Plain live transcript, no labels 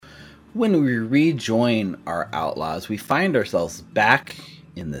When we rejoin our outlaws, we find ourselves back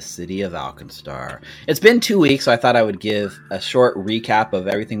in the city of Alkenstar. It's been 2 weeks, so I thought I would give a short recap of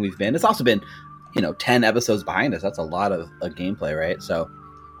everything we've been. It's also been, 10 episodes behind us. That's a lot of gameplay, right? So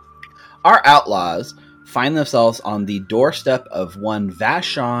our outlaws find themselves on the doorstep of one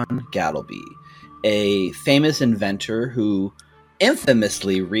Vashon Gattleby, a famous inventor who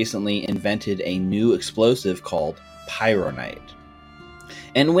infamously recently invented a new explosive called Pyronite.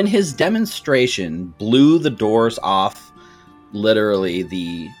 And when his demonstration blew the doors off, literally,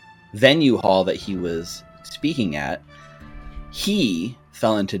 the venue hall that he was speaking at, he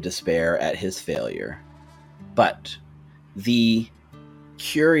fell into despair at his failure. But the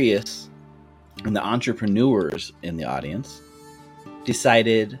curious and the entrepreneurs in the audience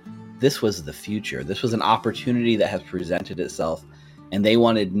decided this was the future. This was an opportunity that has presented itself, and they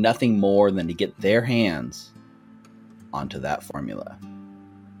wanted nothing more than to get their hands onto that formula.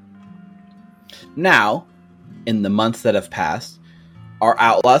 Now, in the months that have passed, our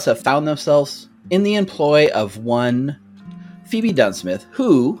outlaws have found themselves in the employ of one Phoebe Dunsmith,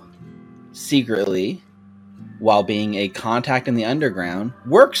 who, secretly, while being a contact in the underground,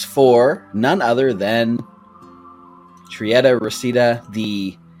 works for none other than Trietta Rosita,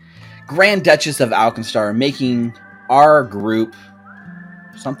 the Grand Duchess of Alkenstar, making our group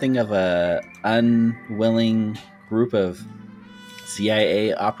something of a unwilling group of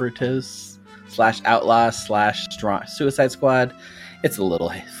CIA operatives / outlaws / Suicide Squad. It's a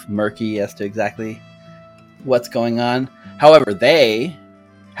little murky as to exactly what's going on. However, they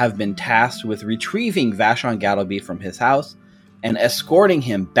have been tasked with retrieving Vashon Gattleby from his house and escorting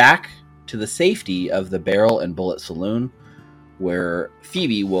him back to the safety of the Barrel and Bullet Saloon, where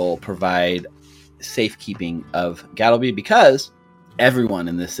Phoebe will provide safekeeping of Gattleby, because everyone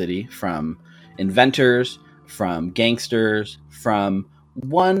in this city, from inventors, from gangsters, from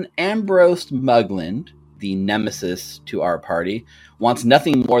one Ambrose Mugland, the nemesis to our party, wants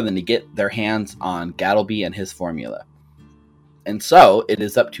nothing more than to get their hands on Gattleby and his formula. And so it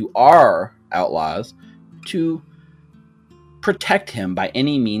is up to our outlaws to protect him by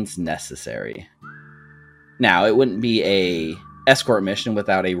any means necessary. Now, it wouldn't be a escort mission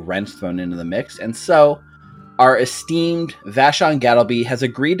without a wrench thrown into the mix, and so our esteemed Vashon Gattleby has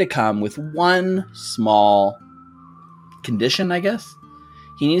agreed to come with one small condition, I guess.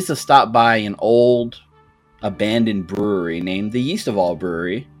 He needs to stop by an old, abandoned brewery named the Yeast of All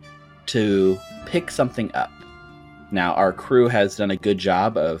Brewery to pick something up. Now, our crew has done a good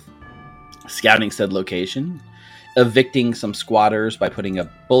job of scouting said location, evicting some squatters by putting a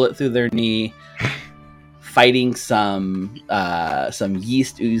bullet through their knee, fighting some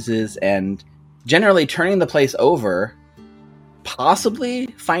yeast oozes, and generally turning the place over, possibly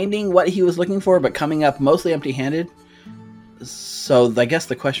finding what he was looking for, but coming up mostly empty-handed. So I guess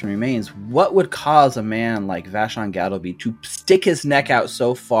the question remains, what would cause a man like Vashon Gattleby to stick his neck out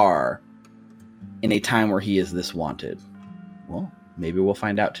so far in a time where he is this wanted? Well, maybe we'll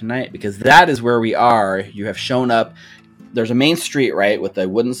find out tonight, because that is where we are. You have shown up. There's a main street, right, with a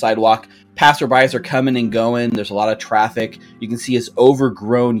wooden sidewalk. Passerbys are coming and going. There's a lot of traffic. You can see his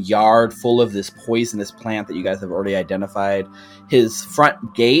overgrown yard full of this poisonous plant that you guys have already identified. His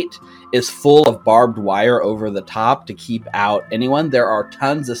front gate is full of barbed wire over the top to keep out anyone. There are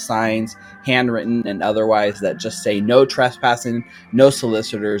tons of signs, handwritten and otherwise, that just say no trespassing, no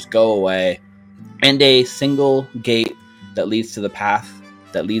solicitors, go away. And a single gate that leads to the path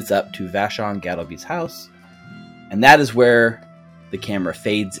that leads up to Vashon Gattleby's house. And that is where the camera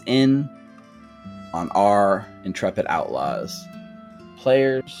fades in on our intrepid outlaws.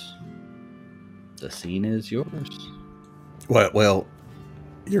 Players, the scene is yours. Well,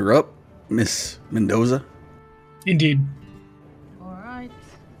 you're up, Miss Mendoza. Indeed. All right.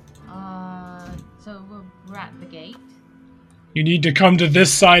 So we're at the gate. You need to come to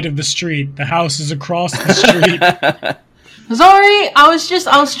this side of the street. The house is across the street. Sorry, I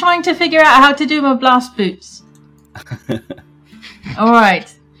was trying to figure out how to do my blast boots. All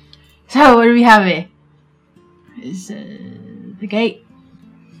right. So what do we have here? Is the gate?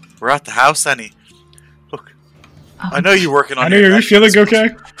 We're at the house, Annie. Look, I know you're working on. I know you're feeling okay.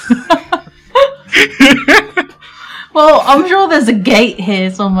 Well, I'm sure there's a gate here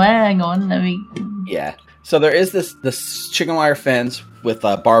somewhere. Hang on, let me. Yeah. So there is this chicken wire fence with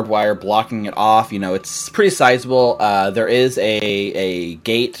barbed wire blocking it off. You know, it's pretty sizable. There is a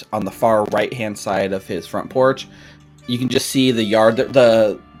gate on the far right-hand side of his front porch. You can just see the yard.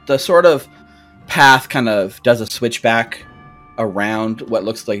 The sort of path kind of does a switchback around what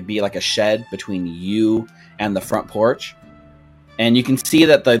looks like be like a shed between you and the front porch. And you can see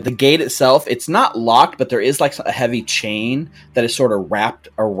that the gate itself, it's not locked, but there is like a heavy chain that is sort of wrapped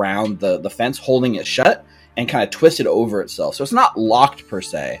around the fence, holding it shut and kind of twisted over itself. So it's not locked per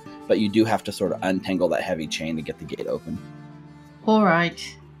se, but you do have to sort of untangle that heavy chain to get the gate open. All right.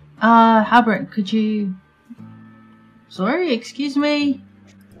 Halbert, could you... Sorry, excuse me?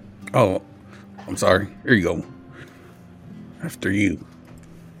 Oh, I'm sorry. Here you go. After you.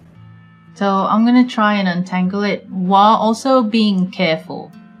 So I'm gonna try and untangle it while also being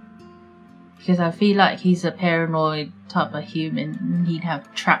careful. Because I feel like he's a paranoid type of human and he'd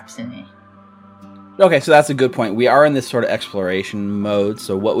have traps in it. Okay, so that's a good point. We are in this sort of exploration mode,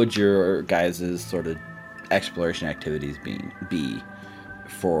 so what would your guys' sort of exploration activities be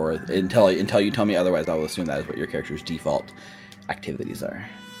for until you tell me otherwise? I will assume that is what your character's default activities are.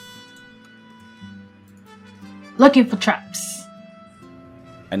 Looking for traps.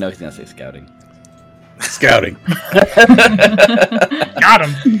 I know he's gonna say scouting. Scouting. Got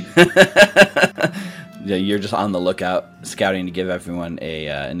him. Yeah, you're just on the lookout, scouting to give everyone a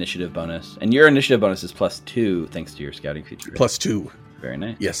initiative bonus, and your initiative bonus is +2 thanks to your scouting feature. +2. Very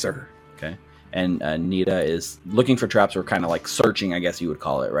nice. Yes, sir. Okay. And Nita is looking for traps, or kind of like searching, I guess you would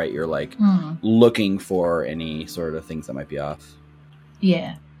call it, right? You're like looking for any sort of things that might be off.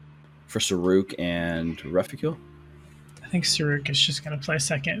 Yeah. For Saruk and Rufikul? I think Saruk is just going to play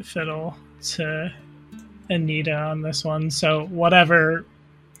second fiddle to Anita on this one. So whatever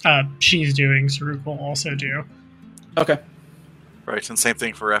she's doing, Saruk will also do. Okay. Right, and same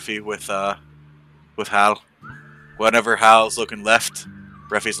thing for Refi with Hal. Whenever Hal's looking left,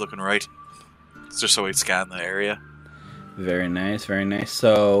 Refi's looking right. It's just so we scan the area. Very nice, very nice.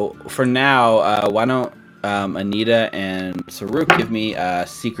 So for now, why don't Anita and Saruk give me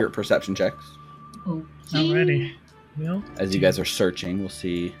secret perception checks? Okay. Alrighty. Well, As you guys are searching, we'll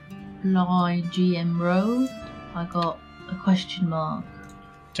see. Fly GM row. I got a question mark.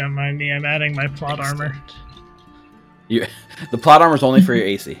 don't mind me, I'm adding my plot armor. The plot armor is only for your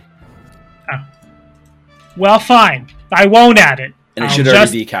AC. Oh. Well, fine. I won't add it. And it I'll should just...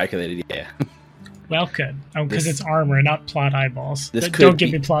 already be calculated, yeah. Well, good. Oh, because This- it's armor, not plot eyeballs. This Don't could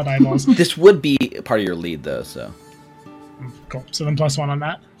give be- me plot eyeballs. This would be part of your lead, though, so. Cool. So then +1 on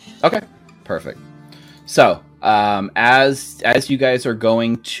that. Okay, perfect. So, as you guys are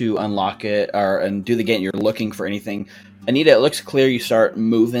going to unlock it and do the gate, you're looking for anything. Anita, it looks clear. You start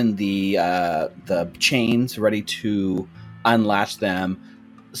moving the chains, ready to unlatch them.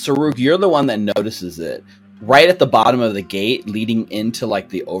 Saruk, you're the one that notices it. Right at the bottom of the gate, leading into like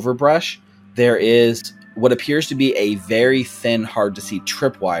the overbrush, there is what appears to be a very thin, hard to see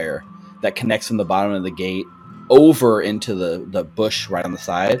tripwire that connects from the bottom of the gate over into the bush right on the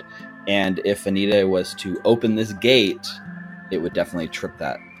side. And if Anita was to open this gate, it would definitely trip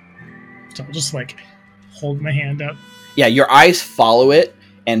that. So I'll just like hold my hand up. Yeah, your eyes follow it,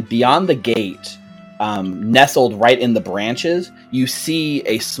 and beyond the gate, nestled right in the branches, you see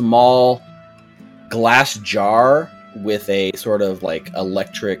a small glass jar with a sort of like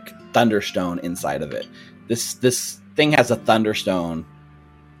electric thunderstone inside of it. This thing has a thunderstone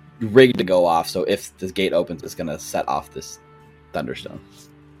rigged to go off, so if this gate opens, it's going to set off this thunderstone.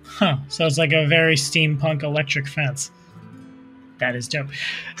 Huh. So it's like a very steampunk electric fence. That is dope.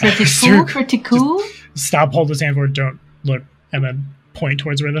 Pretty cool. Stop, hold his hand forward, don't look, and then point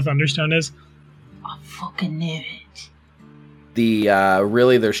towards where the thunderstone is. I fucking knew it.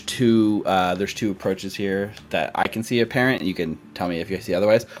 Really, there's two approaches here that I can see apparent, and you can tell me if you see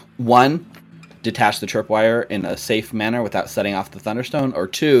otherwise. One, detach the tripwire in a safe manner without setting off the thunderstone, or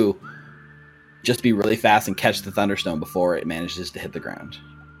two, just be really fast and catch the thunderstone before it manages to hit the ground.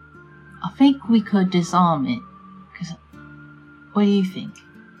 I think we could disarm it. What do you think?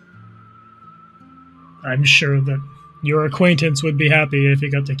 I'm sure that your acquaintance would be happy if he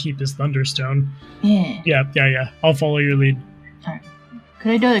got to keep his thunderstone. Yeah. Yeah. I'll follow your lead. Alright.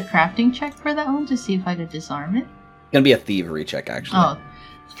 Could I do a crafting check for that one to see if I could disarm it? It's gonna be a thievery check, actually. Oh,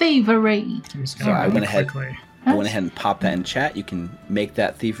 thievery. I'm just So gonna I roll went it ahead- quickly. I went ahead and popped that in chat. You can make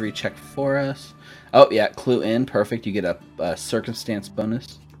that thievery check for us. Oh yeah, clue in, perfect. You get a circumstance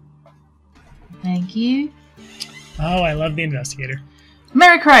bonus. Thank you. Oh, I love the investigator.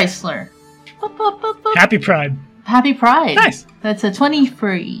 Mary Chrysler. Boop, boop, boop, boop. Happy Pride. Happy Pride. Nice. That's a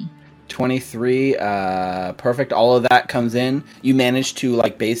 23. 23, perfect. All of that comes in. You manage to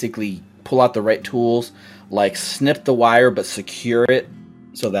like basically pull out the right tools, like snip the wire but secure it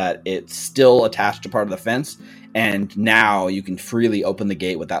so that it's still attached to part of the fence. And now you can freely open the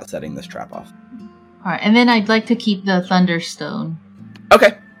gate without setting this trap off. Alright, and then I'd like to keep the Thunderstone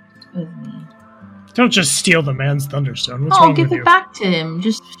Okay. with me. Don't just steal the man's thunderstone. What's Oh, wrong give with it you? back to him.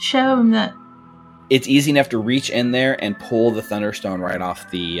 Just show him that it's easy enough to reach in there and pull the Thunderstone right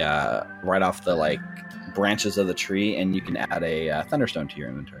off the like branches of the tree, and you can add a Thunderstone to your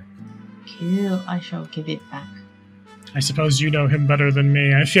inventory. Cool. I shall give it back. I suppose you know him better than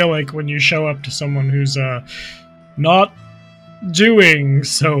me. I feel like when you show up to someone who's not doing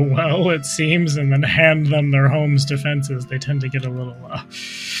so well, it seems, and then hand them their home's defenses, they tend to get a little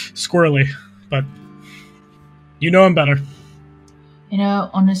squirrely. But you know him better. You know,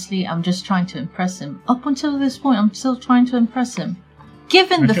 honestly, I'm just trying to impress him. Up until this point, I'm still trying to impress him.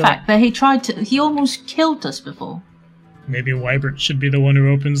 Given the fact that he almost killed us before. Maybe Wybert should be the one who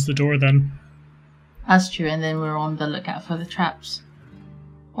opens the door then. That's true, and then we're on the lookout for the traps.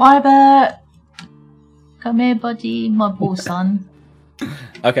 Wybert! Come here, buddy, my poor son.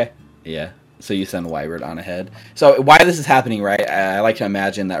 Okay, yeah. So you send Wybert on ahead. So why this is happening, right? I like to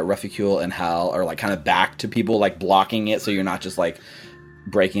imagine that Ruffycool and Hal are like kind of back to people, like blocking it, so you're not just like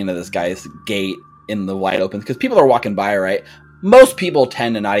breaking into this guy's gate in the wide open. Because people are walking by, right? Most people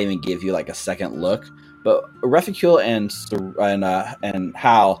tend to not even give you like a second look. But Ruffycool and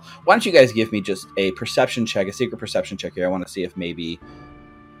Hal, why don't you guys give me just a perception check, a secret perception check here? I want to see if maybe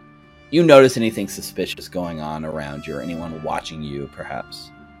you notice anything suspicious going on around you, or anyone watching you, perhaps.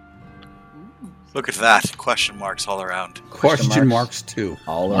 Look at that. Question marks all around. Question marks too.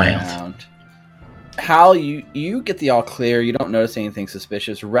 All around. Hal, you get the all clear. You don't notice anything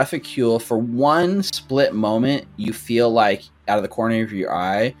suspicious. Ruffycool, for one split moment, you feel like out of the corner of your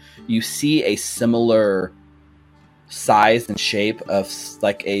eye, you see a similar size and shape of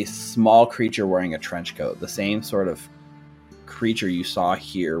like a small creature wearing a trench coat. The same sort of creature you saw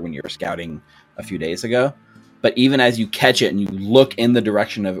here when you were scouting a few days ago. But even as you catch it and you look in the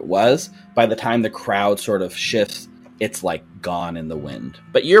direction of it was, by the time the crowd sort of shifts, it's like gone in the wind.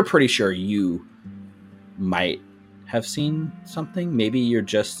 But you're pretty sure you might have seen something. Maybe you're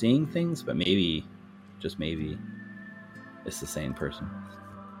just seeing things, but maybe, just maybe, it's the same person.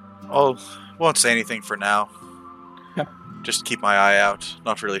 Oh, won't say anything for now. Yeah. Just keep my eye out.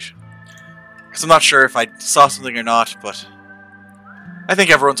 Not really because I'm not sure if I saw something or not, but I think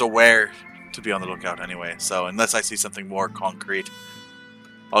everyone's aware to be on the lookout anyway, so unless I see something more concrete,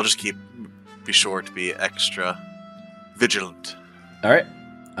 I'll just be sure to be extra vigilant. Alright.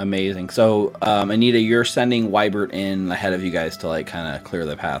 Amazing. So, Anita, you're sending Wybert in ahead of you guys to like kind of clear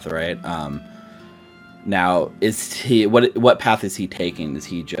the path, right? Now, is he what path is he taking? Is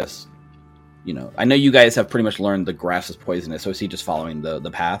he just, I know you guys have pretty much learned the grass is poisonous, so is he just following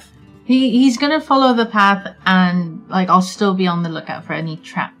the path? He's gonna follow the path, and like I'll still be on the lookout for any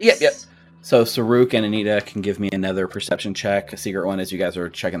traps. Yep. So Saruk and Anita can give me another perception check, a secret one, as you guys are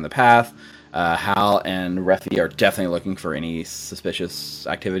checking the path. Hal and Refi are definitely looking for any suspicious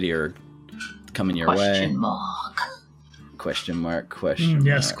activity or coming your way. Question mark.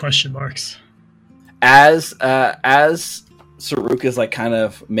 Yes, question marks. As Saruk is like kind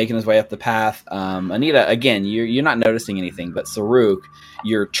of making his way up the path, Anita, again, you're not noticing anything, but Saruk,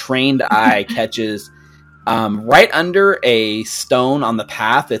 your trained eye catches right under a stone on the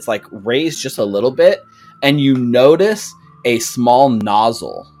path. It's like raised just a little bit, and you notice a small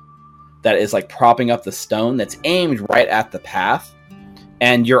nozzle that is like propping up the stone that's aimed right at the path.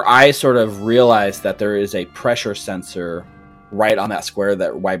 And your eyes sort of realize that there is a pressure sensor right on that square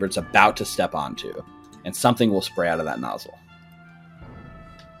that Wybert's about to step onto. And something will spray out of that nozzle.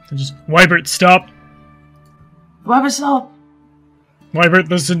 So just, Wybert, stop. Wybert, stop.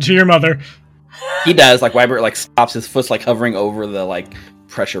 Wybert, listen to your mother. He does. Like, Wybert like stops, his foot's like hovering over the like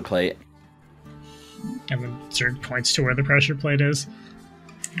pressure plate. And then Zerg points to where the pressure plate is.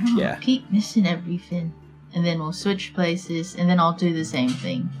 Oh, Yeah. Keep missing everything. And then we'll switch places, and then I'll do the same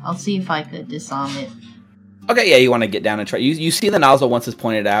thing. I'll see if I could disarm it. Okay, yeah, you want to get down and try. You see the nozzle once it's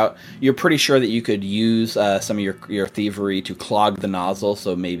pointed out. You're pretty sure that you could use some of your thievery to clog the nozzle,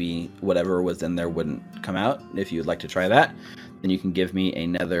 so maybe whatever was in there wouldn't come out. If you'd like to try that, then you can give me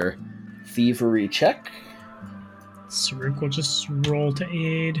another thievery check. Saruk will just roll to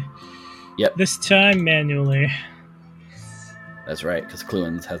aid. Yep. This time manually. That's right, because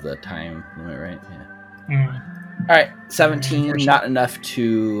Cluens has the time limit, right? Yeah. Mm. All right, 17. Not enough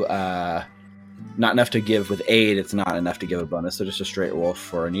to give with aid. It's not enough to give a bonus. So just a straight roll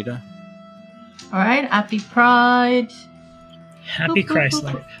for Anita. All right, happy Pride. Happy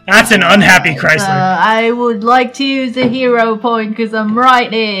Chrysler. That's an unhappy Chrysler. I would like to use a hero point because I'm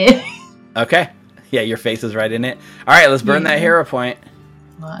right here. Okay. Yeah, your face is right in it. All right, let's burn that hero point.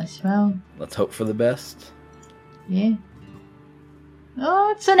 Might as well. Let's hope for the best. Yeah.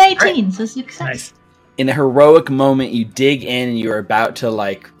 Oh, it's an 18, so success. Nice. In a heroic moment, you dig in and you're about to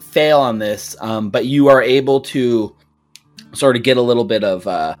like fail on this, but you are able to sort of get a little bit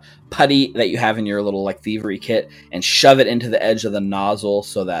of putty that you have in your little like thievery kit and shove it into the edge of the nozzle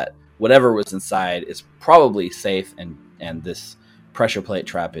so that whatever was inside is probably safe, and this pressure plate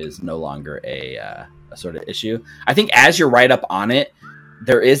trap is no longer a sort of issue. I think as you're right up on it,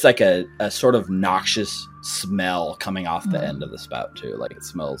 there is like a sort of noxious smell coming off the end of the spout too. Like it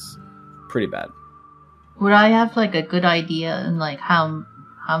smells pretty bad. Would I have like a good idea on like how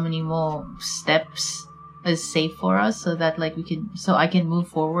many more steps is safe for us, so that like I can move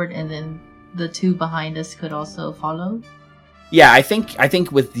forward and then the two behind us could also follow? Yeah, I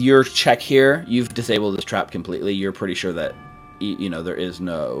think with your check here, you've disabled this trap completely. You're pretty sure that you know there is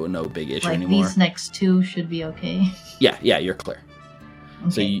no big issue like anymore. These next two should be okay. Yeah, you're clear. Okay.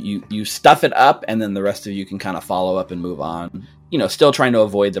 So you stuff it up, and then the rest of you can kind of follow up and move on. You know, still trying to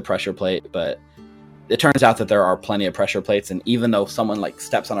avoid the pressure plate, but it turns out that there are plenty of pressure plates, and even though someone like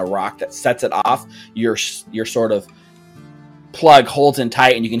steps on a rock that sets it off, your sort of plug holds in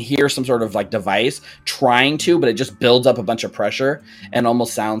tight, and you can hear some sort of like device trying to, but it just builds up a bunch of pressure and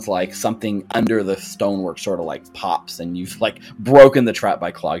almost sounds like something under the stonework sort of like pops, and you've like broken the trap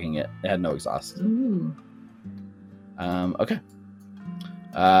by clogging it. It had no exhaust. Ooh. Okay.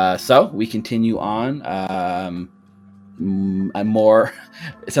 So we continue on. More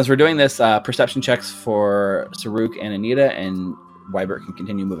since we're doing this, perception checks for Saruk and Anita, and Wybert can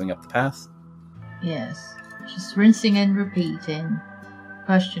continue moving up the path. Yes. Just rinsing and repeating.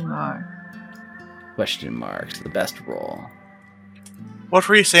 Question mark. Question marks. The best roll. What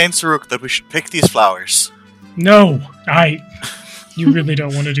were you saying, Saruk, that we should pick these flowers? No, you really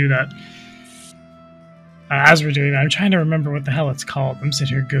don't want to do that. As we're doing that, I'm trying to remember what the hell it's called. I'm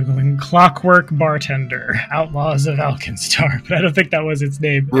sitting here Googling Clockwork Bartender, Outlaws of Alkenstar, but I don't think that was its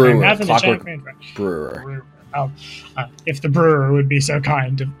name. Brewer. Clockwork Brewer. If the brewer would be so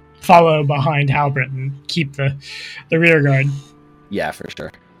kind to follow behind Halbert and keep the rear guard. Yeah, for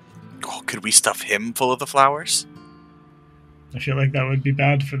sure. Oh, could we stuff him full of the flowers? I feel like that would be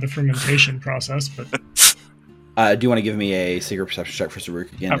bad for the fermentation process, but... Do you want to give me a secret perception check for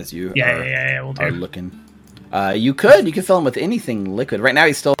Saruk again as you we'll are do. looking? You could fill him with anything liquid. Right now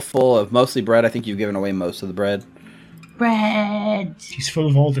he's still full of mostly bread. I think you've given away most of the bread. Bread! He's full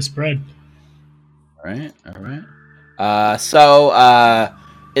of all this bread. All right. So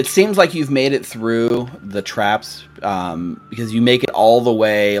it seems like you've made it through the traps because you make it all the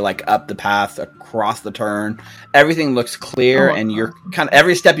way like up the path, across the turn. Everything looks clear, and you're kind of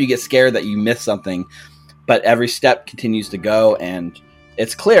every step you get scared that you miss something, but every step continues to go, and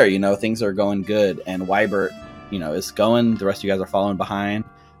it's clear. You know, things are going good, and Wybert, is going. The rest of you guys are following behind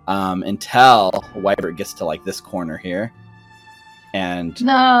until Wybert gets to like this corner here, and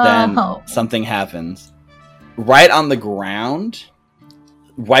then something happens. Right on the ground,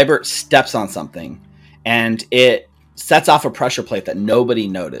 Wybert steps on something, and it sets off a pressure plate that nobody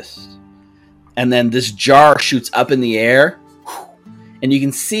noticed. And then this jar shoots up in the air, and you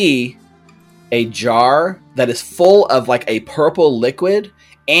can see a jar that is full of like a purple liquid,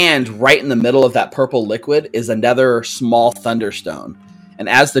 and right in the middle of that purple liquid is another small thunderstone. And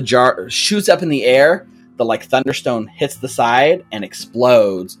as the jar shoots up in the air, the like thunderstone hits the side and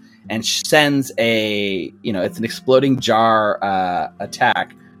explodes and sends it's an exploding jar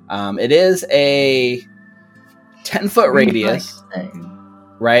attack. It is a 10-foot radius,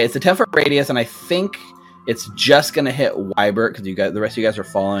 right? It's a 10-foot radius, and I think it's just going to hit Wybert because the rest of you guys are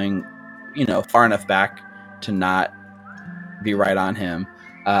falling, far enough back to not be right on him.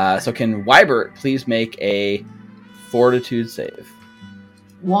 So can Wybert please make a fortitude save?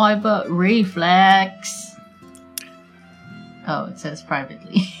 Wybert reflex. Oh, it says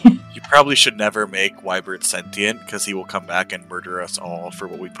privately. You probably should never make Wybert sentient, because he will come back and murder us all for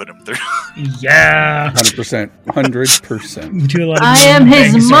what we put him through. Yeah. 100%. 100%. We do a lot of I am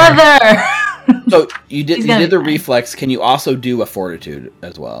his things, mother! So you did the fine. reflex. Can you also do a fortitude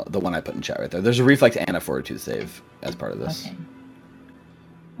as well? The one I put in chat right there. There's a reflex and a fortitude save as part of this.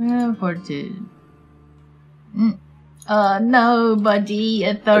 Okay. Fortitude. Nobody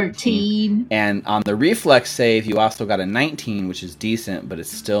at 13. And on the reflex save, you also got a 19, which is decent, but it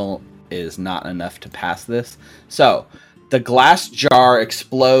still is not enough to pass this. So the glass jar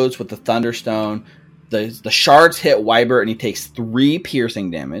explodes with the thunderstone. The shards hit Wybert, and he takes 3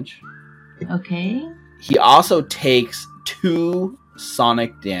 piercing damage. Okay. He also takes 2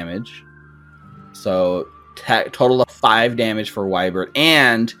 sonic damage. So total of 5 damage for Wybert,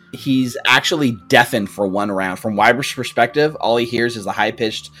 and he's actually deafened for 1 round. From Wybert's perspective, all he hears is a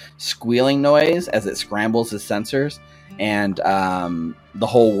high-pitched squealing noise as it scrambles his sensors, and the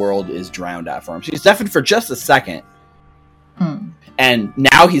whole world is drowned out for him. So he's deafened for just a second, and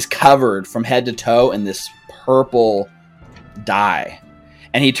now he's covered from head to toe in this purple dye.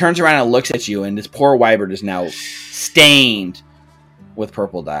 And he turns around and looks at you, and this poor Wybert is now stained with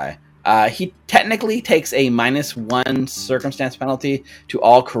purple dye. He technically takes a -1 circumstance penalty to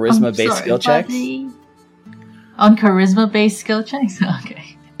all charisma-based skill checks. On charisma-based skill checks?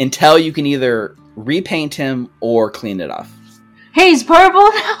 Okay. Until you can either repaint him or clean it off. He's purple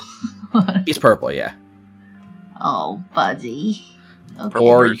now? He's purple, yeah. Oh, buddy. Okay.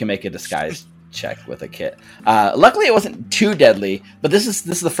 Or you can make a disguise check with a kit. Luckily, it wasn't too deadly, but this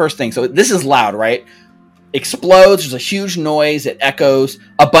is the first thing. So this is loud, right? Explodes. There's a huge noise. It echoes.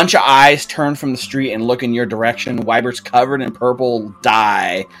 A bunch of eyes turn from the street and look in your direction. Wybert's covered in purple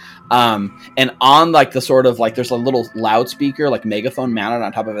dye. And on like the sort of like there's a little loudspeaker, like megaphone mounted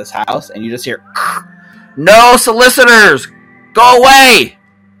on top of his house, and you just hear, "No solicitors, go away."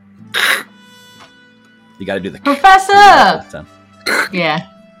 You got to do the Professor. Yeah.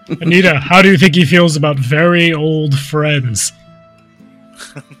 Anita, how do you think he feels about very old friends?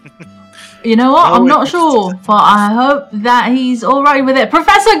 You know what? I'm not sure, but I hope that he's alright with it.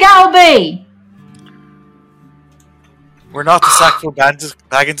 Professor Galby! We're not the Sackville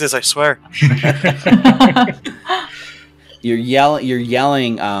Bagginses, I swear. You're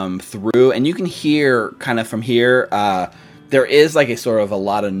yelling through, and you can hear kind of from here. There is like a sort of a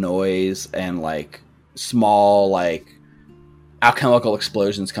lot of noise and like small like alchemical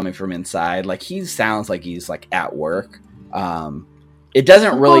explosions coming from inside. Like he sounds like he's like at work. It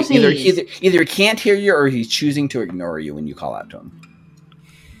doesn't really either he can't hear you or he's choosing to ignore you when you call out to him.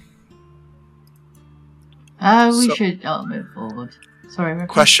 We should move forward. Sorry, Rick.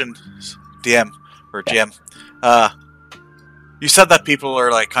 Question, DM or GM. You said that people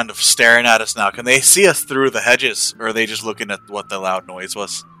are like kind of staring at us now. Can they see us through the hedges, or are they just looking at what the loud noise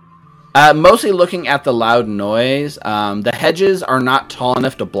was? Mostly looking at the loud noise. The hedges are not tall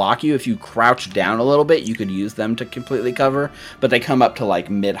enough to block you. If you crouch down a little bit, you could use them to completely cover, but they come up to like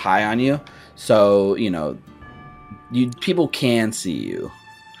mid-high on you. So, people can see you.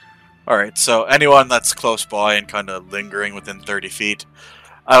 Alright, so anyone that's close by and kind of lingering within 30 feet,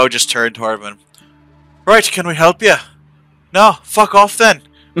 I would just turn toward them and, "Right, can we help you?" "No, fuck off then.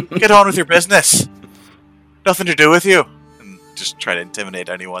 Get on with your business. Nothing to do with you." Just try to intimidate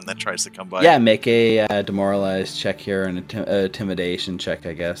anyone that tries to come by. Yeah, make a demoralized check here and intimidation check,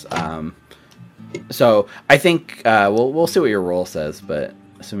 I guess. So I think we'll see what your roll says, but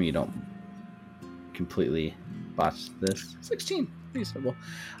assuming you don't completely botch this, 16, reasonable.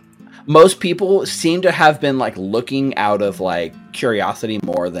 Most people seem to have been like looking out of like curiosity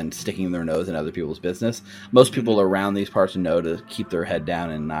more than sticking their nose in other people's business. Most people around these parts know to keep their head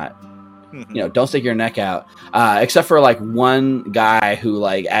down and not. Don't stick your neck out. Except for like one guy who,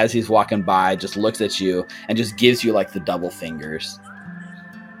 like, as he's walking by, just looks at you and just gives you like the double fingers.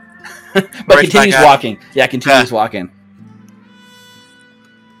 But right, continues walking. Yeah, continues walking.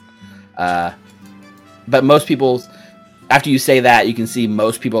 But most people, after you say that, you can see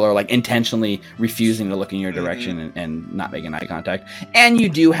most people are like intentionally refusing to look in your direction and not making eye contact. And you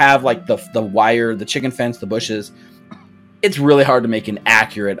do have like the wire, the chicken fence, the bushes. It's really hard to make an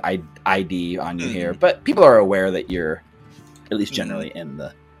accurate ID on you here, but people are aware that you're at least generally in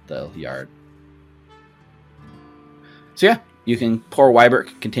the yard. So yeah, you can poor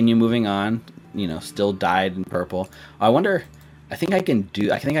Wybert continue moving on, still dyed in purple. I think I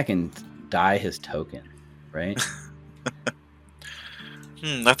can dye his token, right?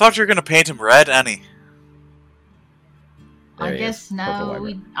 I thought you were going to paint him red, Annie. I guess now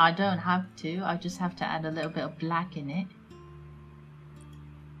I don't have to. I just have to add a little bit of black in it.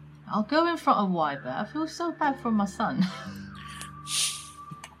 I'll go in front of Wybert. I feel so bad for my son.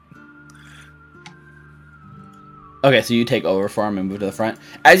 Okay, so you take over for him and move to the front.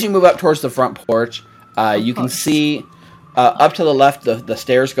 As you move up towards the front porch, you can see up to the left, the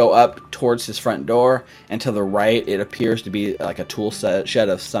stairs go up towards his front door, and to the right, it appears to be like a tool shed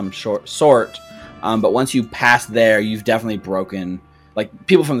of some sort. But once you pass there, you've definitely broken. Like,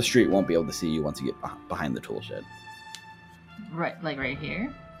 people from the street won't be able to see you once you get behind the tool shed. Right, like right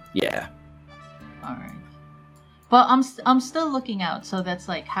here? Yeah. Alright. But I'm still looking out, so that's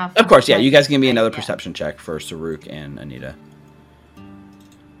like half. Of course, yeah. You guys can give me another perception check for Saruk and Anita.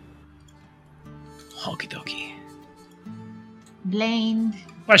 Okie dokie. Blamed.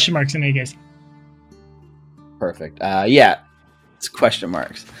 Question marks in guys. Perfect. Yeah. It's question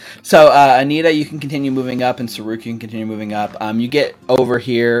marks. So, Anita, you can continue moving up, and Saruk, you can continue moving up. You get over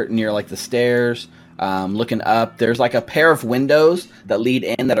here near like the stairs. Looking up, there's like a pair of windows that lead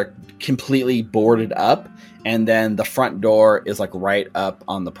in that are completely boarded up, and then the front door is like right up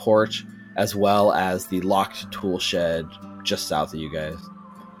on the porch, as well as the locked tool shed just south of you guys.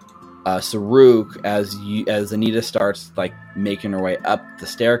 Saruk, as Anita starts like making her way up the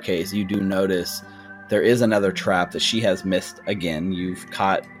staircase, you do notice there is another trap that she has missed again. You've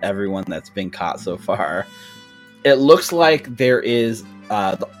caught everyone that's been caught so far. It looks like there is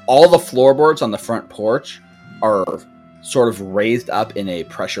all the floorboards on the front porch are sort of raised up in a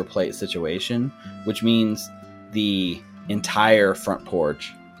pressure plate situation, which means the entire front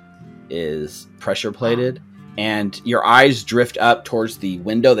porch is pressure plated. And your eyes drift up towards the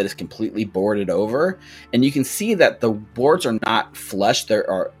window that is completely boarded over, and you can see that the boards are not flush. There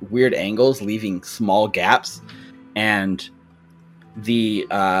are weird angles, leaving small gaps, and the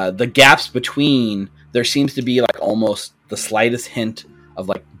gaps between, there seems to be like almost the slightest hint of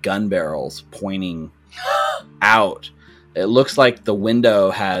like gun barrels pointing out. It looks like the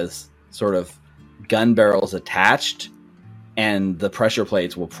window has sort of gun barrels attached, and the pressure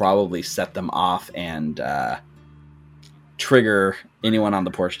plates will probably set them off and trigger anyone on the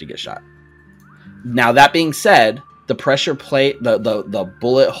porch to get shot. Now, that being said, the pressure plate, the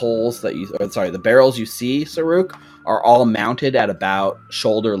bullet holes the barrels you see, Saruk, are all mounted at about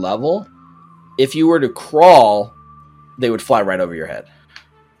shoulder level. If you were to crawl, they would fly right over your head.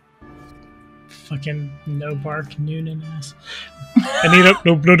 Fucking no bark Noonan ass. Anita,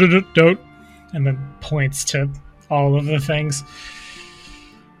 nope, no, don't. And then points to all of the things.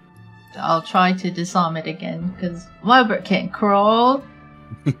 I'll try to disarm it again, because Wybert can't crawl.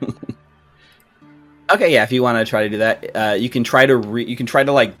 Okay, yeah, if you want to try to do that, you can try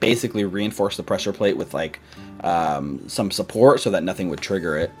to like basically reinforce the pressure plate with like some support so that nothing would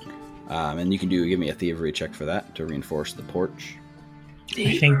trigger it. And you can give me a thievery check for that to reinforce the porch.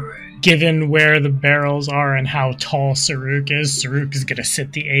 I think given where the barrels are and how tall Saruk is going to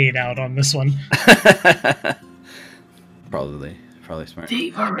sit the aid out on this one. Probably smart.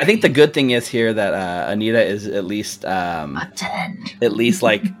 Thievery. I think the good thing is here that Anita is at least a 10. At least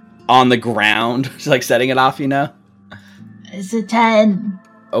like on the ground. She's like setting it off, you know? It's a 10.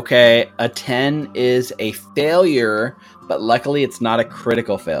 Okay, a 10 is a failure, but luckily it's not a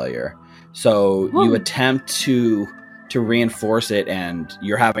critical failure. So you attempt to reinforce it, and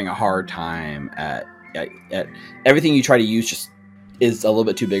you're having a hard time at everything you try to use just is a little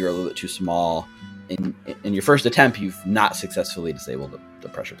bit too big or a little bit too small. In your first attempt, you've not successfully disabled the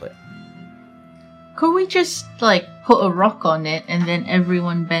pressure plate. Could we just like put a rock on it and then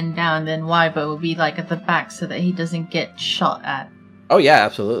everyone bend down, then Wybo will be like at the back so that he doesn't get shot at? Oh yeah,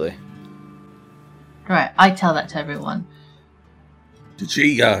 absolutely. Right, I tell that to everyone. Did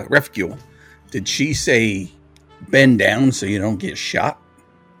she, Refugio, did she say bend down so you don't get shot?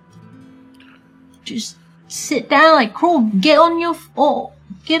 Just sit down, like crawl, get on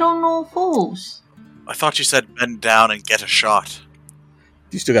all fours. I thought you said bend down and get a shot.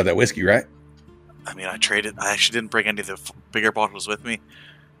 You still got that whiskey, right? I mean, I traded. I actually didn't bring any of the bigger bottles with me.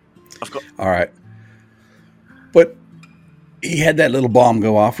 All right. But he had that little bomb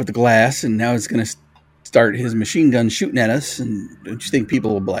go off with the glass, and now it's going to start his machine gun shooting at us. And don't you think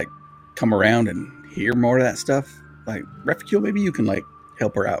people will like come around and hear more of that stuff? Like, Refugio, maybe you can like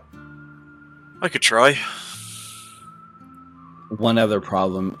help her out. I could try. One other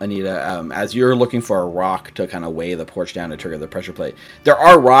problem, Anita, as you're looking for a rock to kind of weigh the porch down to trigger the pressure plate, there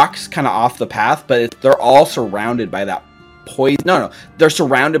are rocks kind of off the path, but they're all surrounded by that poison. No, they're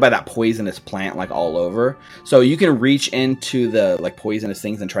surrounded by that poisonous plant like all over. So you can reach into the like poisonous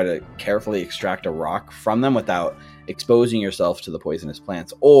things and try to carefully extract a rock from them without exposing yourself to the poisonous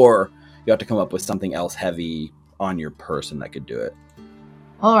plants, or you have to come up with something else heavy on your person that could do it.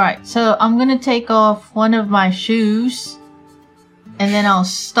 Alright, so I'm gonna take off one of my shoes, and then I'll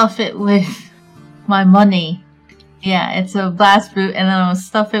stuff it with my money. Yeah, it's a blast boot, and then I'll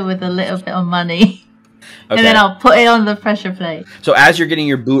stuff it with a little bit of money. Okay. And then I'll put it on the pressure plate. So as you're getting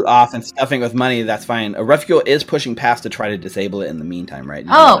your boot off and stuffing with money, that's fine. Refugio is pushing past to try to disable it in the meantime, right?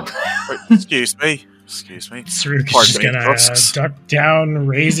 Excuse me. Saruk is just gonna duck down,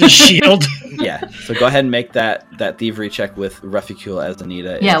 raise his shield. Yeah, so go ahead and make that thievery check with Refugio as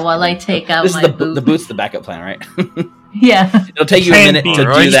Anita. Yeah, while I take out this my is boot. The boot's the backup plan, right? Yeah. It'll take you a minute to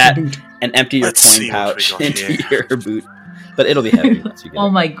do that and empty your coin pouch into your boot. But it'll be heavy once you get it. Oh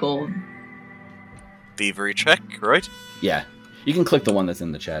my god. Thievery check, right? Yeah. You can click the one that's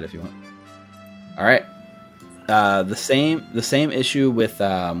in the chat if you want. Alright. The same issue with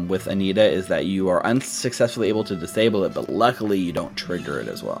Anita is that you are unsuccessfully able to disable it, but luckily you don't trigger it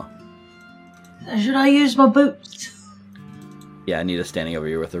as well. Should I use my boots? Yeah, Anita's standing over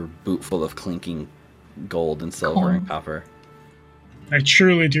here with a boot full of clinking gold and silver and copper. I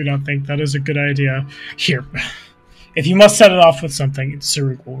truly do not think that is a good idea. Here, if you must set it off with something,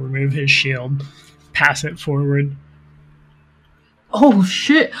 Saruk will remove his shield, pass it forward. Oh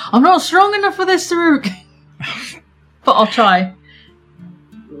shit! I'm not strong enough for this, Saruk. But I'll try.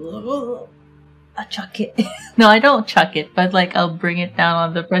 I chuck it. No, I don't chuck it, but like I'll bring it down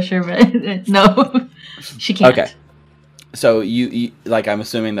on the pressure. But no, she can't. Okay. So you like, I'm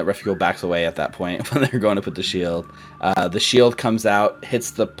assuming that Refugio backs away at that point when they're going to put the shield. The shield comes out,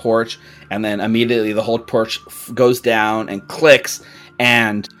 hits the porch, and then immediately the whole porch goes down and clicks,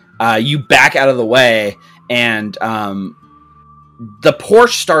 and you back out of the way, and the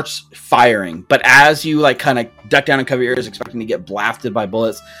porch starts firing. But as you like kind of duck down and cover your ears, expecting to get blasted by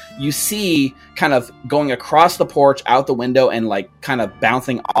bullets, you see kind of going across the porch, out the window, and like kind of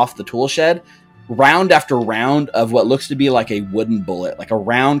bouncing off the tool shed, round after round of what looks to be like a wooden bullet, like a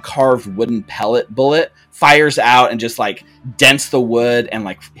round carved wooden pellet bullet, fires out and just like dents the wood and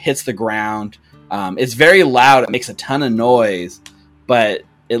like hits the ground. It's very loud. It makes a ton of noise, but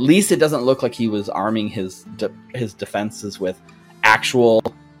at least it doesn't look like he was arming his defenses with actual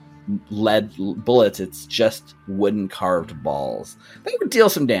lead bullets. It's just wooden carved balls. They would deal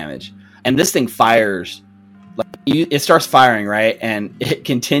some damage. And this thing fires, like it starts firing, right? And it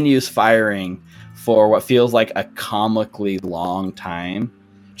continues firing for what feels like a comically long time.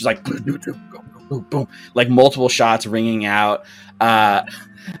 Just like boom, boom, boom, like multiple shots ringing out.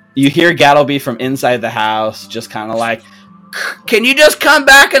 You hear Gattleby from inside the house just kind of like, can you just come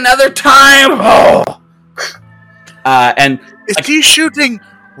back another time? Oh. And is he shooting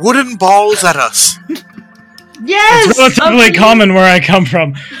wooden balls at us? Yes! It's relatively common where I come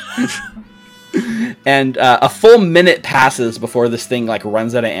from. And a full minute passes before this thing like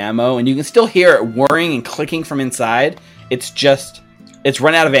runs out of ammo, and you can still hear it whirring and clicking from inside. It's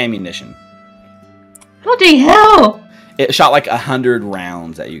run out of ammunition. Bloody hell! It shot like 100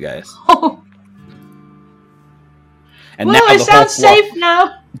 rounds at you guys. Oh. And well, now it the sounds whole floor safe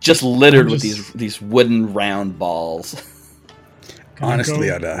now. just littered with these wooden round balls.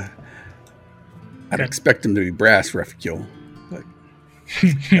 Honestly, I'd expect him to be brass, Refugio, but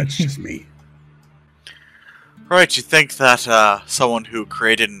that's just me. Right, you think that someone who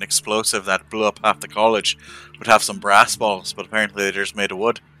created an explosive that blew up half the college would have some brass balls, but apparently they're just made of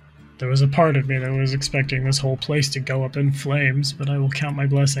wood. There was a part of me that was expecting this whole place to go up in flames, but I will count my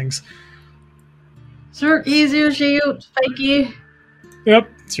blessings. Saruk, ease your shield. Thank you. Yep.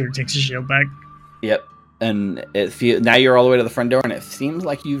 Saruk takes his shield back. Yep. And now you're all the way to the front door, and it seems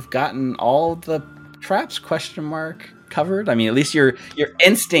like you've gotten all the traps ? Covered. I mean, at least your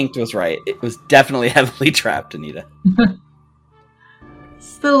instinct was right. It was definitely heavily trapped, Anita.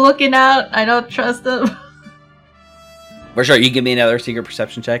 Still looking out. I don't trust them. For sure, you can give me another secret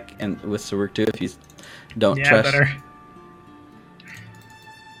perception check, and with Saruk too, if you don't trust. Better.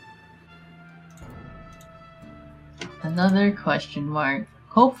 Another ?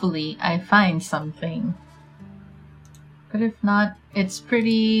 Hopefully, I find something. But if not, it's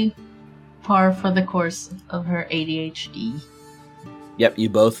pretty par for the course of her ADHD. Yep, you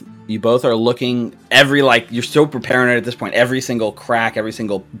both are looking you're so paranoid at this point. Every single crack, every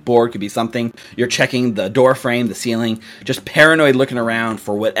single board could be something. You're checking the door frame, the ceiling, just paranoid looking around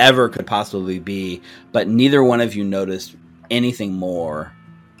for whatever could possibly be. But neither one of you noticed anything more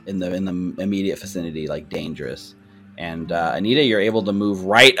in the immediate vicinity, like dangerous. And Anita, you're able to move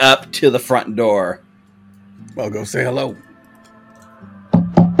right up to the front door. Well, go say hello.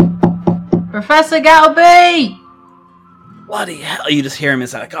 Professor Gattleby! Bloody hell! You just hear him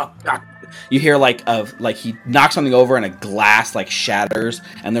inside, like, oh God. You hear like he knocks something over and a glass like shatters,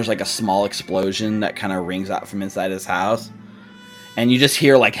 and there's like a small explosion that kind of rings out from inside his house, and you just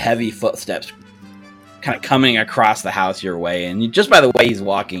hear like heavy footsteps kind of coming across the house your way, and just by the way he's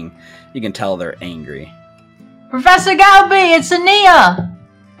walking, you can tell they're angry. Professor Gattleby, it's Anita!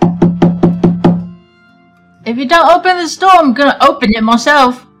 If you don't open this door, I'm gonna open it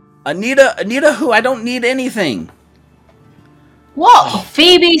myself. Anita who? I don't need anything. What? Oh.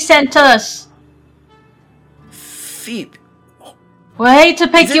 Phoebe sent us. Phoebe? We hate to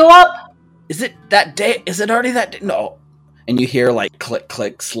pick you up. Is it that day? Is it already that day? No. And you hear like click,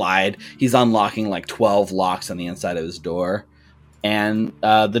 click, slide. He's unlocking like 12 locks on the inside of his door. And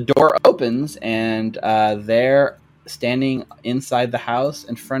the door opens, and there, standing inside the house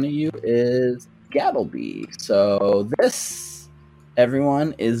in front of you, is Gattleby. So this,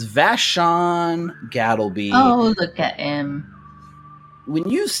 everyone, is Vashon Gattleby. Oh, look at him. When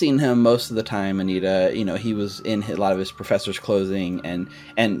you've seen him most of the time, Anita, he was in a lot of his professor's clothing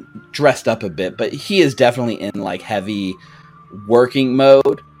and dressed up a bit, but he is definitely in like heavy working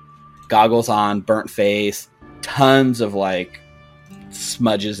mode. Goggles on, burnt face, tons of like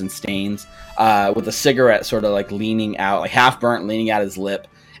smudges and stains, with a cigarette sort of like leaning out, like half burnt, leaning out his lip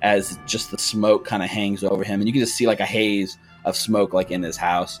as just the smoke kind of hangs over him, and you can just see like a haze of smoke like in his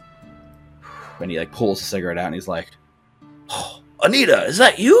house. And he like pulls a cigarette out and he's like, "Oh, Anita, is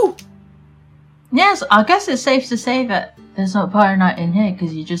that you?" Yes, I guess it's safe to say that there's no party night in here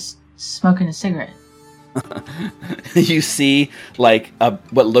because you're just smoking a cigarette. You see like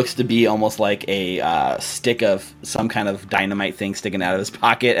what looks to be almost like a stick of some kind of dynamite thing sticking out of his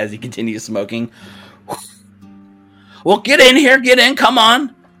pocket as he continues smoking. "Well, get in here, get in, come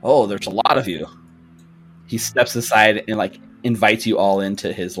on." "Oh, there's a lot of you." He steps aside and like invites you all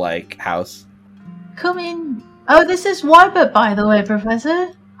into his like house. Come in. Oh, this is Wybert, by the way,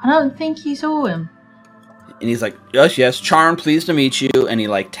 Professor. I don't think you saw him. And he's like, yes, Charm, pleased to meet you. And he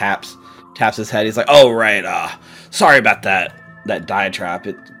like taps his head. He's like, "Oh, right, sorry about that diatrap.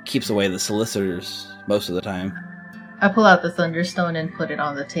 It keeps away the solicitors most of the time." I pull out the Thunderstone and put it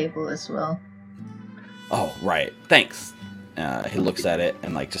on the table as well. "Oh, right, thanks." He looks at it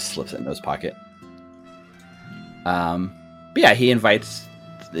and like just slips it in his pocket. But yeah, he invites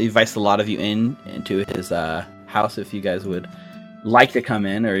a lot of you into his house if you guys would like to come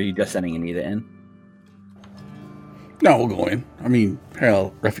in, or are you just sending Anita in? No, we'll go in. I mean,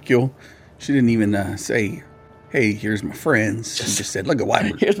 hell, Reficule, she didn't even say, "Hey, here's my friends." She just said, "Look at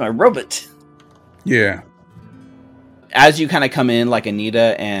Wybert." "Here's my robot." Yeah. As you kind of come in, like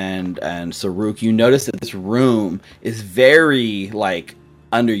Anita and Saruk, you notice that this room is very like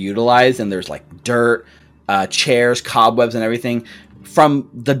underutilized, and there's like dirt, chairs, cobwebs, and everything. From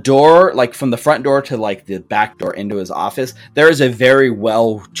the door, like from the front door to like the back door into his office, there is a very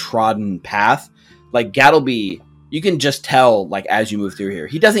well trodden path. Like Gattleby, you can just tell like as you move through here,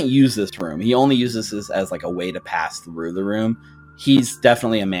 he doesn't use this room. He only uses this as like a way to pass through the room. He's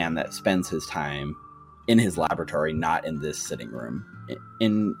definitely a man that spends his time in his laboratory, not in this sitting room,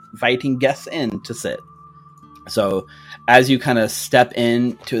 inviting guests in to sit. So as you kind of step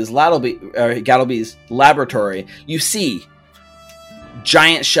into his Gattleby's laboratory, you see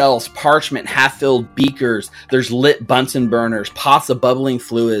giant shelves, parchment, half-filled beakers. There's lit Bunsen burners, pots of bubbling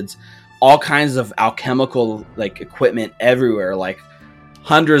fluids, all kinds of alchemical like equipment everywhere, like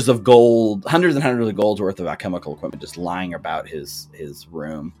hundreds and hundreds of gold's worth of alchemical equipment just lying about his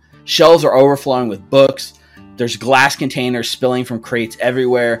room. Shelves are overflowing with books. There's glass containers spilling from crates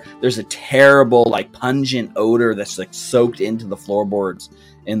everywhere. There's a terrible, like, pungent odor that's like soaked into the floorboards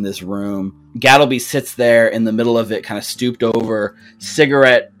in this room. Gattleby sits there in the middle of it, kind of stooped over,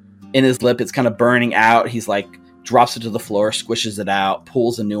 cigarette in his lip. It's kind of burning out. He's like, drops it to the floor, squishes it out,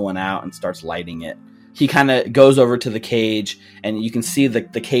 pulls a new one out, and starts lighting it. He kind of goes over to the cage, and you can see the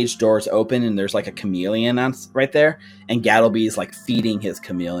cage doors open, and there's like a chameleon right there. And Gattleby's like feeding his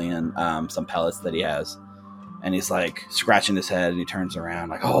chameleon some pellets that he has. And he's like scratching his head, and he turns around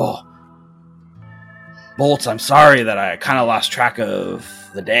like, "Oh, Bolts, I'm sorry that I kind of lost track of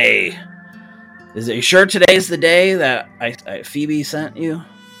the day. Are you sure today's the day that Phoebe sent you?"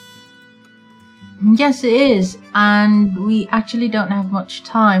 Yes, it is, and we actually don't have much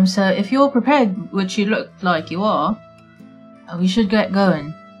time, so if you're prepared, which you look like you are, we should get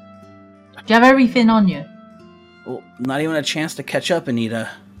going. Do you have everything on you? Well, not even a chance to catch up, Anita.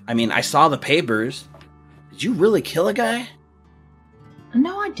 I mean, I saw the papers. Did you really kill a guy?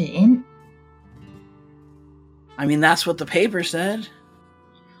 No, I didn't. I mean, that's what the paper said.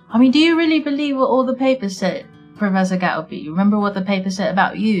 I mean, do you really believe what all the papers said, Professor Gattleby? Remember what the paper said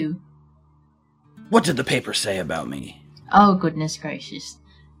about you? What did the paper say about me? Oh, goodness gracious.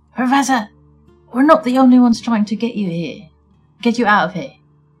 Professor, we're not the only ones trying to get you here. Get you out of here.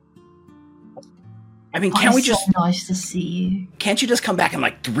 I mean, can't we just... It's so nice to see you. Can't you just come back in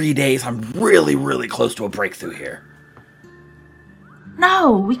like 3 days? I'm really, really close to a breakthrough here.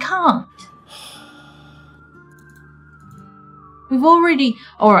 No, we can't. We've already...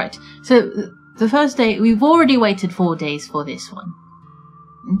 Alright, so the first day, we've already waited 4 days for this one.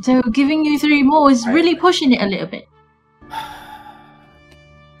 So giving you 3 more is really pushing it a little bit.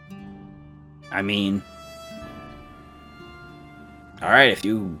 I mean... Alright, if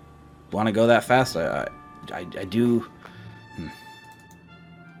you want to go that fast, I do...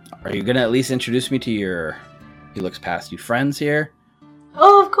 Are you going to at least introduce me to your... He looks past you. Friends here?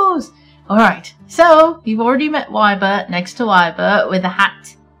 Oh, of course. Alright, so you've already met Wybert, next to Wybert, with a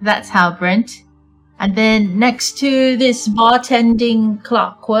hat. That's Halbrent. And then next to this bartending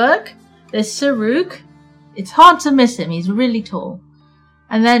clockwork, there's Saruk. It's hard to miss him, he's really tall.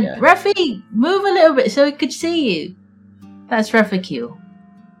 And then Refi, move a little bit so he could see you. That's Reficule.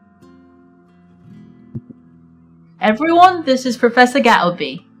 Everyone, this is Professor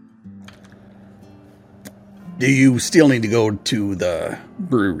Gattleby. Do you still need to go to the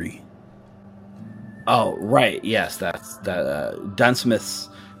brewery? Oh, right. Yes, that's that. Dunsmith's.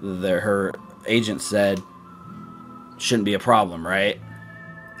 Her agent said shouldn't be a problem, right?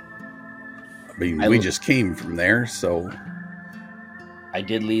 I mean, we just came from there, so I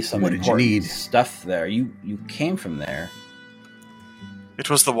did leave some what important did you need? stuff there. You came from there. It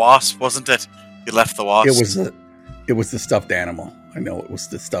was the wasp, wasn't it? You left the wasp. It was the stuffed animal. I know it was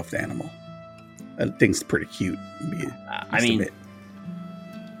the stuffed animal. That thing's pretty cute. I mean,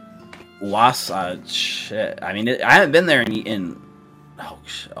 wasps. Shit. I mean, I haven't been there in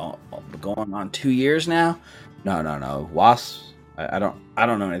going on 2 years now. No. Wasps. I don't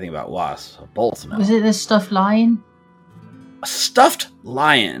know anything about wasps. Bolts. No. Was it the stuffed lion? A stuffed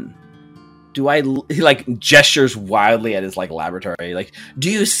lion. He like gestures wildly at his like laboratory. Like, do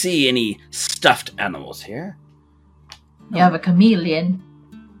you see any stuffed animals here? You have a chameleon.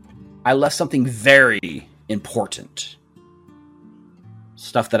 I left something very important.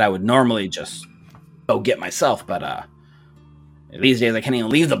 Stuff that I would normally just go get myself, but these days I can't even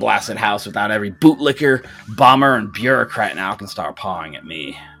leave the blasted house without every bootlicker, bomber, and bureaucrat now can start pawing at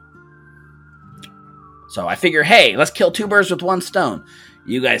me. So I figure, hey, let's kill 2 birds with 1 stone.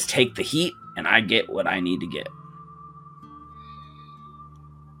 You guys take the heat, and I get what I need to get.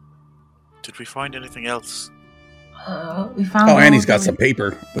 Did we find anything else? We found. Oh, and he's got some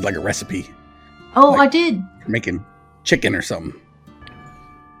paper with like a recipe. Oh, like, I did. Making chicken or something.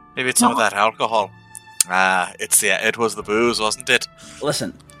 Maybe it's some of that alcohol. It was the booze, wasn't it?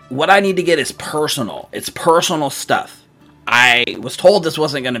 Listen, what I need to get is personal. It's personal stuff. I was told this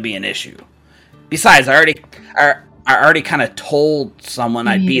wasn't going to be an issue. Besides, I already kind of told someone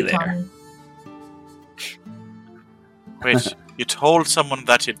I'd be there. Wait, you told someone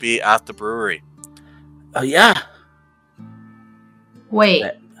that you'd be at the brewery? Oh, yeah. Wait,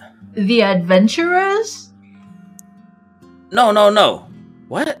 the adventurers? No.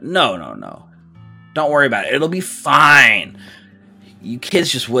 What? No. Don't worry about it. It'll be fine. You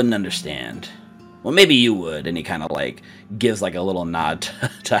kids just wouldn't understand. Well, maybe you would. And he kind of like gives like a little nod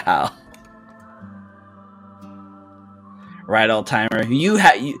to Hal. Right, old timer.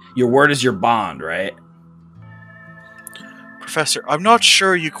 Your word is your bond, right? Professor, I'm not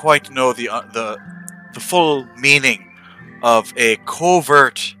sure you quite know the full meaning of a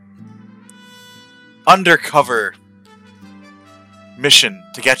covert, undercover mission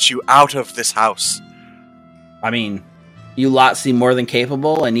to get you out of this house. I mean, you lot seem more than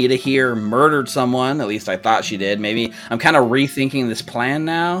capable. Anita here murdered someone. At least I thought she did. Maybe I'm kind of rethinking this plan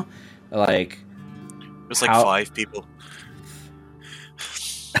now. Like, it was like 5 people.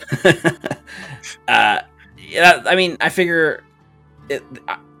 Yeah, I mean, I figure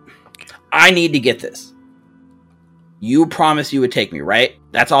I need to get this. You promised you would take me, right?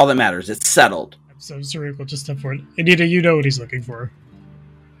 That's all that matters. It's settled. So Saruk will just step forward. Anita, you know what he's looking for.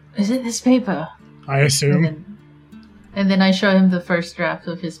 Is it this paper? I assume. And then I show him the first draft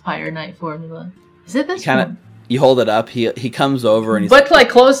of his Pyre Knight formula. Is it this one? You hold it up. He comes over and he's but like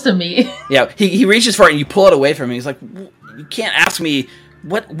close to me. Yeah, he reaches for it and you pull it away from him. He's like, you can't ask me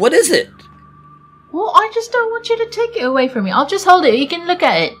what is it? Well, I just don't want you to take it away from me. I'll just hold it. You can look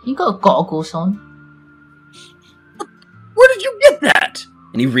at it. You got goggles on. Where did you get that?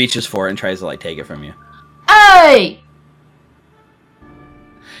 And he reaches for it and tries to like take it from you. Hey!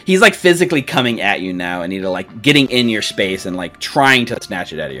 He's like physically coming at you now, and like getting in your space and like trying to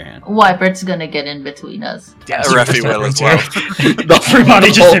snatch it out of your hand. Wipert's gonna get in between us. Yeah, Refi will as well.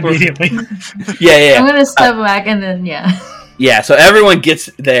 Everybody just immediately. Yeah. I'm gonna step back and then Yeah, so everyone gets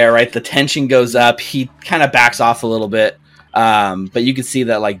there, right? The tension goes up. He kind of backs off a little bit. But you can see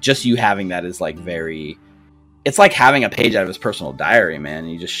that like just you having that is like very... It's like having a page out of his personal diary, man.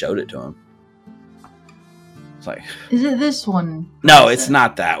 And you just showed it to him. It's like... Is it this one? No, it's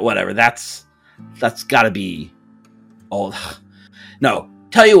not that. Whatever. That's gotta be... old. No,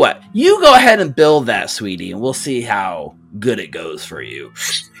 tell you what. You go ahead and build that, sweetie, and we'll see how good it goes for you.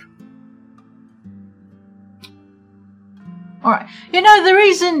 Alright. You know, the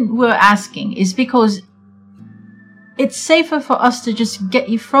reason we're asking is because it's safer for us to just get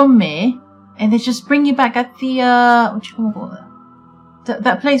you from me and then just bring you back at the, what you call it?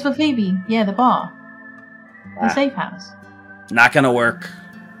 That place with Phoebe. Yeah, the bar. The safe house. Not gonna work.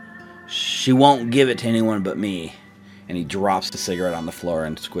 She won't give it to anyone but me. And he drops the cigarette on the floor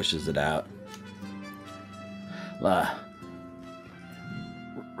and squishes it out.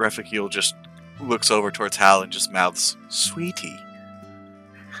 Refugee just looks over towards Hal and just mouths, "Sweetie."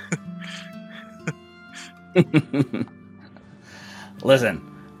 Listen,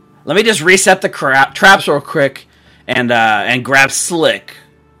 let me just reset the traps real quick and grab Slick.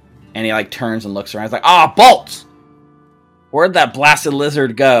 And he like turns and looks around. He's like, bolts! Where'd that blasted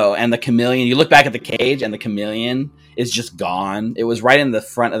lizard go? And the chameleon, you look back at the cage and the chameleon is just gone. It was right in the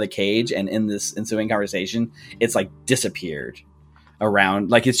front of the cage, and in this ensuing conversation, it's like disappeared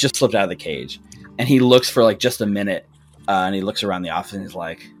around, like it's just slipped out of the cage. And he looks for like just a minute, and he looks around the office and he's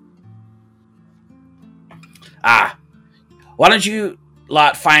like, why don't you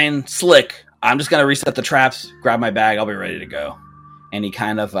lot find Slick? I'm just gonna reset the traps, grab my bag, I'll be ready to go. And he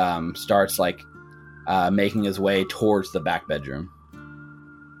kind of starts like making his way towards the back bedroom.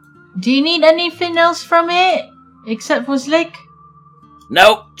 Do you need anything else from it except for Slick?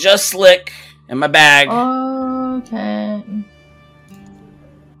 Nope, just Slick and my bag. Okay.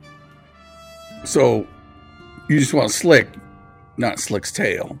 So, you just want Slick, not Slick's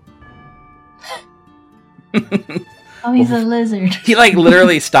tail. Oh, he's a lizard. He like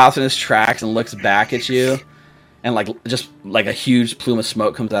literally stops in his tracks and looks back at you, and like just like a huge plume of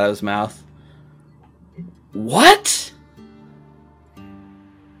smoke comes out of his mouth. What?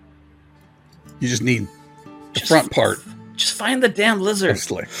 You just need the front part. Just find the damn lizard. Of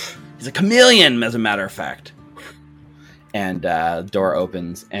Slick. He's a chameleon, as a matter of fact. And door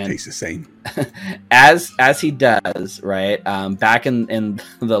opens, and Tastes the same. as he does, right, back in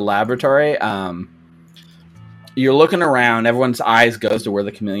the laboratory, you're looking around. Everyone's eyes goes to where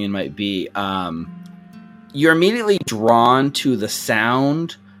the chameleon might be. You're immediately drawn to the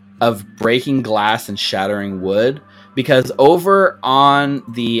sound of breaking glass and shattering wood, because over on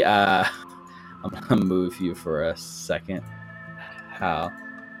the I'm gonna move you for a second. How?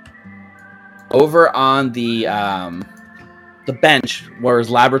 Over on the bench where his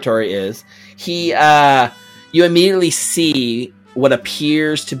laboratory is, you immediately see what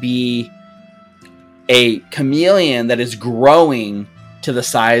appears to be a chameleon that is growing to the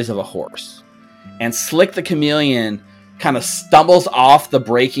size of a horse. And Slick the chameleon kind of stumbles off the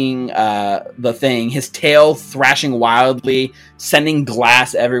breaking the thing, his tail thrashing wildly, sending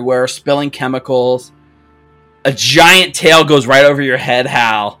glass everywhere, spilling chemicals. A giant tail goes right over your head,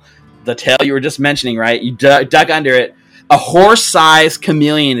 Hal. The tail you were just mentioning, right? You duck under it. A horse-sized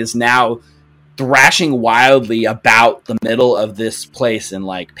chameleon is now thrashing wildly about the middle of this place in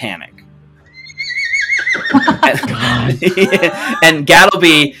like panic. And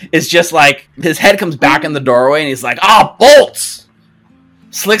Gattleby is just like, his head comes back in the doorway and he's like, "Oh, bolts!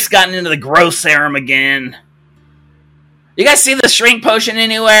 Slick's gotten into the growth serum again. You guys see the shrink potion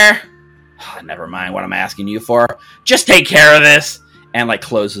anywhere? Oh, never mind what I'm asking you for. Just take care of this." And like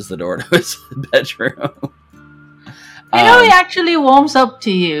closes the door to his bedroom. You know, he actually warms up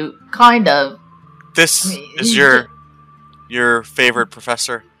to you, kind of. This is your favorite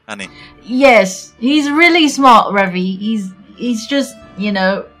professor, Annie? Yes, he's really smart, Revy. He's just,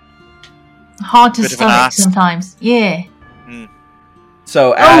 hard to stomach sometimes. Yeah.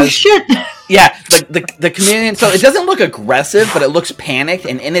 So oh shit! Yeah, the chameleon. So it doesn't look aggressive, but it looks panicked,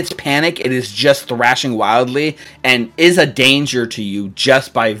 and in its panic, it is just thrashing wildly and is a danger to you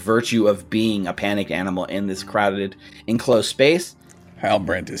just by virtue of being a panicked animal in this crowded, enclosed space.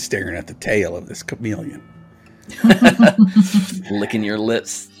 Halbrand is staring at the tail of this chameleon, licking your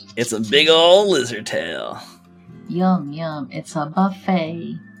lips. It's a big old lizard tail. Yum yum! It's a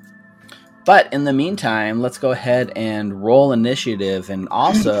buffet. But in the meantime, let's go ahead and roll initiative, and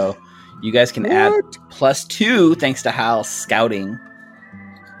also you guys can add +2 thanks to Hal's scouting.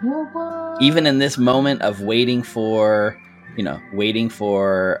 What? Even in this moment of waiting for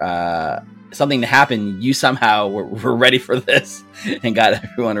something to happen, you somehow were ready for this and got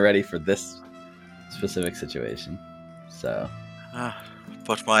everyone ready for this specific situation. So,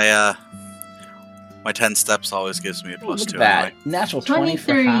 but my 10 steps always gives me a +2. That anyway. natural 20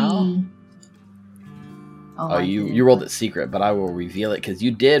 for Hal. Oh, you rolled it secret, but I will reveal it because you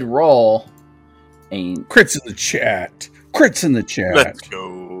did roll a crits in the chat. Crits in the chat. Let's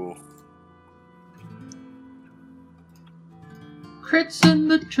go. Crits in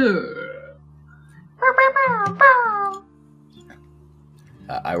the chat.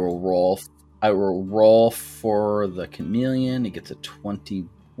 I will roll for the chameleon. It gets a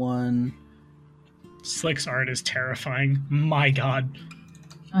 21. Slick's art is terrifying. My god.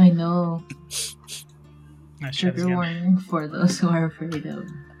 I know. Trigger warning for those who are afraid of.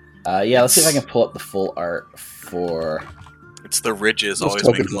 Yeah, let's see if I can pull up the full art for... It's the ridges always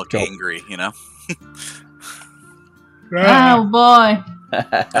make him look angry, you know? Oh boy.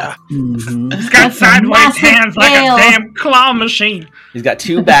 He's got sideways hands like a damn claw machine. He's got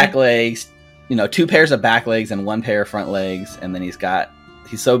 2 back legs, 2 pairs of back legs and 1 pair of front legs, and then he's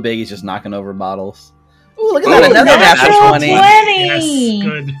so big he's just knocking over bottles. Ooh, look at that, another natural 20. Yes,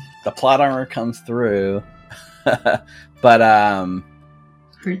 good. The plot armor comes through. But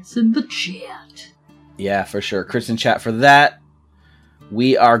crits in the chat. Yeah, for sure. Crits in chat for that.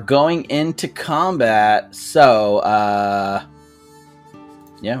 we are going into combat. So,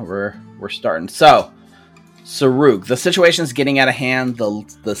 yeah, we're starting. So, Saruk, the situation's getting out of hand.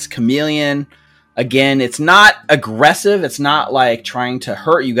 This chameleon, again, it's not aggressive. It's not like trying to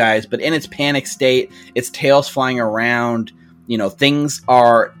hurt you guys, but in its panic state, its tail's flying around. You know, things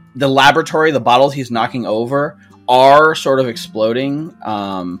are the laboratory. The bottles he's knocking over are sort of exploding.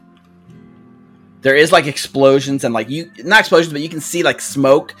 There is like explosions and like not explosions, but you can see like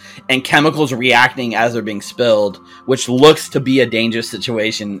smoke and chemicals reacting as they're being spilled, which looks to be a dangerous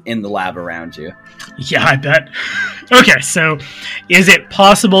situation in the lab around you. Yeah, I bet. Okay, so is it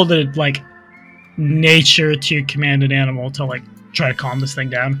possible to like nature to command an animal to like try to calm this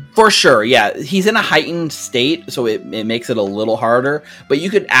thing down? For sure, yeah. He's in a heightened state, so it makes it a little harder, but you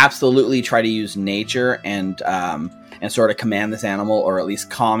could absolutely try to use nature and sort of command this animal, or at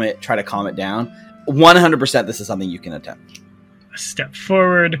least try to calm it down. 100% this is something you can attempt. A step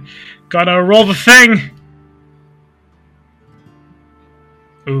forward. Gotta roll the thing.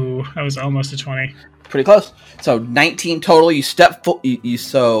 Ooh, that was almost a 20. Pretty close. So 19 total. You step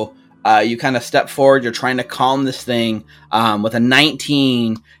you kind of step forward. You're trying to calm this thing. With a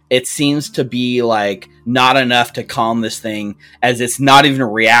 19, it seems to be like not enough to calm this thing, as it's not even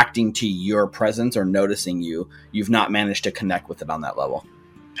reacting to your presence or noticing you. You've not managed to connect with it on that level.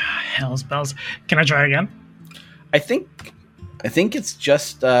 Hell's bells. Can I try again? I think it's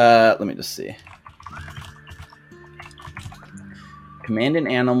just let me just see. Command an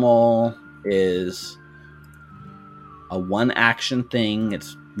animal is a one action thing.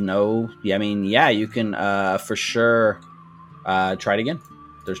 It's you can for sure try it again.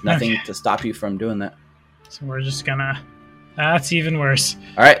 There's nothing to stop you from doing that. So we're just gonna... That's even worse.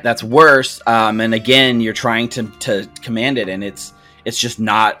 All right, that's worse. And again, you're trying to command it, and it's just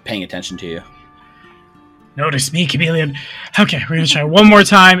not paying attention to you. Notice me, chameleon. Okay, we're gonna try one more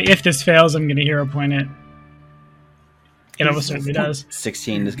time. If this fails, I'm gonna hero point it. It almost certainly does.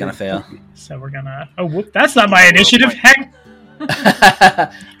 16 is gonna fail. So we're gonna... Oh, whoop, that's not my initiative. Heck!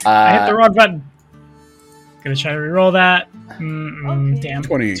 I hit the wrong button. Gonna try to reroll that. Damn.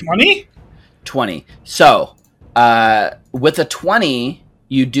 20. 20. So, with a 20,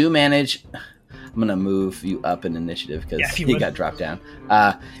 you do manage... I'm going to move you up in initiative because he got dropped down.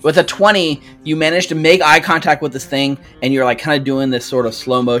 With a 20, you manage to make eye contact with this thing, and you're like kind of doing this sort of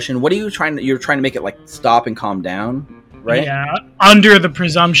slow motion. What are you trying to... You're trying to make it like stop and calm down, right? Yeah, under the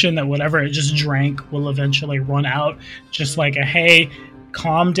presumption that whatever it just drank will eventually run out. Just like a, hey,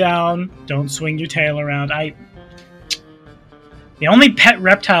 calm down, don't swing your tail around. The only pet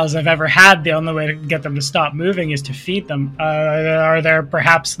reptiles I've ever had, the only way to get them to stop moving is to feed them. Are there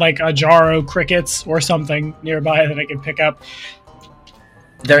perhaps like a jar of crickets or something nearby that I can pick up?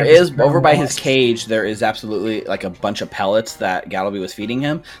 There is, over by his cage, there is absolutely like a bunch of pellets that Gallowby was feeding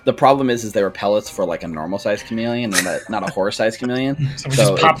him. The problem is they were pellets for like a normal-sized chameleon, not a horse-sized chameleon. So we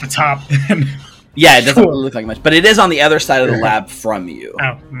just pop the top. Yeah, it doesn't really look like much, but it is on the other side of the lab from you.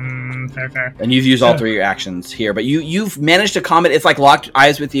 Oh, fair. And you've used all three of your actions here, but you've managed to calm it. It's like locked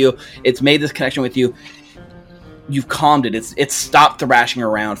eyes with you. It's made this connection with you. You've calmed it. It's stopped thrashing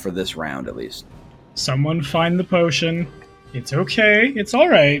around for this round, at least. Someone find the potion. It's okay. It's all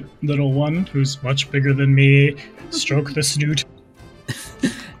right, little one who's much bigger than me. Stroke the snoot.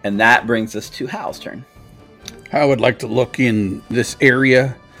 And that brings us to Hal's turn. I would like to look in this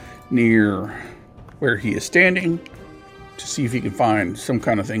area near where he is standing to see if he can find some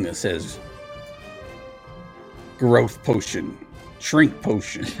kind of thing that says growth potion, shrink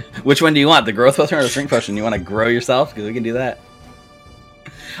potion. Which one do you want, the growth potion or the shrink potion? You want to grow yourself? Because we can do that.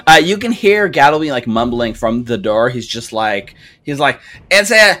 You can hear Gallowby like mumbling from the door. He's like,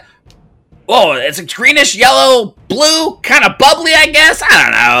 it's a greenish, yellow, blue, kind of bubbly, I guess. I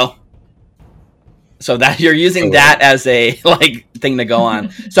don't know. So that you're using that as a like thing to go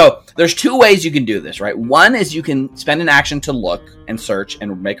on. So there's two ways you can do this, right? One is you can spend an action to look and search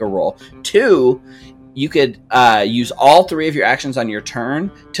and make a roll. Two, you could use all three of your actions on your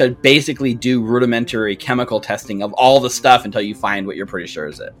turn to basically do rudimentary chemical testing of all the stuff until you find what you're pretty sure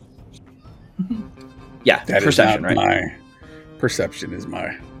is it. Yeah, that perception, is not right? My perception is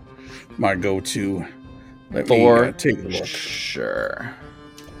my go-to. Let For me take a look. Sure.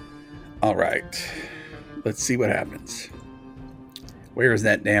 All right. Let's see what happens. Where is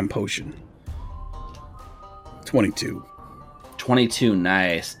that damn potion? 22. 22,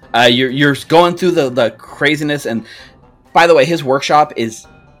 nice. You're going through the craziness, and by the way, his workshop is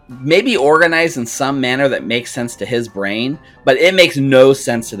maybe organized in some manner that makes sense to his brain, but it makes no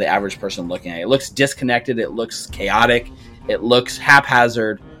sense to the average person looking at it. It looks disconnected, it looks chaotic, it looks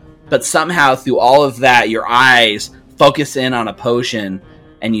haphazard, but somehow through all of that, your eyes focus in on a potion,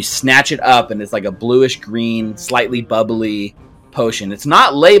 and you snatch it up, and it's like a bluish green, slightly bubbly potion. It's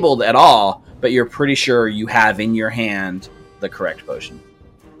not labeled at all, but you're pretty sure you have in your hand the correct potion.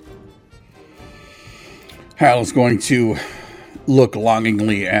 Hal's going to look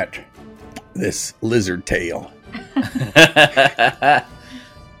longingly at this lizard tail.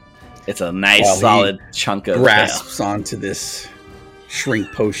 It's a nice, While solid chunk of grasps onto this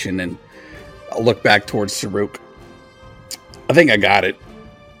shrink potion, and I'll look back towards Saruk. I think I got it,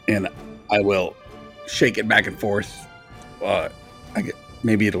 and I will shake it back and forth.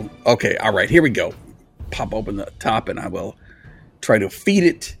 Maybe it'll... Okay, all right, here we go. Pop open the top, and I will try to feed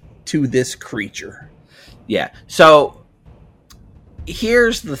it to this creature. Yeah, so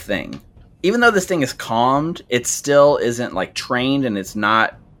here's the thing. Even though this thing is calmed, it still isn't like trained, and it's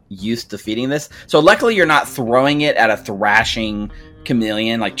not used to feeding this. So luckily you're not throwing it at a thrashing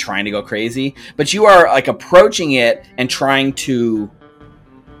chameleon, like trying to go crazy, but you are like approaching it and trying to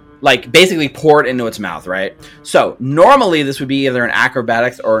like basically pour it into its mouth, right? So normally this would be either an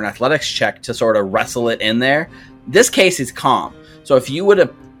acrobatics or an athletics check to sort of wrestle it in there. This case is calm. So if you would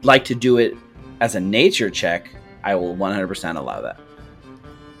have liked to do it as a nature check, I will 100% allow that.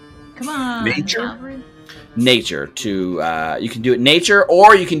 Come on, Nature? Alfred. Nature to you can do it nature,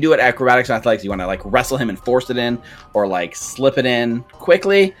 or you can do it acrobatics and athletics. You want to like wrestle him and force it in, or like slip it in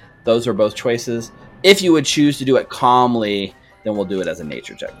quickly. Those are both choices. If you would choose to do it calmly, then we'll do it as a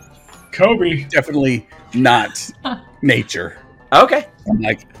nature check. Kobe. Definitely not nature. Okay. I'm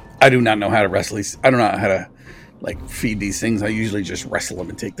like, I do not know how to wrestle these. I don't know how to like feed these things. I usually just wrestle them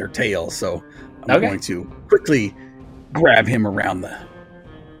and take their tails. So I'm going to quickly grab him around the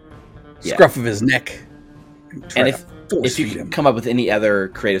scruff of his neck. And if you can come up with any other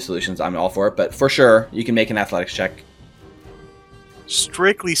creative solutions, I'm all for it. But for sure, you can make an athletics check.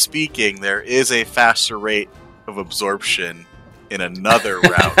 Strictly speaking, there is a faster rate of absorption in another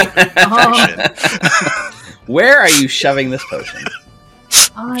round of infection. Where are you shoving this potion?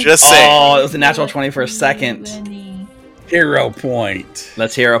 Just saying. Oh, it was a natural 20 for a second. Hero point.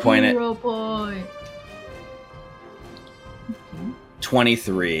 Let's hero point it. Hero point. Nice.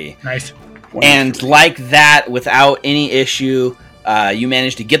 23. 23. And like that, without any issue, you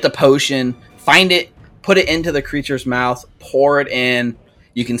manage to get the potion, find it, put it into the creature's mouth, pour it in.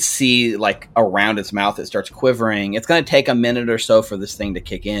 You can see, like, around its mouth, it starts quivering. It's going to take a minute or so for this thing to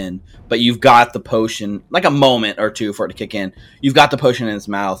kick in, but you've got the potion, like a moment or two for it to kick in. You've got the potion in its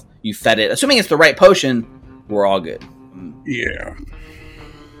mouth. You fed it. Assuming it's the right potion, we're all good. Yeah.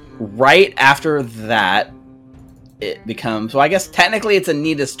 Right after that, it becomes... Well, I guess technically it's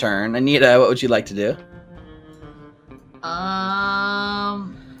Anita's turn. Anita, what would you like to do? I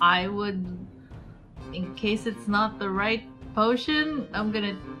would, in case it's not the right potion, I'm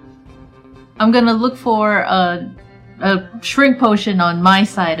gonna look for a shrink potion on my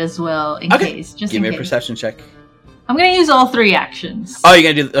side as well, in case. Just give me in a case. perception check. I'm gonna use all 3 actions. Oh,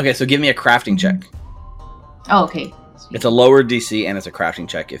 you're gonna do... Okay, so give me a crafting check. Oh, okay. It's a lower DC and it's a crafting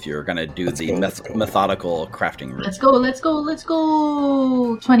check if you're gonna do methodical crafting route. Let's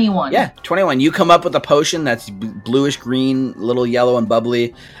go. 21. Yeah, 21. You come up with a potion that's bluish green, little yellow and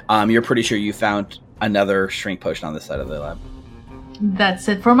bubbly. You're pretty sure you found another shrink potion on this side of the lab. That's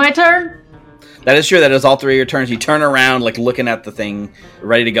it for my turn. That is true. That is all 3 of your turns. You turn around, like looking at the thing,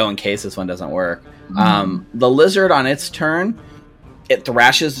 ready to go in case this one doesn't work. The lizard on its turn, it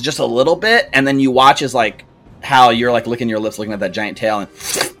thrashes just a little bit, and then you watch as like how you're like licking your lips, looking at that giant tail, and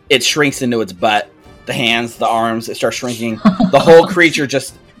it shrinks into its butt. The hands, the arms, it starts shrinking. The whole creature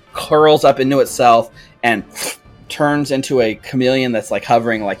just curls up into itself and turns into a chameleon that's like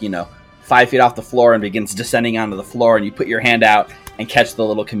hovering, like 5 feet off the floor, and begins descending onto the floor. And you put your hand out and catch the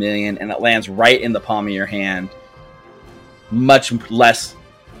little chameleon, and it lands right in the palm of your hand. Much less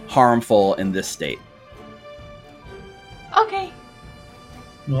harmful in this state. Okay.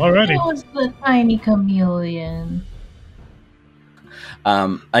 Alrighty. That was the tiny chameleon.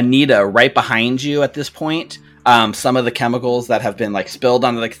 Anita, right behind you at this point, some of the chemicals that have been like spilled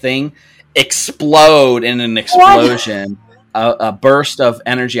onto the thing explode in an explosion. A burst of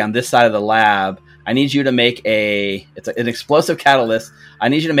energy on this side of the lab. I need you to make an explosive catalyst. I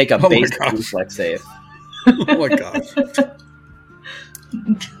need you to make a base reflex save. Oh my gosh.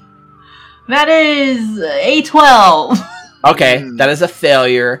 That is a 12. Okay, that is a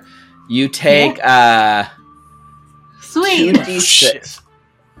failure. You take Sweet. 2d6.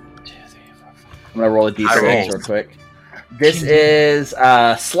 I'm gonna roll a d6 real quick. This is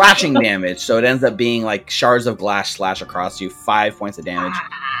slashing damage, so it ends up being like shards of glass slash across you, 5 points of damage.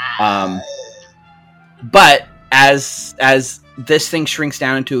 But as this thing shrinks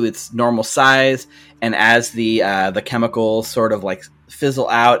down into its normal size, and as the chemicals sort of like fizzle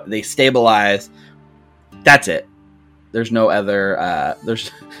out, they stabilize. That's it. There's no other.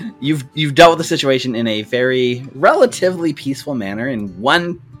 You've dealt with the situation in a very relatively peaceful manner in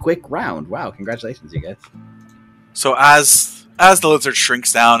one quick round. Wow! Congratulations, you guys. So as the lizard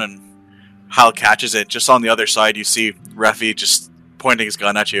shrinks down and Hal catches it, just on the other side, you see Refi just pointing his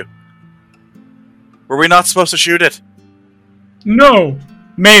gun at you. Were we not supposed to shoot it? No,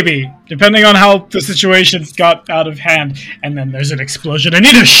 maybe, depending on how the situation got out of hand. And then there's an explosion.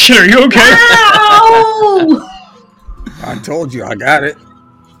 Anita, shit, are you okay? Ow! I told you, I got it.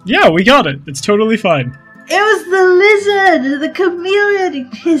 Yeah, we got it. It's totally fine. It was the lizard, the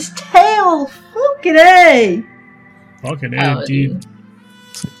chameleon, his tail. Fucking A. Fucking A, indeed.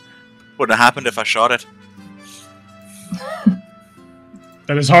 Wouldn't have happened if I shot it.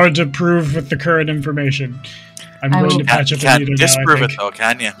 That is hard to prove with the current information. I'm going to patch up Can't Anita disprove now, I it think. though,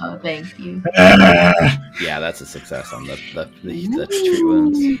 can you? Oh, thank you. Yeah, that's a success on the street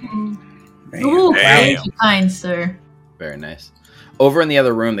wounds. Man. Ooh, Damn. thank you, kind sir. Very nice. Over in the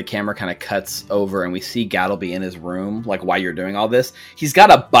other room, the camera kind of cuts over, and we see Gattleby in his room, like, while you're doing all this. He's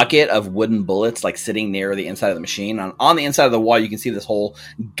got a bucket of wooden bullets, like, sitting near the inside of the machine. On the inside of the wall, you can see this whole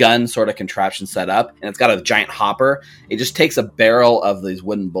gun sort of contraption set up, and it's got a giant hopper. It just takes a barrel of these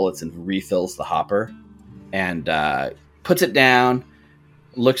wooden bullets and refills the hopper, and puts it down,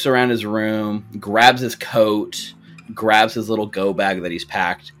 looks around his room, grabs his coat, grabs his little go bag that he's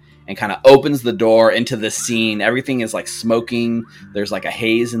packed, and kind of opens the door into this scene. Everything is like smoking. There's like a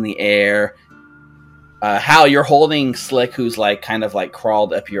haze in the air. Hal, you're holding Slick, who's like kind of like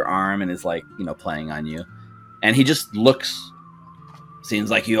crawled up your arm and is like, you know, playing on you. And he just looks, seems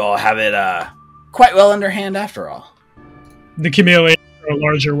like you all have it quite well underhand after all. The chameleon are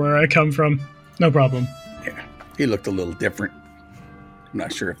larger where I come from. No problem. Yeah, he looked a little different. I'm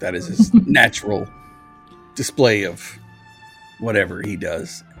not sure if that is his natural display of whatever he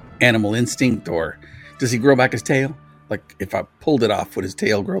does. Animal instinct, or does he grow back his tail? Like, if I pulled it off, would his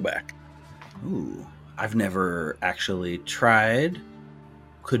tail grow back? Ooh, I've never actually tried.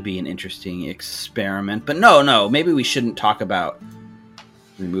 Could be an interesting experiment. But no, maybe we shouldn't talk about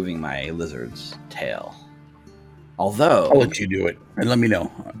removing my lizard's tail. Although, I'll let you do it, and let me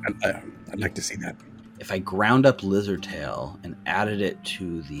know. I'd like to see that. if I ground up lizard tail and added it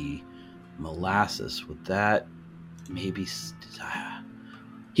to the molasses, would that maybe...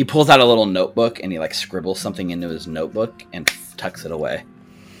 He pulls out a little notebook and he like scribbles something into his notebook and tucks it away.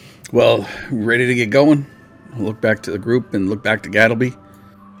 Well, ready to get going? I'll look back to the group and look back to Gattleby.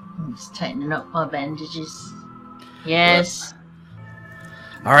 I'm just tightening up my bandages. Yes.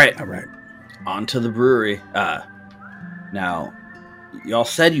 All right, on to the brewery. Now, y'all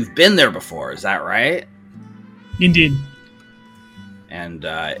said you've been there before, is that right? Indeed. And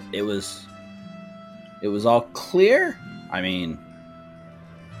it was all clear? I mean,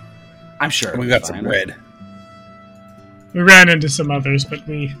 I'm sure We it'll got be some fine. red. We ran into some others, but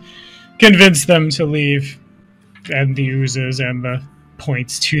we convinced them to leave. And the oozes and the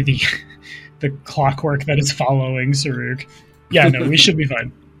points to the clockwork that is following Saruk. Yeah, no, we should be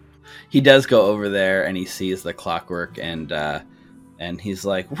fine. He does go over there and he sees the clockwork and he's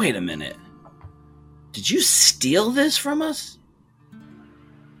like, "Wait a minute. Did you steal this from us?"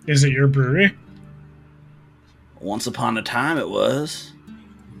 Is it your brewery? Once upon a time it was.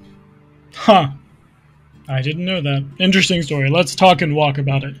 Huh. I didn't know that. Interesting story. Let's talk and walk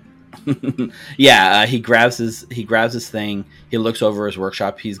about it. Yeah, he grabs his thing. He looks over his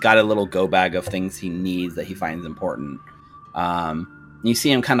workshop. He's got a little go bag of things he needs that he finds important. You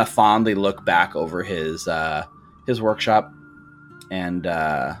see him kind of fondly look back over his workshop, and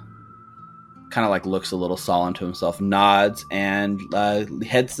kind of like looks a little solemn to himself, nods, and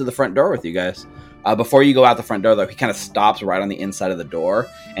heads to the front door with you guys. Before you go out the front door, though, he kind of stops right on the inside of the door,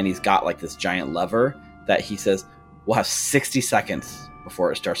 and he's got like this giant lever that he says, "We'll have 60 seconds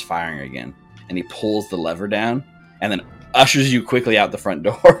before it starts firing again." And he pulls the lever down and then ushers you quickly out the front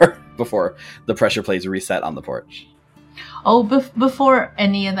door before the pressure plates reset on the porch. Oh, before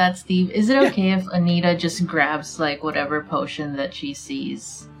any of that, Steve, is it okay if Anita just grabs like whatever potion that she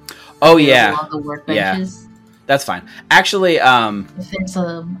sees? Oh yeah, On the workbenches. that's fine. Actually,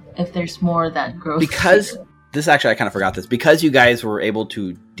 If there's more that grows. because this actually I kind of forgot this. Because you guys were able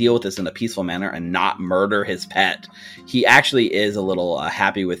to deal with this in a peaceful manner and not murder his pet, he actually is a little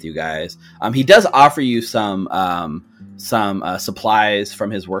happy with you guys. He does offer you some supplies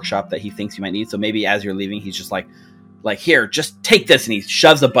from his workshop that he thinks you might need. So maybe as you're leaving, he's just like, like, here, just take this, and he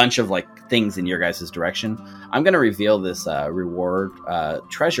shoves a bunch of like things in your guys' direction. I'm gonna reveal this reward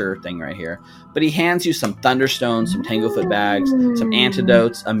treasure thing right here, but he hands you some thunderstones, some tanglefoot bags, some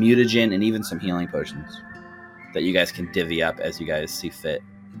antidotes, a mutagen, and even some healing potions that you guys can divvy up as you guys see fit.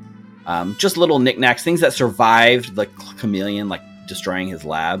 Just little knickknacks, things that survived the chameleon like destroying his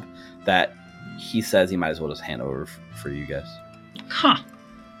lab, that he says he might as well just hand over for you guys. Huh.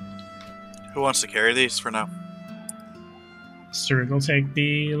 Who wants to carry these for now? Sir will take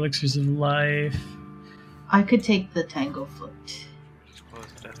the elixirs of life. I could take the Tanglefoot.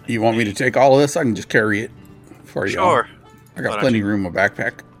 You want me to take all of this? I can just carry it for you. Sure. I got plenty of room in my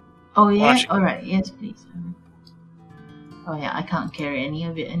backpack. Oh yeah? Watch. Alright, yes please. Oh yeah, I can't carry any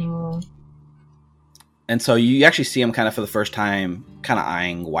of it anymore. And so you actually see him kind of for the first time, kind of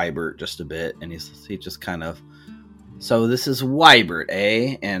eyeing Wybert just a bit, and he just kind of, so this is Wybert,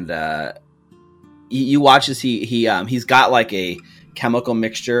 eh? And you watch as he's got like a chemical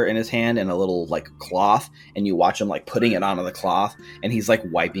mixture in his hand and a little like cloth, and you watch him like putting it onto the cloth, and he's like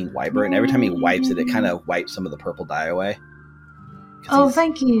wiping Wybert, and every time he wipes it, it kind of wipes some of the purple dye away. Oh,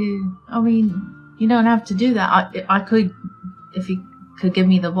 thank you. I mean, you don't have to do that. I could, if you could give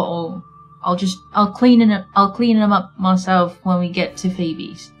me the bottle, I'll clean them up myself when we get to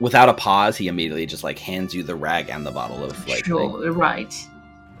Phoebe's. Without a pause, he immediately just like hands you the rag and the bottle of like. Sure, right.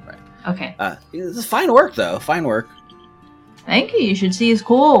 Okay. This is fine work though. Fine work. Thank you. You should see his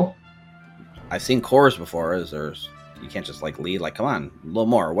core. I've seen cores before. You can't just like lead. Like, come on, a little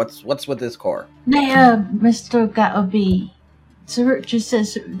more. What's with this core? Nah, Mr. Gattaby. Sir just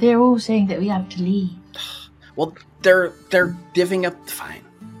says they're all saying that we have to leave. Well, they're divvying up. Fine,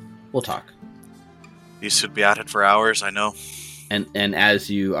 we'll talk. These should be at it for hours, I know. And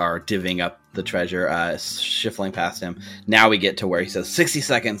as you are divvying up the treasure, shuffling past him, now we get to where he says 60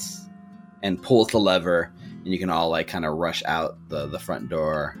 seconds and pulls the lever, and you can all like kind of rush out the front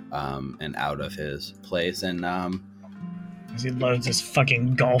door and out of his place. And As he loads his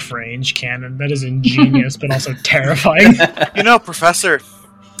fucking golf range cannon. That is ingenious, but also terrifying. You know, Professor,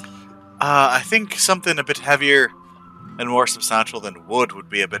 I think something a bit heavier and more substantial than wood would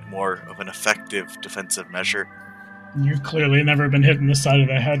be a bit more of an effective defensive measure. You've clearly never been hit in the side of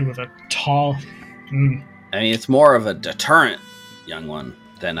the head with a tall... I mean, it's more of a deterrent, young one,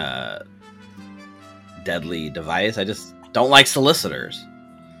 than a deadly device. I just don't like solicitors.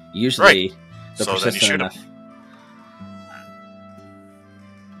 Usually, right. The so persistent then you enough.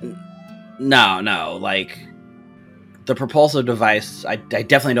 No, like the propulsive device, I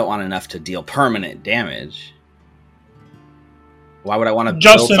definitely don't want enough to deal permanent damage. Why would I want to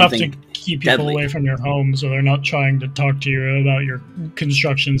just build enough to something keep people deadly away from your home so they're not trying to talk to you about your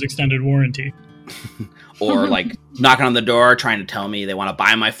construction's extended warranty? Or like knocking on the door trying to tell me they want to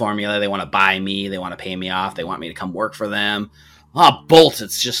buy my formula, they want to buy me, they want to pay me off, they want me to come work for them. Bolts,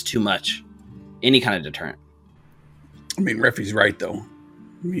 it's just too much. Any kind of deterrent. I mean, Reffy's right, though.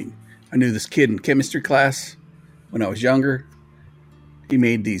 I mean, I knew this kid in chemistry class when I was younger. He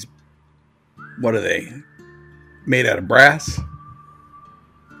made these, what are they? Made out of brass?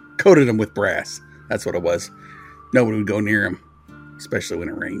 Coated them with brass. That's what it was. Nobody would go near him, especially when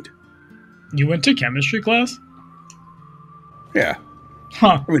it rained. You went to chemistry class? Yeah.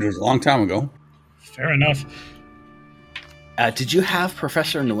 Huh. I mean, it was a long time ago. Fair enough. Did you have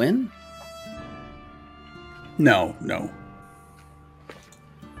Professor Nguyen? No.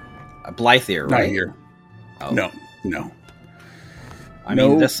 Blythier, right? Not here. Oh. No. I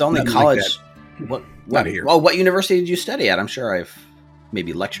mean, that's the only nothing college. Like Not here. Well, what university did you study at? I'm sure I've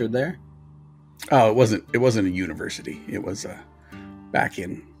maybe lectured there. Oh, it wasn't a university. It was back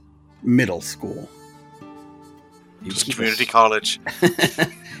in middle school. Just community college.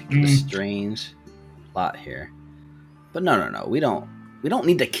 A strange lot here. But no. We don't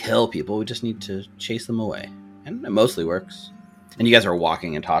need to kill people. We just need to chase them away. And it mostly works. And you guys are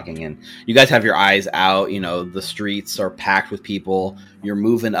walking and talking, and you guys have your eyes out. You know, the streets are packed with people. You're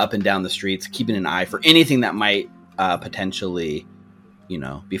moving up and down the streets, keeping an eye for anything that might potentially,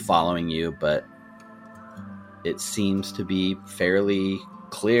 be following you. But it seems to be fairly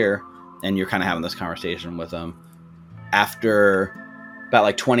clear, and you're kind of having this conversation with them. After about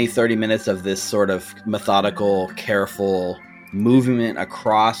like 20, 30 minutes of this sort of methodical, careful movement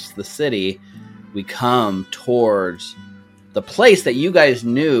across the city, we come towards the place that you guys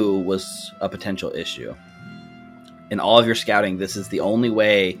knew was a potential issue. In all of your scouting, this is the only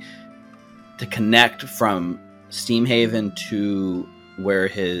way to connect from Steamhaven to where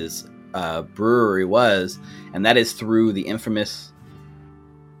his brewery was, and that is through the infamous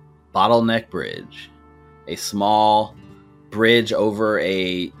Bottleneck Bridge, a small bridge over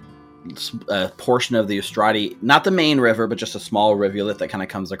a a portion of the Eustrati, not the main river, but just a small rivulet that kind of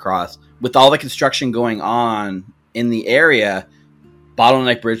comes across. With all the construction going on in the area,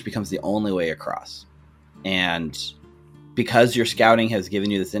 Bottleneck Bridge becomes the only way across. And because your scouting has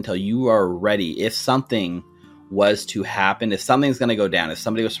given you this intel, you are ready. If something was to happen, if something's going to go down, if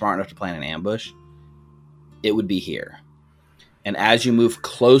somebody was smart enough to plan an ambush, it would be here. And as you move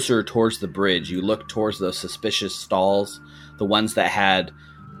closer towards the bridge, you look towards those suspicious stalls, the ones that had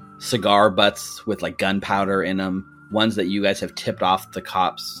cigar butts with like gunpowder in them, ones that you guys have tipped off the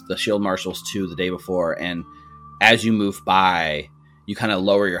cops, the shield marshals to the day before. And as you move by, you kind of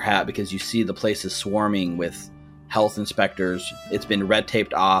lower your hat because you see the place is swarming with health inspectors. It's been red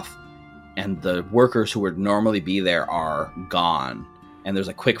taped off, and the workers who would normally be there are gone. And there's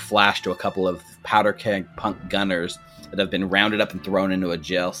a quick flash to a couple of powder keg punk gunners that have been rounded up and thrown into a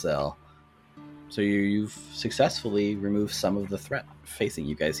jail cell. So you've successfully removed some of the threat facing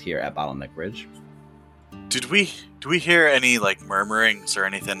you guys here at Bottleneck Bridge. Do we hear any like murmurings or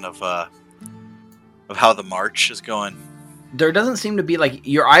anything of how the march is going? There doesn't seem to be, like,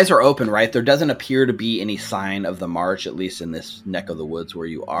 your eyes are open, right? There doesn't appear to be any sign of the march, at least in this neck of the woods where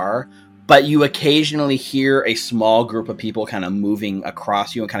you are. But you occasionally hear a small group of people kind of moving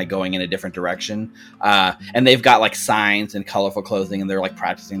across you and kind of going in a different direction. And they've got like signs and colorful clothing, and they're like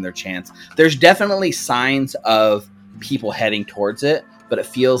practicing their chants. There's definitely signs of people heading towards it, but it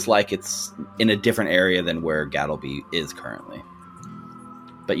feels like it's in a different area than where Gattleby is currently.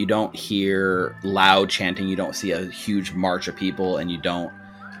 But you don't hear loud chanting, you don't see a huge march of people, and you don't,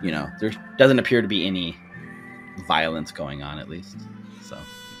 there doesn't appear to be any violence going on, at least. So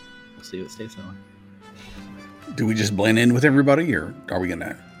we'll see what stays that way. Do we just blend in with everybody, or are we going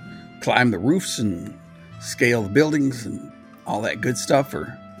to climb the roofs and scale the buildings and all that good stuff,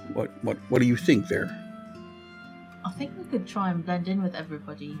 or what do you think there? I think we could try and blend in with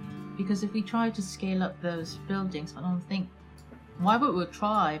everybody, because if we try to scale up those buildings, why would we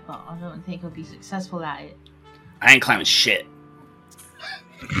try, but I don't think we'll be successful at it. I ain't climbing shit.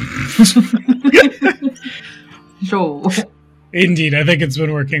 Sure. Indeed, I think it's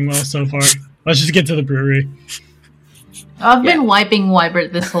been working well so far. Let's just get to the brewery. I've been wiping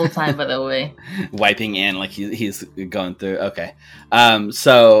Wybert this whole time, by the way. Wiping in like he's going through. Okay.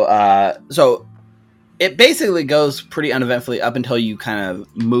 So it basically goes pretty uneventfully up until you kind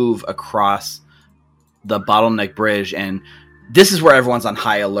of move across the Bottleneck Bridge, and this is where everyone's on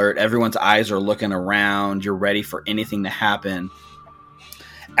high alert. Everyone's eyes are looking around. You're ready for anything to happen.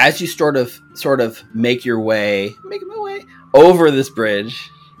 As you sort of make my way over this bridge,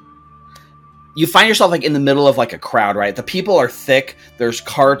 you find yourself like in the middle of like a crowd, right? The people are thick. There's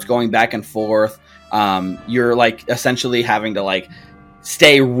carts going back and forth. You're like essentially having to like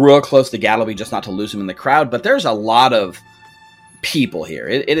stay real close to Gattleby just not to lose him in the crowd. But there's a lot of people here.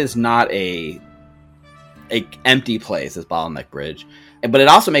 It is not a empty place, this Bottleneck Bridge, but it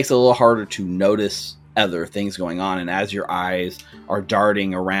also makes it a little harder to notice other things going on. And as your eyes are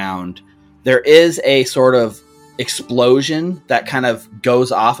darting around, there is a sort of explosion that kind of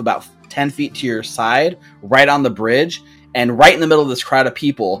goes off about 10 feet to your side, right on the bridge, and right in the middle of this crowd of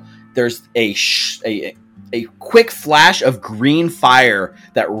people, there's a quick flash of green fire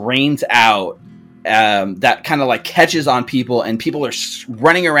that rains out, that kind of like catches on people, and people are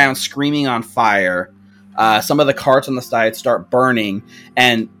running around screaming on fire. Some of the carts on the side start burning,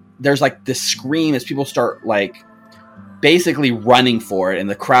 and there's like this scream as people start like basically running for it, and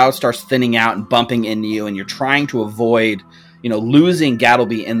the crowd starts thinning out and bumping into you, and you're trying to avoid, losing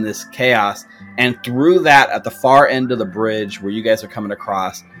Gattleby in this chaos. And through that, at the far end of the bridge where you guys are coming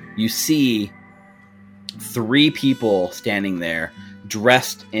across, you see 3 people standing there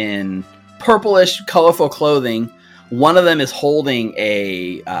dressed in purplish, colorful clothing. One of them is holding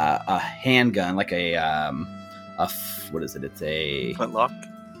a handgun, like what is it? It's a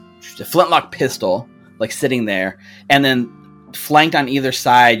flintlock pistol, like sitting there. And then flanked on either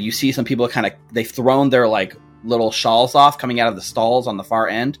side, you see some people they've thrown their like little shawls off coming out of the stalls on the far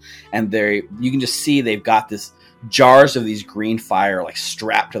end, and you can just see they've got this jars of these green fire like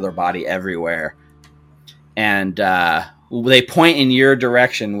strapped to their body everywhere. And they point in your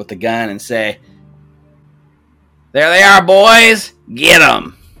direction with the gun and say, "There they are, boys! Get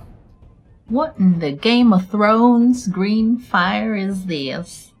them!" What in the Game of Thrones green fire is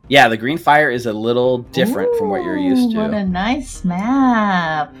this? Yeah, the green fire is a little different from what you're used to. What a nice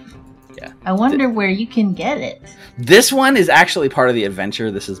map. Yeah. I wonder where you can get it. This one is actually part of the adventure.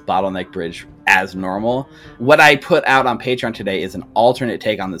 This is Bottleneck Bridge as normal. What I put out on Patreon today is an alternate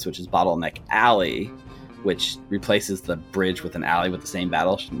take on this, which is Bottleneck Alley, which replaces the bridge with an alley with the same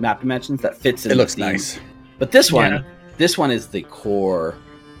battle map dimensions that fits in. It looks theme. nice. But this one is the core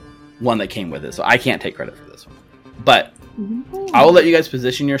one that came with it, so I can't take credit for this one. But I will let you guys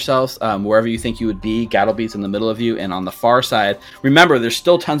position yourselves wherever you think you would be. Gattlebee's in the middle of you, and on the far side, remember, there's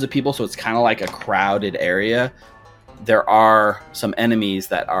still tons of people, so it's kind of like a crowded area. There are some enemies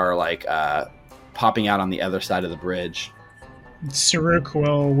that are like popping out on the other side of the bridge. Saruk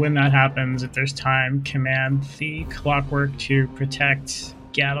will, when that happens, if there's time, command the Clockwork to protect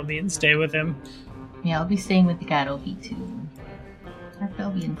Gattleby and stay with him. Yeah, I'll be staying with the Gattleby too. I'll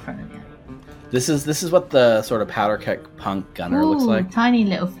be in front of you. This is what the sort of powder keg punk gunner looks like. Tiny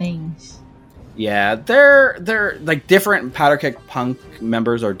little things. Yeah, they're like different powder keg punk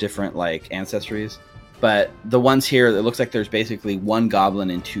members are different like ancestries, but the ones here, it looks like there's basically one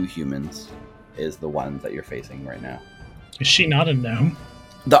goblin and 2 humans is the ones that you're facing right now. Is she not a gnome?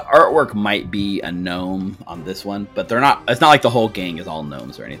 The artwork might be a gnome on this one, but they're not. It's not like the whole gang is all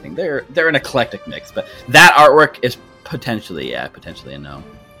gnomes or anything. They're an eclectic mix, but that artwork is potentially a gnome.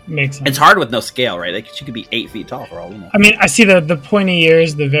 Makes sense. It's hard with no scale, right? Like she could be 8 feet tall for all we know. I mean, I see the pointy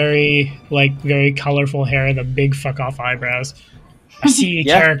ears, the very colorful hair, the big fuck off eyebrows. I see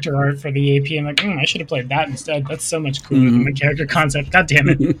character art for the AP. I'm like, I should have played that instead. That's so much cooler than the character concept. God damn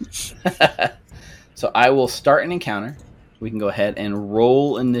it. So I will start an encounter. We can go ahead and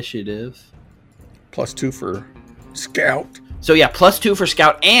roll initiative. +2 for scout. So yeah, +2 for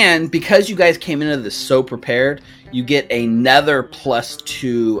scout, and because you guys came into this so prepared, you get another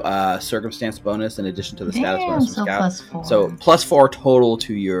 +2 circumstance bonus in addition to the status bonus from scout. +4. So +4 total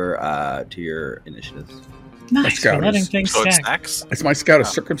to your initiatives. Nice. We're letting things So it stack. stacks. Is my scout a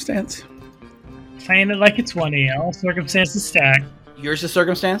circumstance? Playing it like it's 1 all circumstances stack. Yours is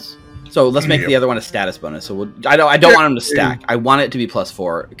circumstance. So let's make the other one a status bonus. So I don't want them to stack. I want it to be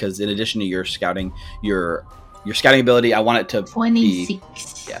 +4 because in addition to your scouting, your scouting ability, I want it to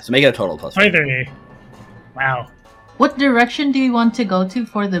 26. Yeah, so make it a total +4. 23. Wow. What direction do you want to go to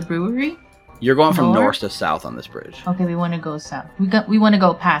for the brewery? You're going from North? north to south on this bridge. Okay, we want to go south. We want to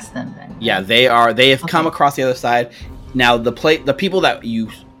go past them then. Yeah, they have come across the other side. Now the people that you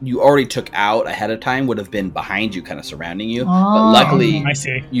already took out ahead of time would have been behind you, kind of surrounding you. But luckily, I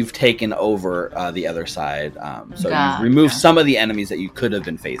see. you've taken over the other side. So Gotcha. you've removed some of the enemies that you could have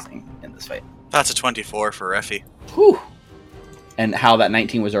been facing in this fight. That's a 24 for Effie. Whew. And how that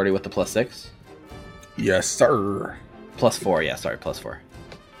 19 was already with the +6? Yes, sir. +4, yeah, sorry, +4.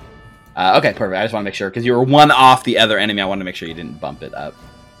 Okay, perfect. I just want to make sure, because you were one off the other enemy. I wanted to make sure you didn't bump it up.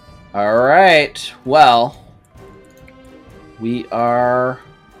 All right. Well, we are...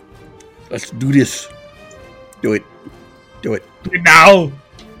 Let's do this. Do it. Do it. Do it now.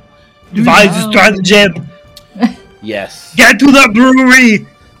 Devise a stratagem. Yes. Get to the brewery.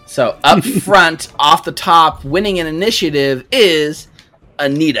 So up front, off the top, winning an initiative is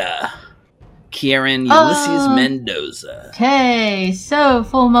Anita. Kieran Ulysses Mendoza. Okay, so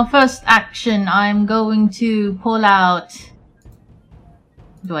for my first action, I'm going to pull out...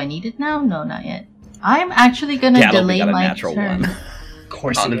 Do I need it now? No, not yet. I'm actually going to delay got a my natural turn. one Of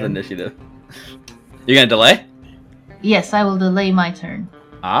course on you his did. initiative. You're going to delay? Yes, I will delay my turn.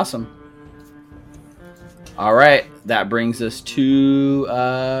 Awesome. All right, that brings us to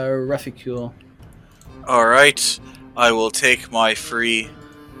Reficule. Alright, I will take my free...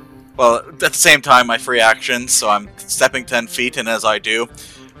 Well, at the same time, my free action, so I'm stepping 10 feet, and as I do,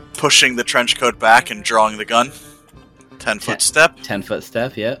 pushing the trench coat back and drawing the gun. 10-foot step. 10-foot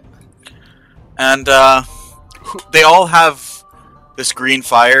step, yep. And they all have this green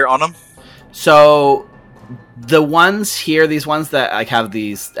fire on them. So the ones here, these ones that like have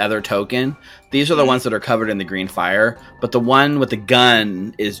these other token, these are the ones that are covered in the green fire, but the one with the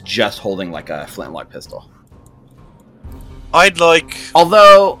gun is just holding like a flintlock pistol. I'd like...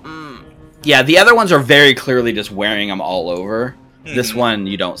 Although, yeah, the other ones are very clearly just wearing them all over. This one,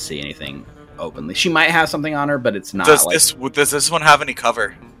 you don't see anything openly. She might have something on her, but it's not. Does like... this one have any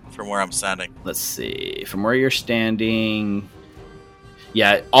cover from where I'm standing? Let's see. From where you're standing...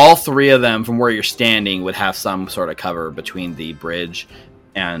 Yeah, all 3 of them from where you're standing would have some sort of cover between the bridge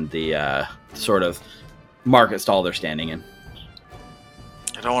and the sort of market stall they're standing in.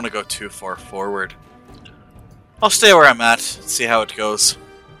 I don't want to go too far forward. I'll stay where I'm at, see how it goes.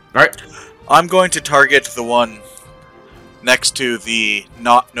 Alright. I'm going to target the one next to the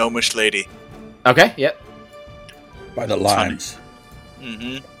not gnomish lady. Okay, yep. By the limes.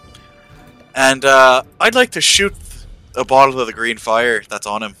 Mm-hmm. And I'd like to shoot a bottle of the green fire that's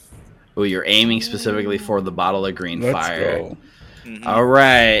on him. Oh, you're aiming specifically for the bottle of green Let's fire. go. Mm-hmm.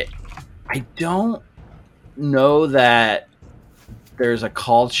 Alright. I don't know that there's a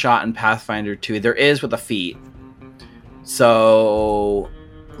called shot in Pathfinder 2. There is with a feat. So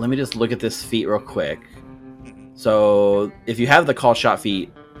let me just look at this feat real quick. So if you have the call shot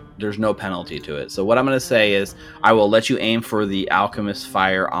feat, there's no penalty to it. So what I'm going to say is I will let you aim for the alchemist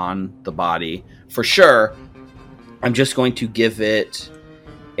fire on the body for sure. I'm just going to give it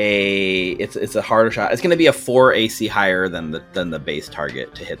it's a harder shot. It's going to be a 4 AC higher than the base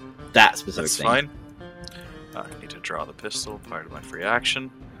target to hit that specific That's thing. fine. I need to draw the pistol, part of my free action.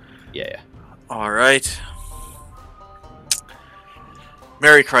 Yeah. All right.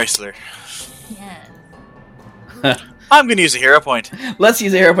 Mary Chrysler. Yes. I'm going to use a hero point. Let's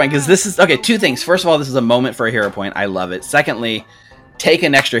use a hero point because this is okay. 2 things. First of all, this is a moment for a hero point. I love it. Secondly, take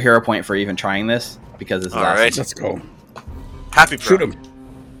an extra hero point for even trying this because this is All awesome. right. Let's go. Happy pro. Shoot him.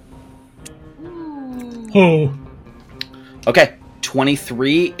 Oh, Okay,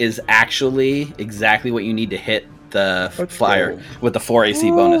 23 is actually exactly what you need to hit the Let's flyer go. with the 4 AC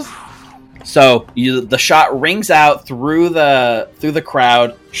bonus. So the shot rings out through the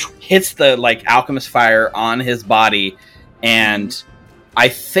crowd, hits the like alchemist fire on his body, and I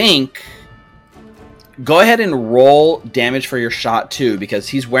think go ahead and roll damage for your shot too because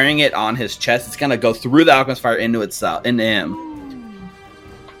he's wearing it on his chest. It's gonna go through the alchemist fire into him.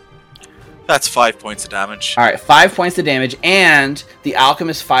 That's 5 points of damage. All right, 5 points of damage, and the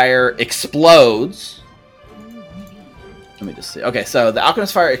alchemist fire explodes. Let me just see. Okay, so the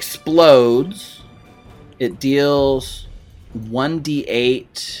alchemist fire explodes. It deals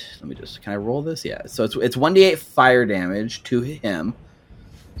 1d8. Let me just. Can I roll this? Yeah. So it's 1d8 fire damage to him.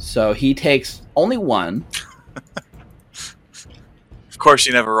 So he takes only 1. Of course,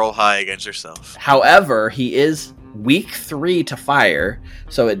 you never roll high against yourself. However, he is weak 3 to fire,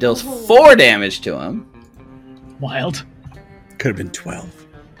 so it deals 4 damage to him. wild. Could have been 12.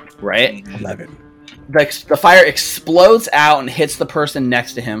 Right. 11. The fire explodes out and hits the person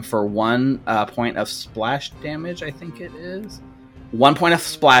next to him for 1 point of splash damage, I think it is. 1 point of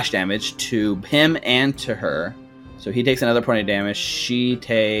splash damage to him and to her. So he takes another point of damage. She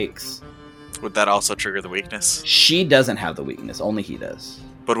takes... Would that also trigger the weakness? She doesn't have the weakness. Only he does.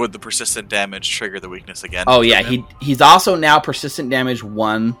 But would the persistent damage trigger the weakness again? Oh, yeah. Him? He's also now persistent damage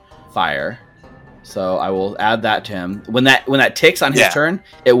 1 fire. So I will add that to him. When that ticks on his turn,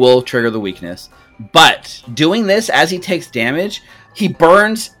 it will trigger the weakness. But doing this as he takes damage, he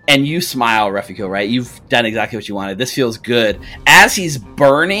burns, and you smile, Refugio, right? You've done exactly what you wanted. This feels good. As he's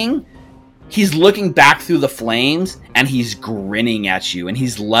burning, he's looking back through the flames, and he's grinning at you, and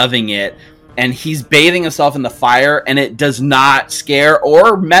he's loving it. And he's bathing himself in the fire, and it does not scare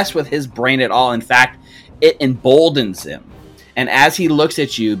or mess with his brain at all. In fact, it emboldens him. And as he looks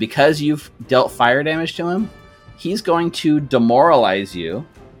at you, because you've dealt fire damage to him, he's going to demoralize you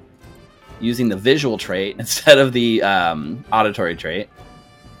using the visual trait instead of the auditory trait.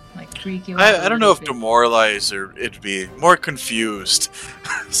 Like freak you out. I don't know if demoralize or it'd be more confused.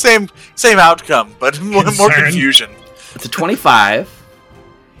 same outcome, but more confusion. It's a 25,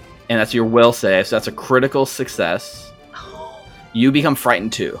 and that's your will save, so that's a critical success. You become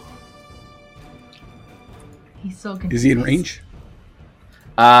frightened too. He's so confused. Is he in range?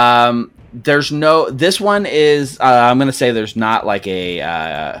 There's no. This one is. I'm gonna say there's not like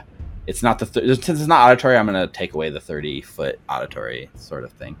a. It's not the since it's not auditory. I'm gonna take away the 30-foot auditory sort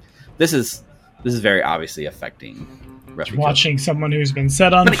of thing. This is very obviously affecting. Watching someone who's been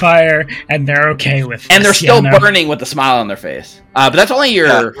set on fire and they're okay with and they're this, still you know? burning with a smile on their face. But that's only your.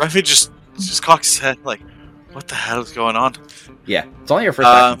 Yeah, Ruffy just cocks his head like, what the hell is going on? Yeah, it's only your first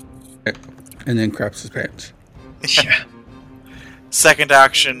action. And then craps his pants. Yeah. Second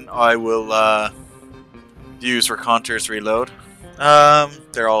action, I will use Raconteur's Reload.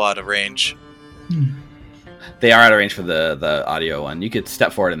 They're all out of range. They are out of range for the audio one. You could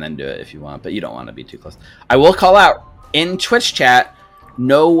step forward and then do it if you want, but you don't want to be too close. I will call out in Twitch chat,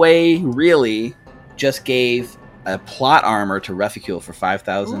 No Way Really just gave a plot armor to Refugio for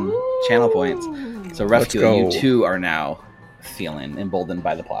 5,000 channel points. So Refugio, you too are now feeling emboldened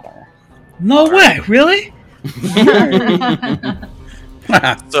by the plot armor. No way, really?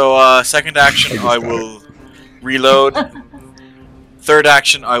 So, second action, I will reload. Third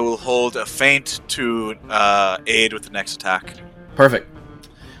action, I will hold a feint to aid with the next attack. Perfect.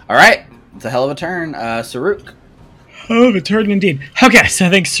 All right. It's a hell of a turn. Saruk. Oh, the turn indeed. Okay, so I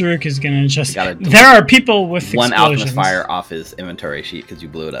think Saruk is going to just... Gotta There are people with one explosions. alchemist fire off his inventory sheet because you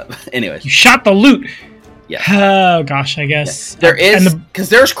blew it up. Anyways. You shot the loot! Yeah. Oh, gosh, I guess. There is, because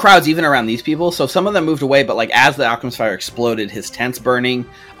there's crowds even around these people, so some of them moved away, but like as the alchemist fire exploded, his tent's burning,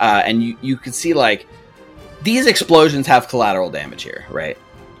 and you could see like these explosions have collateral damage here, right?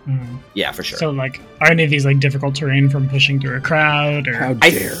 Yeah, for sure. So, like, are any of these like difficult terrain from pushing through a crowd? Or How I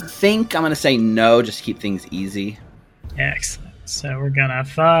dare. think I'm gonna say no, just to keep things easy. Excellent. So we're gonna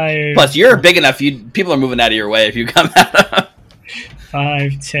fire. Plus, you're big enough. People are moving out of your way if you come out.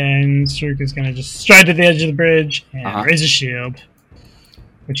 5, 10. Saruk is going to just stride to the edge of the bridge and raise a shield,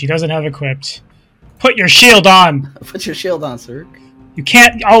 which he doesn't have equipped. Put your shield on! Put your shield on, Saruk. You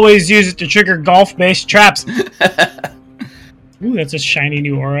can't always use it to trigger golf-based traps. Ooh, that's a shiny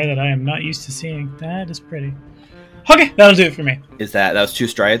new aura that I am not used to seeing. That is pretty. Okay, that'll do it for me. That was 2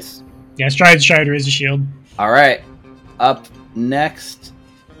 strides? Yeah, stride, raise a shield. Alright. Up next.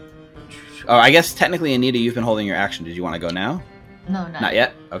 Oh, I guess technically, Anita, you've been holding your action. Did you want to go now? No, Not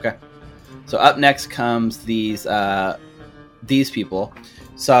yet? Okay. So up next comes these people.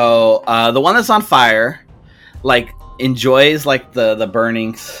 So the one that's on fire, like, enjoys like the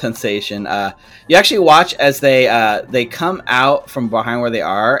burning sensation. You actually watch as they come out from behind where they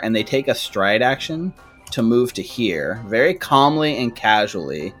are, and they take a stride action to move to here, very calmly and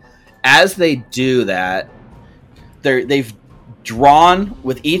casually. As they do that, they've drawn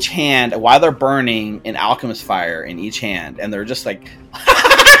with each hand, while they're burning, an alchemist fire in each hand, and they're just like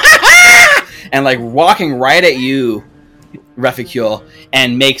and like walking right at you, Reficule,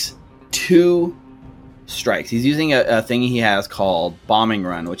 and makes 2 strikes. He's using a thing he has called Bombing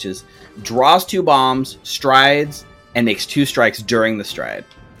Run, which is draws 2 bombs, strides, and makes 2 strikes during the stride.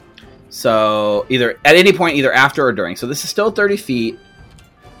 So either at any point, either after or during. So this is still 30 feet.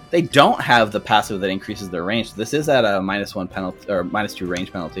 They don't have the passive that increases their range. This is at a -1 penalty or -2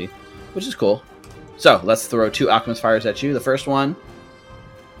 range penalty, which is cool. So let's throw 2 alchemist fires at you. The first one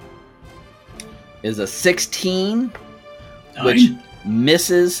is a 16, which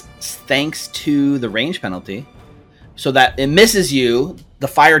misses thanks to the range penalty. So that it misses you. The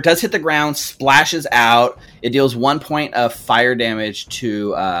fire does hit the ground, splashes out. It deals 1 point of fire damage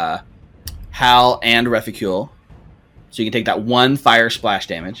to Hal and Reficule. So you can take that 1 fire splash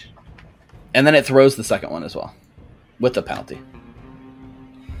damage. And then it throws the second one as well, with the penalty.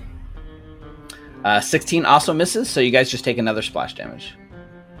 16 also misses, so you guys just take another splash damage.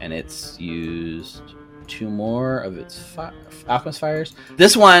 And it's used 2 more of its alchemist fires.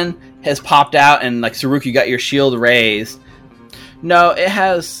 This one has popped out, and like Saruk, you got your shield raised. No, it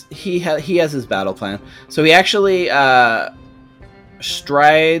has. He has his battle plan. So he actually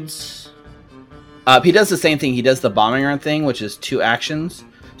strides. He does the same thing. He does the bombing run thing, which is 2 actions.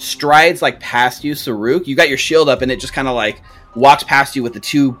 Strides like past you, Saruk. You got your shield up, and it just kind of like walks past you with the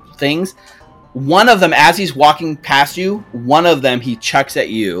 2 things. One of them, as he's walking past you, one of them he chucks at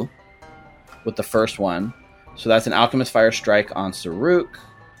you with the first one. So that's an alchemist fire strike on Saruk.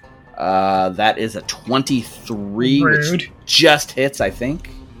 That is a 23, Rude. which just hits, I think.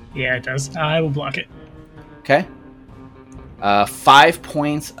 Yeah, it does. I will block it. Okay. 5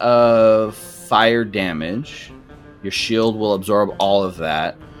 points of fire damage. Your shield will absorb all of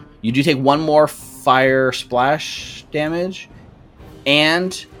that. You do take 1 more fire splash damage.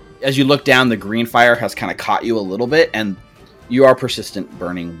 And as you look down, the green fire has kind of caught you a little bit. And you are persistent,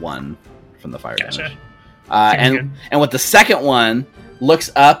 burning 1 from the fire damage. And with the second one, looks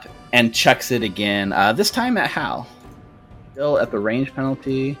up and chucks it again. This time at Hal. Still at the range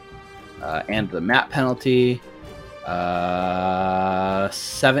penalty and the map penalty.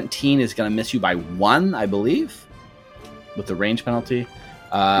 17 is going to miss you by 1, I believe, with the range penalty.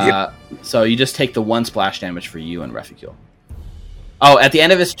 Yep. So you just take the 1 splash damage for you and Reficule. Oh, at the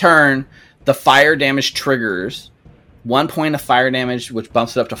end of his turn, the fire damage triggers 1 point of fire damage, which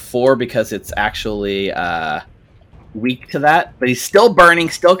bumps it up to 4 because it's actually weak to that. But he's still burning,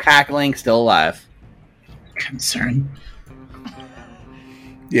 still cackling, still alive. Concern.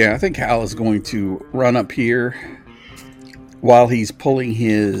 Yeah, I think Hal is going to run up here while he's pulling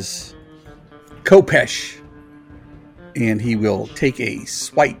his Kopesh, and he will take a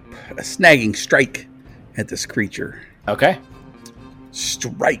snagging strike at this creature. Okay.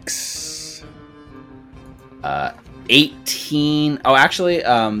 Strikes. 18. Oh, actually,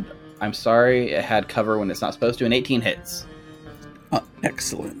 I'm sorry. It had cover when it's not supposed to. And 18 hits.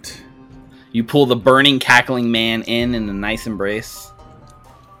 Excellent. You pull the burning, cackling man in a nice embrace.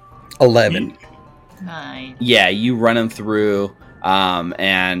 11. Nice. Yeah, you run him through,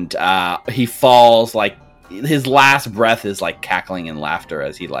 and he falls, like, his last breath is, like, cackling in laughter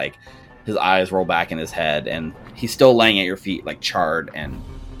as he, like, his eyes roll back in his head, and he's still laying at your feet, like, charred and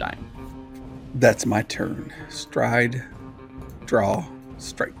dying. That's my turn. Stride, draw,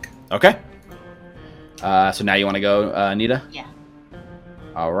 strike. Okay. So now you want to go, Anita? Yeah.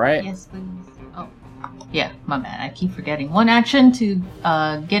 All right. Yes, please. Oh, yeah, my bad. I keep forgetting. 1 action to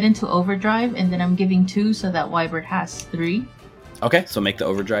get into overdrive, and then I'm giving 2 so that Wybird has 3. Okay, so make the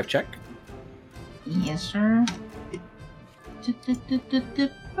overdrive check. Yes, sir.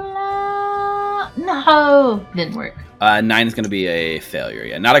 No! Didn't work. 9 is going to be a failure,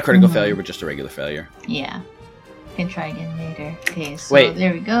 yeah. Not a critical failure, but just a regular failure. Yeah. Can try again later. Okay, so Wait.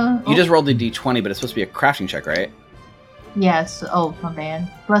 there we go. You just rolled a d20, but it's supposed to be a crafting check, right? Yes. Oh, my bad.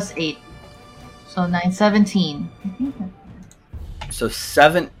 Plus 8. So 9, 17. I think that... So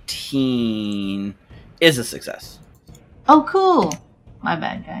 17 is a success. Oh, cool. My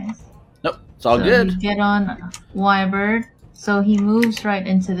bad, guys. Nope, it's all So good. you get on Wybird. So he moves right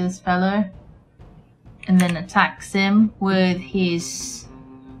into this fella. And then attacks him with his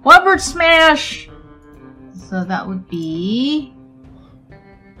Wybird Smash! So that would be...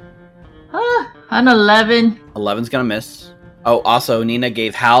 an 11. 11's gonna miss. Oh, also, Nina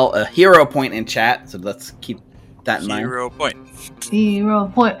gave Hal a hero point in chat, so let's keep that in mind. 0 point.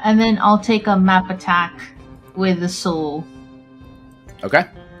 0 point. And then I'll take a map attack with the soul Okay.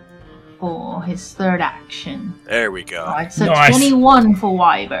 for his third action. There we go. Alright, so Nice. 21 for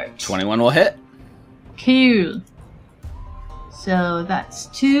Wybird. 21 will hit. Cool. So that's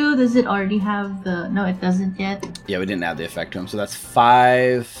 2. Does it already have the... No, it doesn't yet. Yeah, we didn't add the effect to him, so that's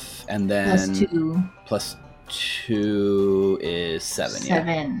 5, and then... Plus 2. Plus 2 is 7, yeah.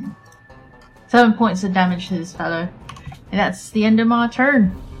 7. 7 points of damage to this fellow. And that's the end of my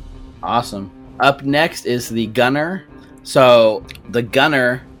turn. Awesome. Up next is the gunner. So, the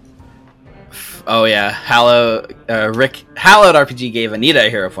gunner... Oh yeah, Hallowed RPG gave Anita a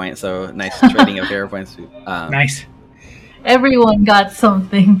hero point, so nice trading of hero points. Nice. Everyone got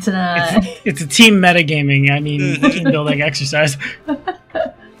something tonight. It's a team metagaming. I mean, team building exercise.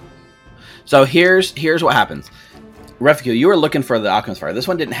 So here's what happens. Refugio, you were looking for the Alchemist Fire. This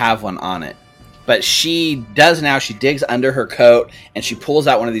one didn't have one on it. But she does now. She digs under her coat, and she pulls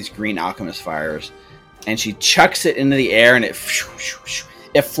out one of these green Alchemist Fires. And she chucks it into the air, and it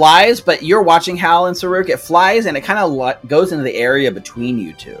flies, but you're watching Hal and Saruk. It flies, and it kind of goes into the area between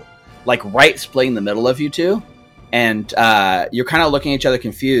you two. Like right splitting the middle of you two. And you're kind of looking at each other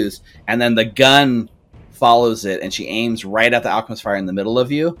confused. And then the gun follows it, and she aims right at the Alchemist Fire in the middle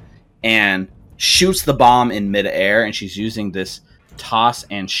of you. And shoots the bomb in midair, and she's using this toss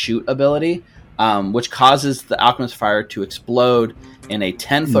and shoot ability, which causes the Alchemist Fire to explode in a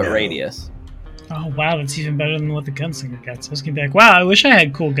 10-foot radius. Oh, wow, that's even better than what the Gunslinger gets. I was going to be like, wow, I wish I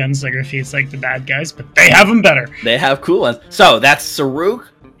had cool Gunslinger feats like the bad guys, but they have them better. They have cool ones. So that's Saruk,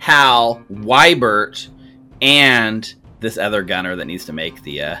 Hal, Wybert, and this other gunner that needs to make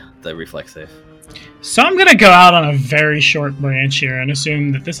the reflex save. So I'm going to go out on a very short branch here and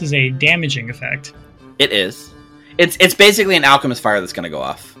assume that this is a damaging effect. It is. It's basically an Alchemist Fire that's going to go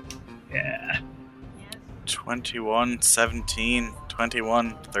off. Yeah. 21, 17,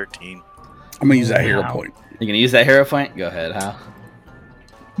 21, 13. I'm going to use that hero point. You're going to use that hero point? Go ahead, Hal.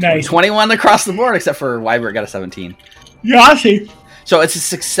 Nice. 21 across the board, except for Wybert got a 17. Yeah, I see. So it's a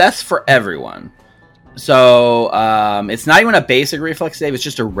success for everyone. So it's not even a basic reflex save, it's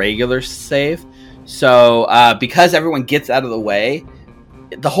just a regular save. So because everyone gets out of the way,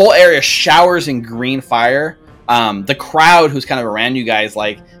 the whole area showers in green fire. The crowd who's kind of around you guys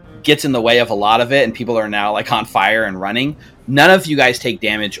gets in the way of a lot of it, and people are now on fire and running. None of you guys take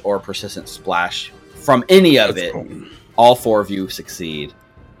damage or persistent splash from any of it. Cool. All 4 of you succeed.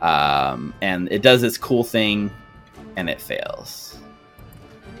 And it does its cool thing, and it fails.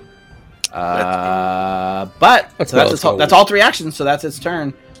 But that's all 3 actions, so that's its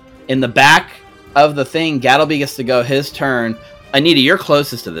turn. In the back of the thing, Gattleby gets to go his turn. Anita, you're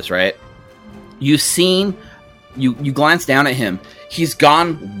closest to this, right? You glance down at him. He's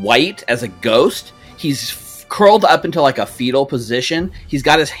gone white as a ghost. He's curled up into a fetal position. He's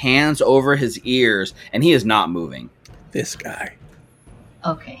got his hands over his ears, and he is not moving. This guy.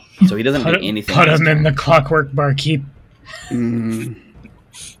 Okay. So he doesn't do anything. Put him in the clockwork barkeep.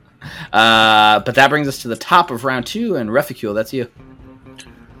 But that brings us to the top of round 2, and Refugio, that's you.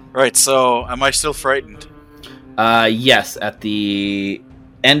 Right, so am I still frightened? Yes, at the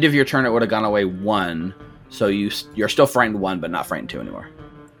end of your turn, it would have gone away 1. So you're still frightened 1, but not frightened 2 anymore.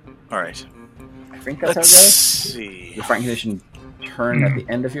 Alright. I think that's Let's how it goes. see. Your frightened condition turn at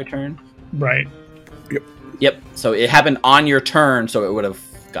the end of your turn. Right. Yep. So it happened on your turn, so it would have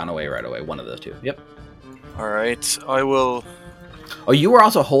gone away right away. One of those 2. Yep. Alright, I will... Oh, you were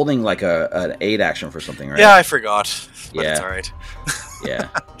also holding an aid action for something, right? Yeah, I forgot. But Yeah. it's alright. Yeah.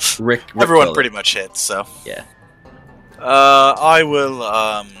 Rick Everyone killed pretty it. much hits, so... Yeah. I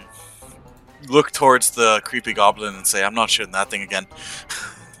will, look towards the creepy goblin and say, I'm not shooting that thing again.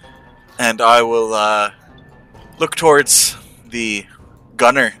 And I will, look towards the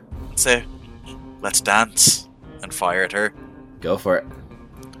gunner and say, let's dance, and fire at her. Go for it.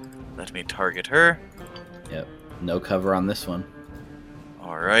 Let me target her. Yep. No cover on this one.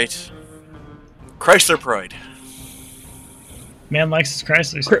 Alright. Chrysler Pride. Man likes his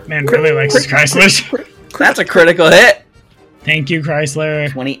Chryslers. Man really likes his Chryslers. That's a critical hit. Thank you,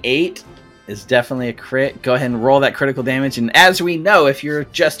 Chrysler. 28 is definitely a crit. Go ahead and roll that critical damage. And as we know, if you're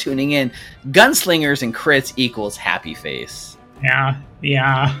just tuning in, gunslingers and crits equals happy face.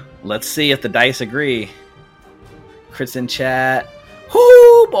 Yeah. Let's see if the dice agree. Crits in chat.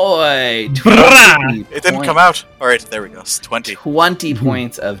 Whoo, boy! It didn't come out. All right, there we go. It's 20. 20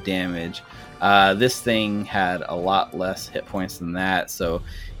 points of damage. This thing had a lot less hit points than that. So,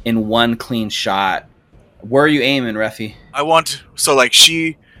 in one clean shot, where are you aiming, Refi?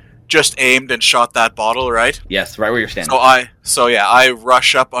 She just aimed and shot that bottle, right? Yes, right where you're standing. I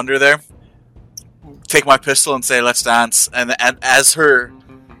rush up under there, take my pistol, and say, "Let's dance." And as her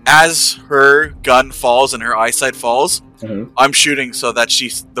gun falls and her eyesight falls, I'm shooting so that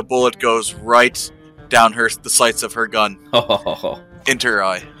the bullet goes right down the sights of her gun into her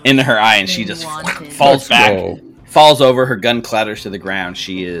eye. Into her eye, and she just falls back, falls over. Her gun clatters to the ground.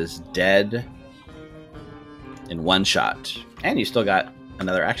 She is dead in one shot. And you still got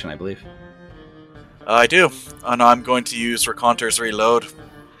another action, I believe. I do. And I'm going to use Raconteur's Reload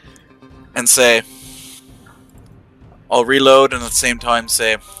and say, I'll reload and at the same time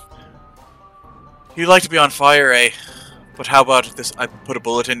say, "You'd like to be on fire, eh? But how about this? I put a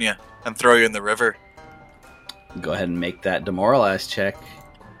bullet in you and throw you in the river." Go ahead and make that demoralize check.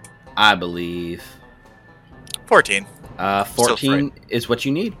 I believe 14. 14 is what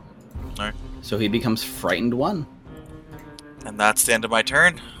you need. All right. So he becomes frightened 1. And that's the end of my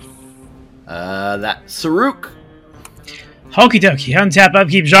turn. That's Saruk. Okie dokie. Untap,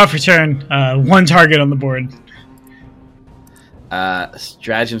 upkeep, draw for turn. 1 target on the board.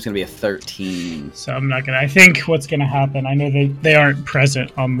 Stratagem's going to be a 13. So I'm not going to... I think what's going to happen... I know they aren't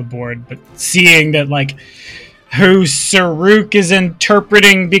present on the board, but seeing that, who Saruk is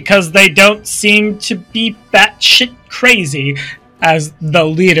interpreting because they don't seem to be batshit crazy, as the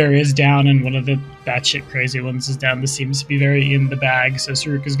leader is down and one of the batshit crazy ones is down. This seems to be very in the bag, so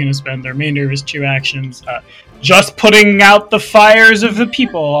Saruk is going to spend the remainder of his 2 actions just putting out the fires of the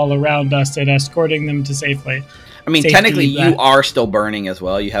people all around us and escorting them to safely. I mean, technically, you are still burning as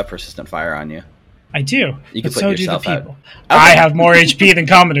well. You have persistent fire on you. I do. You can but put so yourself do the out. people. Okay. I have more HP than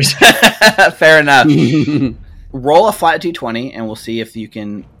commoners. Fair enough. Roll a flat d20, and we'll see if you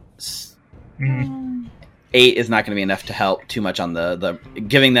can... 8 is not going to be enough to help too much on the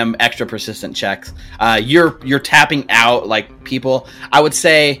giving them extra persistent checks. You're tapping out people. I would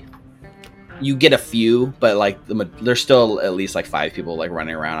say you get a few, but there's still at least 5 people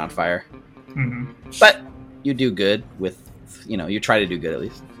running around on fire. Mm-hmm. But you do good with, you try to do good at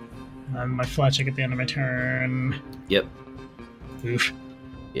least. My flat check at the end of my turn. Yep. Oof.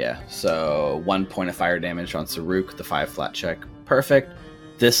 Yeah, so 1 point of fire damage on Saruk, the 5 flat check. Perfect.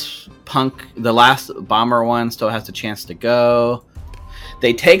 This punk, the last bomber one, still has a chance to go.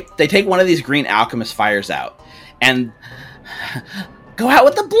 They take one of these green alchemist fires out, and go out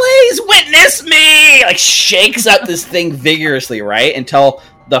with the blaze, witness me! Shakes up this thing vigorously, right? Until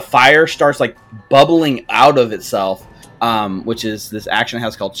the fire starts bubbling out of itself, which is this action it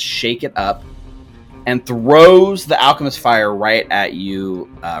has called Shake It Up, and throws the alchemist fire right at you,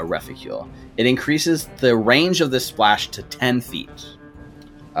 Reficule. It increases the range of this splash to 10 feet.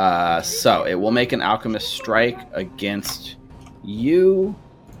 So it will make an alchemist strike against you.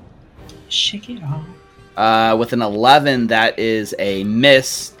 Shake it off. With an 11, that is a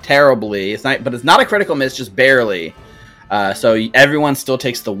miss terribly. It's not a critical miss, just barely. So everyone still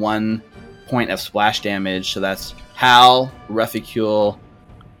takes the 1 point of splash damage. So that's Hal, Reficule,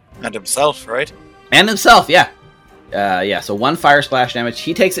 and himself, right? And himself, yeah. So 1 fire splash damage.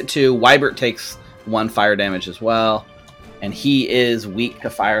 He takes it 2. Wybert takes 1 fire damage as well. And he is weak to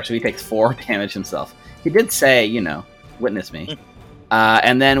fire, so he takes 4 damage himself. He did say, witness me.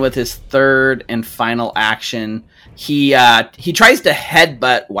 And then with his 3rd and final action, he tries to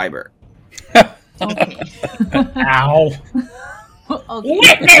headbutt Wybert. Okay. Ow. Okay.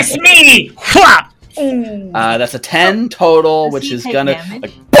 Witness me! That's a 10 total, Does which he is take gonna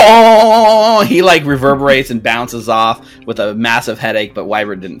damage? boom! He reverberates and bounces off with a massive headache, but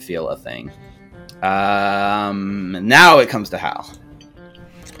Wybert didn't feel a thing. Now it comes to Hal.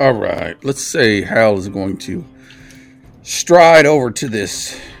 All right. Let's say Hal is going to stride over to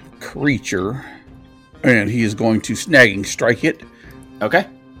this creature, and he is going to snagging strike it. Okay.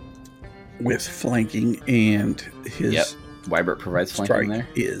 With flanking, and his Wybert provides flanking strike there.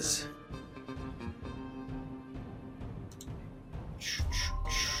 Is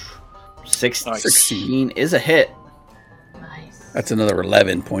 16 is a hit. Nice. That's another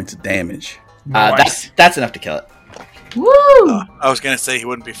 11 points of damage. Nice. That's enough to kill it. Woo! I was going to say he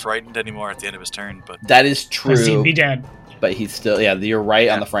wouldn't be frightened anymore at the end of his turn, but That is Because he'd true. be dead. But he's still, you're right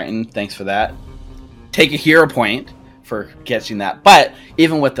on the frightened. Thanks for that. take a hero point for catching that. But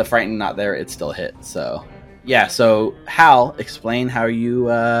even with the frightened not there, it still hit. So yeah. So Hal, explain how you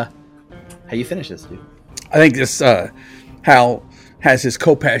finish this, dude. I think this Hal has his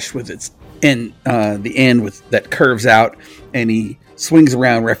Khopesh with its end, the end with that curves out, and he swings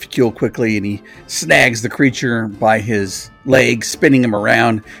around Refugule quickly, and he snags the creature by his legs, spinning him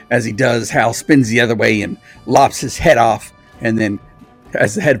around. As he does, Hal spins the other way and lops his head off, and then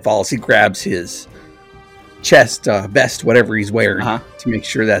as the head falls, he grabs his chest, vest, whatever he's wearing, to make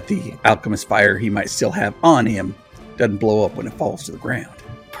sure that the alchemist fire he might still have on him doesn't blow up when it falls to the ground.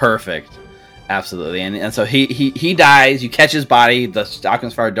 Perfect. Absolutely. And so he dies. You catch his body. The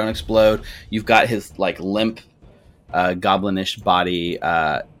alchemist fire don't explode. You've got his like limp, goblinish body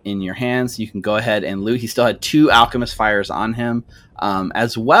in your hands. You can go ahead and loot. He still had 2 alchemist fires on him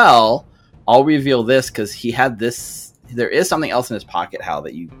as well. I'll reveal this because he had this. There is something else in his pocket, Hal,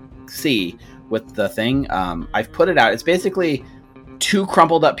 that you see with the thing. I've put it out. It's basically 2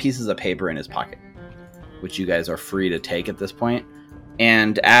 crumpled up pieces of paper in his pocket, which you guys are free to take at this point.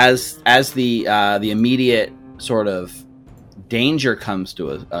 And as the immediate sort of danger comes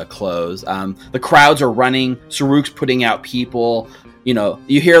to a close, the crowds are running. Saruk's putting out people. You know,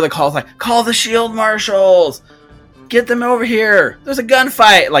 you hear the calls like, "Call the shield marshals! Get them over here! There's a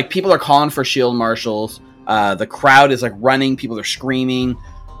gunfight!" Like, people are calling for shield marshals. The crowd is like running. People are screaming.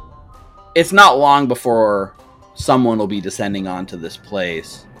 It's not long before someone will be descending onto this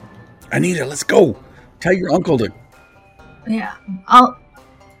place. Anita, let's go. Tell your uncle to. Yeah,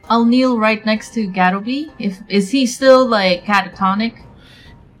 I'll kneel right next to Gattleby. Is he still like catatonic?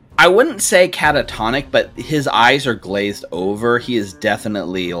 I wouldn't say catatonic, but his eyes are glazed over. He is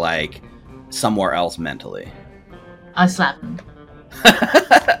definitely like somewhere else mentally. I slap him.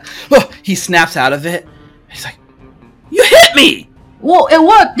 Oh, he snaps out of it. He's like, "You hit me!" Well, it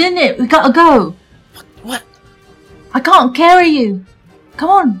worked, didn't it? We gotta go. What? I can't carry you. Come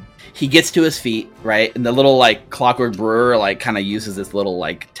on. He gets to his feet, right? And the little, like, clockwork brewer, like, kind of uses this little,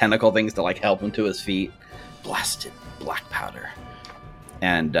 like, tentacle things to, like, help him to his feet. Blasted black powder.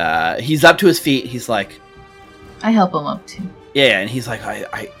 And he's up to his feet. He's like... I help him up, too. Yeah, and he's like,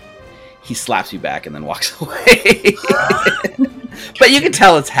 he slaps you back and then walks away. But you can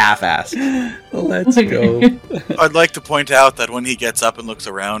tell it's half-assed. Let's go. I'd like to point out that when he gets up and looks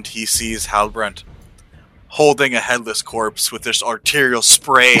around, he sees Halbrand holding a headless corpse with this arterial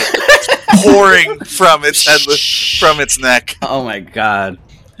spray pouring from its neck. Oh my god.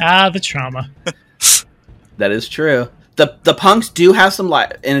 The trauma. That is true. The punks do have some,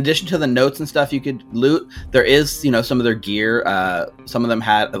 in addition to the notes and stuff you could loot, there is, some of their gear. Some of them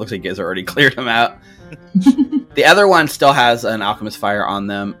had, it looks like you guys already cleared them out. The other one still has an alchemist fire on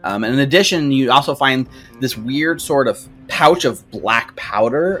them. And in addition, you also find this weird sort of pouch of black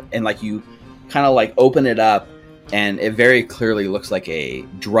powder, and like you kind of like open it up, and it very clearly looks like a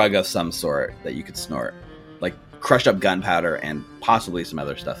drug of some sort that you could snort, like crushed up gunpowder and possibly some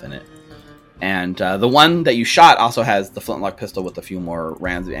other stuff in it. And the one that you shot also has the flintlock pistol with a few more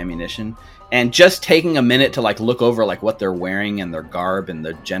rounds of ammunition. And just taking a minute to like look over like what they're wearing and their garb and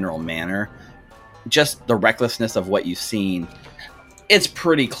the general manner, just the recklessness of what you've seen, it's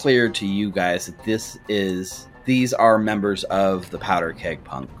pretty clear to you guys that these are members of the Powder Keg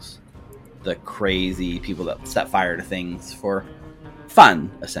Punks. The crazy people that set fire to things for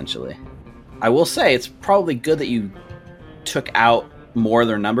fun, essentially. I will say it's probably good that you took out more of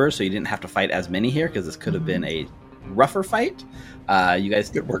their numbers so you didn't have to fight as many here, because this could have been a rougher fight. You guys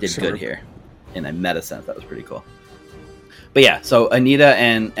did good here. In a meta sense, that was pretty cool. But yeah, so Anita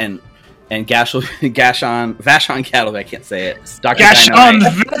and Vashon Gattleby, I can't say it. Dr.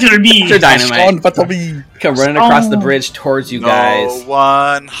 Dynamite come running across the bridge towards you guys. No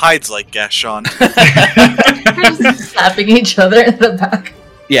one hides like Gashon. Slapping each other in the back.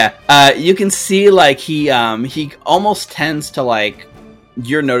 Yeah, you can see like he almost tends to like,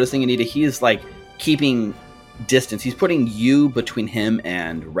 you're noticing, Anita, he's like keeping distance. He's putting you between him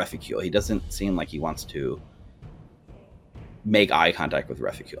and Refugule. He doesn't seem like he wants to make eye contact with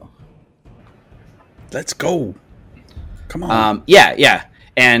Refugule. Let's go. Come on. Yeah.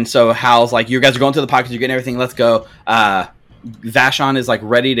 And so Hal's like, you guys are going through the pockets, you're getting everything, let's go. Vashon is like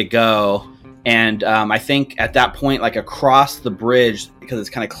ready to go. And I think at that point, like across the bridge, because it's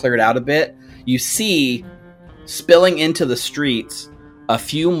kind of cleared out a bit, you see spilling into the streets a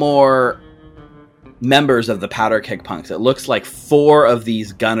few more members of the Powder Keg Punks. It looks like 4 of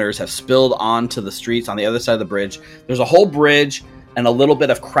these gunners have spilled onto the streets on the other side of the bridge. There's a whole bridge and a little bit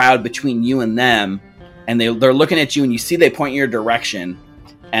of crowd between you and them. And they're looking at you, and you see they point in your direction,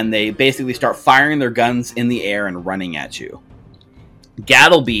 and they basically start firing their guns in the air and running at you.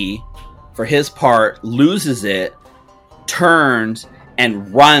 Gattleby, for his part, loses it, turns,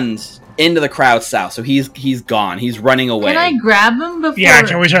 and runs into the crowd south. So he's gone. He's running away. Can I grab him before? Yeah,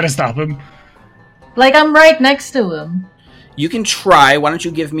 can we try to stop him? Like, I'm right next to him. You can try. Why don't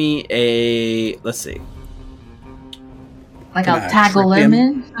you give me a... Let's see. Like, Can I'll I tackle trick him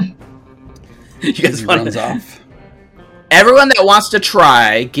him? in. You guys He want runs off. Everyone that wants to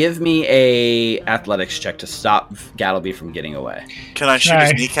try, give me a athletics check to stop Gattleby from getting away. Can I shoot his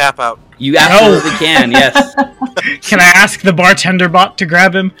Aye. kneecap out? You absolutely can, yes. Can I ask the bartender bot to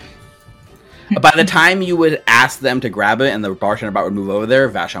grab him? By the time you would ask them to grab it and the bartender bot would move over there,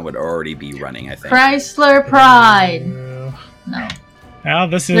 Vashon would already be running, I think. Chrysler Pride. No. Well,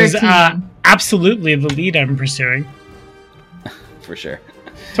 this is 13. absolutely the lead I'm pursuing. For sure.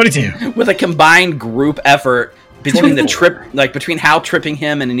 22. With a combined group effort between the between Hal tripping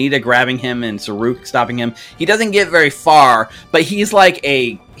him and Anita grabbing him and Saruk stopping him, he doesn't get very far, but he's like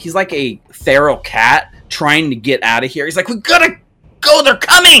a feral cat trying to get out of here. He's like, we gotta go, they're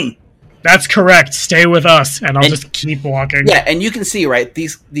coming! That's correct. Stay with us, and I'll just keep walking. Yeah, and you can see, right,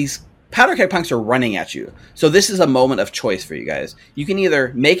 these powder keg punks are running at you. So this is a moment of choice for you guys. You can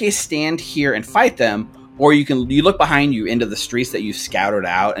either make a stand here and fight them, or you look behind you into the streets that you've scouted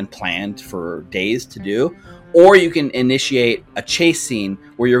out and planned for days to do, or you can initiate a chase scene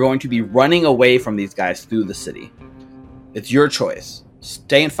where you're going to be running away from these guys through the city. It's your choice.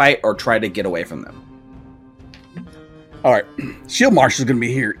 Stay and fight or try to get away from them. All right, Shield Marshal's going to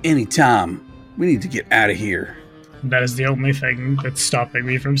be here anytime. We need to get out of here. That is the only thing that's stopping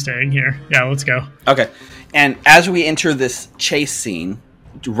me from staying here. Yeah, let's go. Okay. And as we enter this chase scene,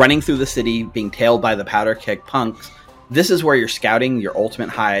 running through the city, being tailed by the powder keg punks, this is where your scouting, your ultimate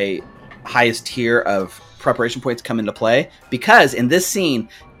highest tier of preparation points come into play. Because in this scene,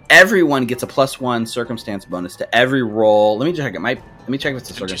 everyone gets a +1 circumstance bonus to every roll. Let me check it. Let me check if it's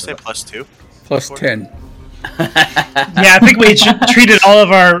a Did you circumstance. say +2? Plus 10. Yeah, I think we treated all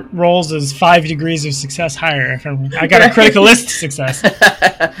of our rolls as 5 degrees of success higher. I got a criticalist success.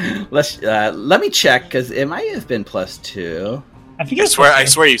 Let me check, because it might have been +2. I think I it's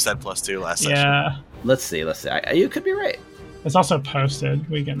swear you said +2 last session. Yeah. Let's see. You could be right. It's also posted.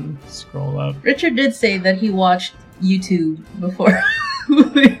 We can scroll up. Richard did say that he watched YouTube before.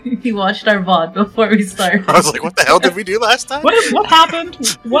 He watched our VOD before we started. I was like, what the hell did we do last time? What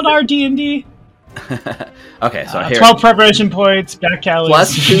happened? What are D&D? Okay, so here. 12 preparation points, back alleys.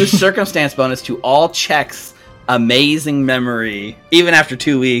 +2 circumstance bonus to all checks. Amazing memory, even after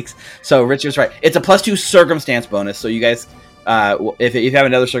 2 weeks. So Richard's right. It's a +2 circumstance bonus. So you guys, if you have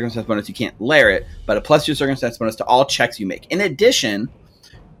another circumstance bonus, you can't layer it. But a +2 circumstance bonus to all checks you make. In addition,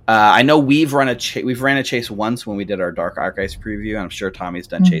 I know we've ran a chase once when we did our Dark Archives preview. And I'm sure Tommy's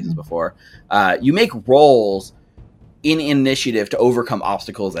done chases before. You make rolls in initiative to overcome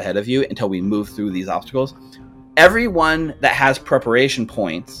obstacles ahead of you until we move through these obstacles. Everyone that has preparation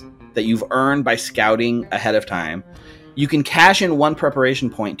points that you've earned by scouting ahead of time, you can cash in 1 preparation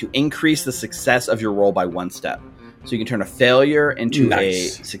point to increase the success of your roll by 1 step. So you can turn a failure into a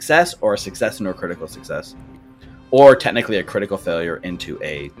success, or a success into a critical success, or technically a critical failure into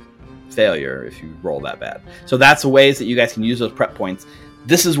a failure if you roll that bad. So that's the ways that you guys can use those prep points.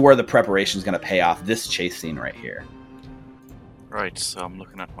 This is where the preparation is going to pay off, this chase scene right here. Right, so I'm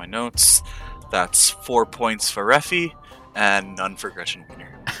looking at my notes. That's 4 points for Refi, and none for Gretchen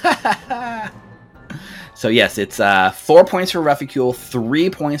Wiener. So yes, it's 4 points for Reficule, 3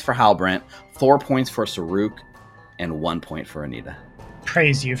 points for Halbrant, 4 points for Saruk, and 1 point for Anita.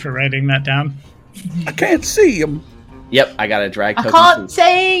 Praise you for writing that down. I can't see him. Yep, I got a drag I token. can't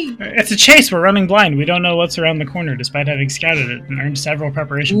say. It's a chase. We're running blind. We don't know what's around the corner, despite having scouted it and earned several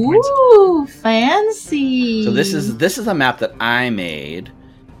preparation points. Ooh, fancy. So this is a map that I made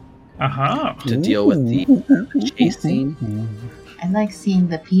Uh-huh. to deal with the chase scene. I like seeing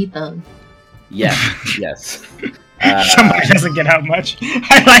the people. Yes. Somebody doesn't get out much.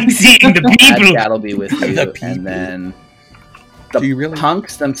 I like seeing the people. That'll be with you, The people. and then Do you really?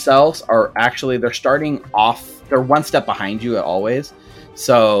 punks themselves are actually, they're starting off, they're 1 step behind you always.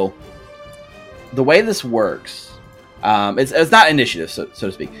 So the way this works, it's not initiative, so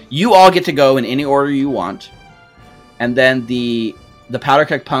to speak. You all get to go in any order you want, and then the powder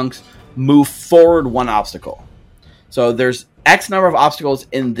keg punks move forward 1 obstacle. So there's X number of obstacles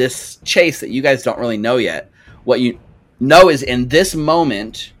in this chase that you guys don't really know yet. What you know is in this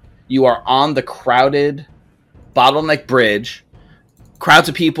moment, you are on the crowded bottleneck bridge. Crowds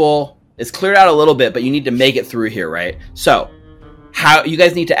of people. It's cleared out a little bit, but you need to make it through here, right? So, how you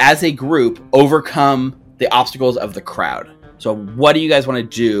guys need to, as a group, overcome the obstacles of the crowd. So, what do you guys want to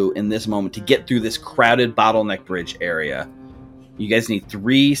do in this moment to get through this crowded bottleneck bridge area? You guys need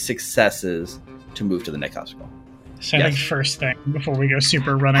 3 successes to move to the next obstacle. So I think first thing, before we go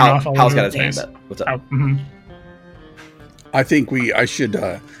super running Hal, off all Hal's over got the his hand place. up. What's up? Oh, mhm. I think I should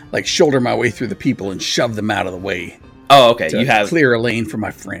shoulder my way through the people and shove them out of the way. Oh, okay. To You have clear a lane for my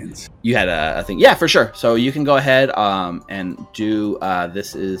friends. You had a thing. Yeah, for sure. So you can go ahead and do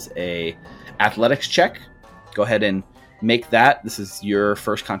this is a athletics check. Go ahead and make that. This is your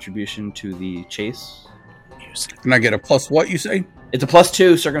first contribution to the chase. Can I get a plus what you say? It's a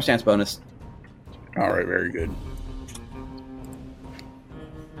 +2 circumstance bonus. All right, very good.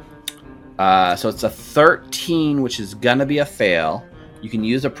 So it's a 13, which is gonna be a fail. You can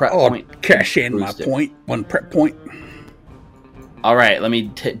use a prep point. Cash in my Boost it. point. 1 prep point. All right, let me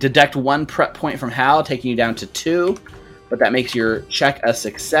deduct 1 prep point from Hal, taking you down to 2. But that makes your check a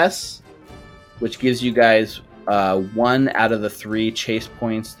success, which gives you guys 1 out of the 3 chase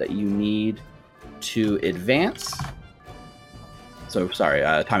points that you need to advance. So, sorry,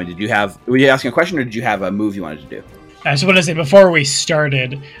 Tommy, were you asking a question, or did you have a move you wanted to do? I just want to say, before we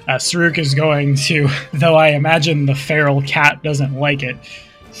started, Saruk is going to, though I imagine the feral cat doesn't like it,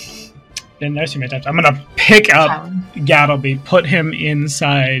 been there too many times, I'm going to pick up Gattleby, put him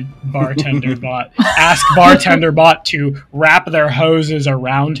inside Bartender Bot, ask Bartender Bot to wrap their hoses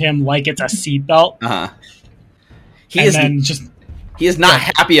around him like it's a seatbelt. Uh-huh. He is not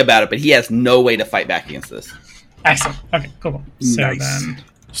happy about it, but he has no way to fight back against this. Excellent. Okay, cool. So Nice. then...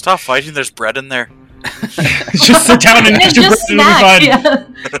 Stop fighting. There's bread in there. just sit down and eat your just bread, it'll snack. be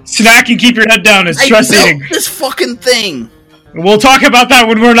fine. Yeah. Snack and keep your head down. It's stress built eating. this fucking thing. We'll talk about that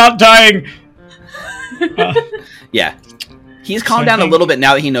when we're not dying. Yeah. He's calmed down a little bit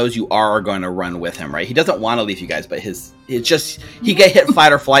now that he knows you are going to run with him, right? He doesn't want to leave you guys, but he get hit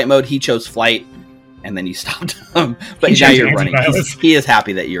fight or flight mode. He chose flight, and then you stopped him. But now you're running. He is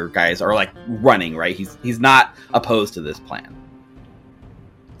happy that your guys are like running, right? He's not opposed to this plan.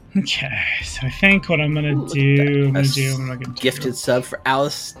 Okay, so I think what I'm gonna do, I'm gonna Gifted sub for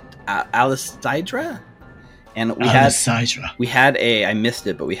Alice Dydra, and we had a I missed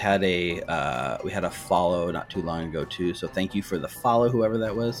it, but we had a follow not too long ago too. So thank you for the follow, whoever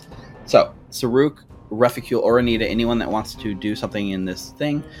that was. So Saruk, Reficule, or Anita, anyone that wants to do something in this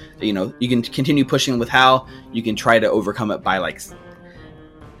thing, you can continue pushing with Hal. You can try to overcome it by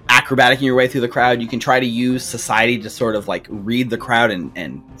acrobaticing your way through the crowd. You can try to use society to sort of read the crowd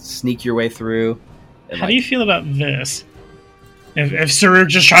and sneak your way through. How do you feel about this? If Saruk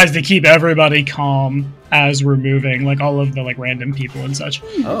just tries to keep everybody calm as we're moving, all of the random people and such.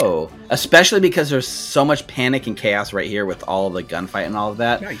 Oh, especially because there's so much panic and chaos right here with all the gunfight and all of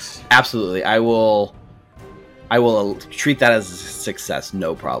that. Nice. Absolutely. I will treat that as a success,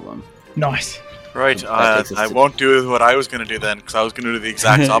 no problem. Nice. Right, I won't do what I was going to do then, because I was going to do the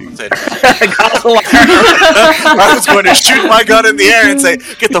exact opposite. I was going to shoot my gun in the air and say,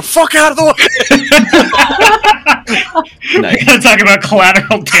 "Get the fuck out of the way!" Nice. We're going to talk about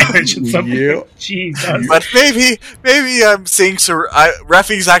collateral damage and something. Yep. Jesus. But maybe I'm seeing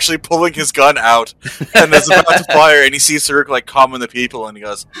Refi's actually pulling his gun out, and is about to fire, and he sees Saruk calming the people, and he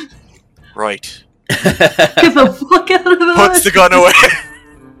goes, "Right." Get the fuck out of the way. Puts the gun away.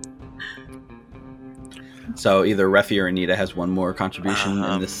 So either Refi or Anita has one more contribution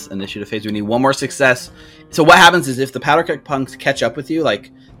in this initiative phase. We need one more success. So what happens is if the powder keg punks catch up with you,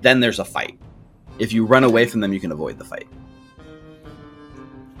 then there's a fight. If you run away from them, you can avoid the fight.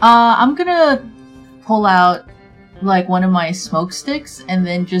 I'm gonna pull out one of my smoke sticks and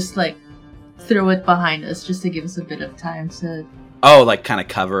then just throw it behind us just to give us a bit of time to. Oh, kind of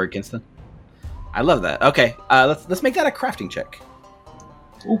cover against them. I love that. Okay, let's make that a crafting check.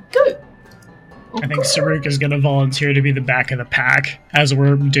 Okay. I think Saruk is going to volunteer to be the back of the pack as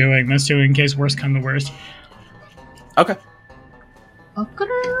we're doing this, too, in case worst come to worst. Okay.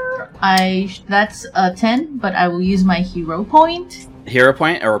 That's a 10, but I will use my hero point. Hero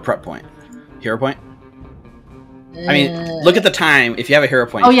point or a prep point? Hero point? I mean, look at the time. If you have a hero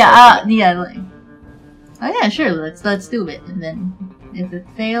point. Oh yeah, sure. Let's do it, and then if it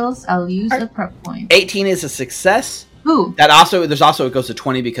fails, I'll use a prep point. 18 is a success. Ooh. It goes to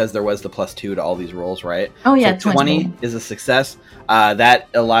 20 because there was the +2 to all these rolls, right? Oh yeah, so 20 is a success. That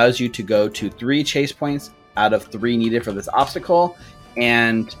allows you to go to 3 chase points out of 3 needed for this obstacle,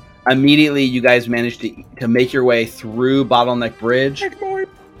 and immediately you guys manage to make your way through Bottleneck Bridge,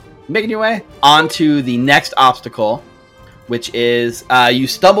 making your way onto the next obstacle, which is you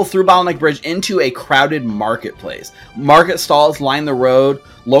stumble through Bottleneck Bridge into a crowded marketplace. Market stalls line the road.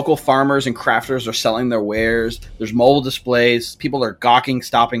 Local farmers and crafters are selling their wares. There's mobile displays. People are gawking,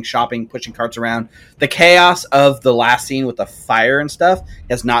 stopping, shopping, pushing carts around. The chaos of the last scene with the fire and stuff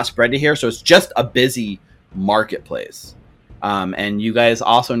has not spread to here, so it's just a busy marketplace. And you guys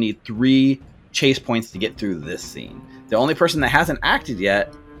also need 3 chase points to get through this scene. The only person that hasn't acted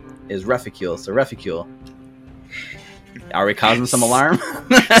yet is Reficule. So Reficule, are we causing some alarm?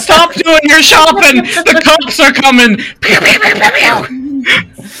 Stop doing your shopping! The cops are coming!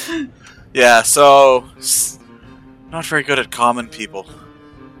 Yeah, so... not very good at common people.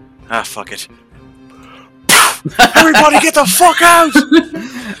 Ah, fuck it. Everybody get the fuck out!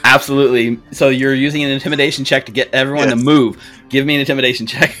 Absolutely. So you're using an intimidation check to get everyone to move. Give me an intimidation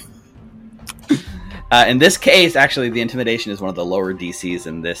check. In this case, actually, the intimidation is one of the lower DCs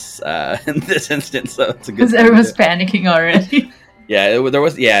in this instance, so it's a good. Because everyone's panicking already. Yeah, there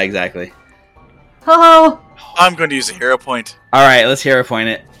was. Yeah, exactly. Oh. I'm going to use a hero point. All right, let's hero point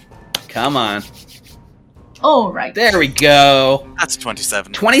it. Come on. Oh, right. There we go. That's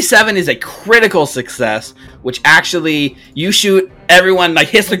 27. 27 is a critical success, which actually you shoot, everyone like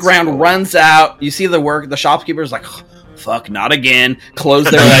hits the ground, runs out. You see the shopkeeper's like, fuck, not again. Close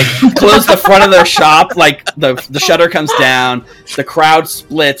the front of their shop, like the shutter comes down, the crowd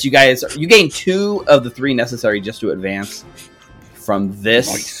splits. You gain 2 of the 3 necessary just to advance from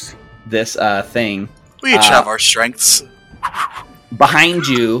this thing. We each have our strengths. Behind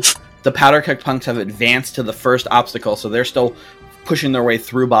you, the powder keg punks have advanced to the first obstacle, so they're still pushing their way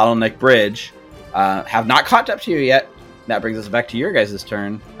through Bottleneck Bridge. Have not caught up to you yet. That brings us back to your guys'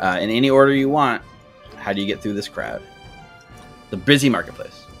 turn. In any order you want, how do you get through this crowd? The busy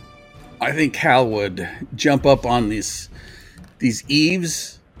marketplace. I think Hal would jump up on these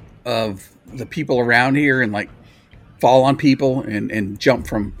eaves of the people around here and like fall on people and jump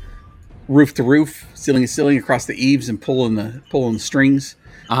from roof to roof, ceiling to ceiling across the eaves and pulling the strings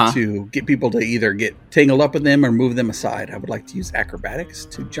to get people to either get tangled up in them or move them aside. I would like to use acrobatics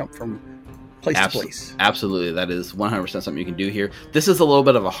to jump from place to place. Absolutely. That is 100% something you can do here. This is a little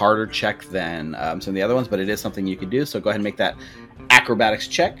bit of a harder check than some of the other ones, but it is something you can do. So go ahead and make that acrobatics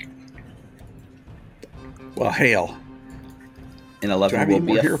check. Well, hail. An 11 will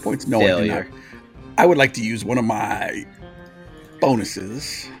be a hero points? No, failure. I would like to use one of my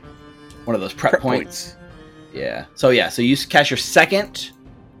bonuses. One of those prep points. Yeah. So you cast your second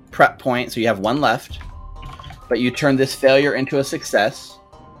prep point, so you have 1 left. But you turn this failure into a success,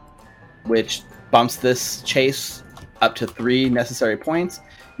 which bumps this chase up to 3 necessary points.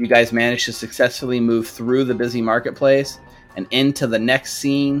 You guys manage to successfully move through the busy marketplace and into the next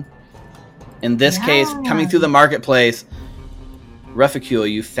scene. In this case, coming through the marketplace, Reficule,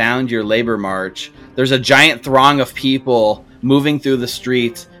 you found your labor march. There's a giant throng of people moving through the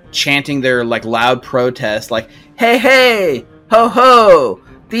streets, chanting their like loud protest, like, hey, hey, ho, ho,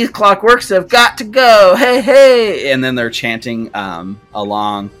 these clockworks have got to go, hey, hey. And then they're chanting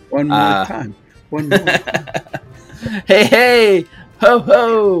along. One more time. Hey, hey, ho,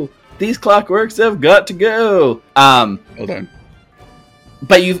 ho, these clockworks have got to go. Hold on.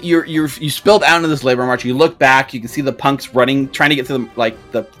 But you spilled out into this labor march. You look back, you can see the punks running, trying to get to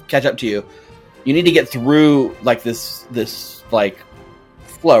the catch up to you. You need to get through like this like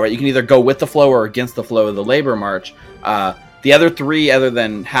flow, right? You can either go with the flow or against the flow of the labor march. The other 3, other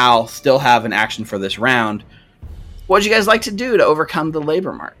than Hal, still have an action for this round. What would you guys like to do to overcome the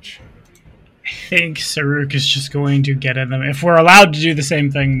labor march? I think Saruk is just going to get in them. If we're allowed to do the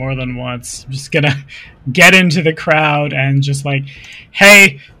same thing more than once, I'm just gonna get into the crowd and just like,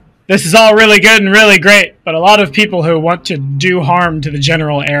 hey, this is all really good and really great, but a lot of people who want to do harm to the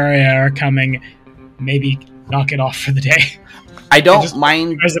general area are coming. Maybe knock it off for the day. I don't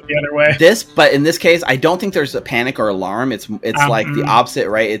mind the other way. This, but in this case, I don't think there's a panic or alarm. It's like the opposite,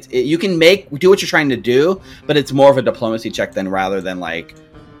 right? You can do what you're trying to do, but it's more of a diplomacy check rather than like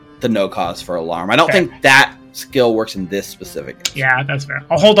the no cause for alarm. I don't think that skill works in this specific instance. Yeah, that's fair.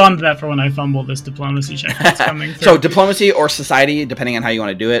 I'll hold on to that for when I fumble this diplomacy check that's coming through. So diplomacy or society, depending on how you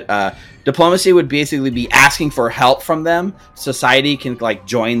want to do it. Diplomacy would basically be asking for help from them. Society can like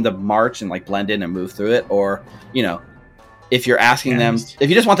join the march and like blend in and move through it, or if you're asking them, if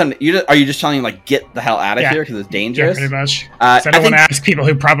you just want them, are you just telling them like get the hell out of here because it's dangerous? Yeah, pretty much. I don't want to ask people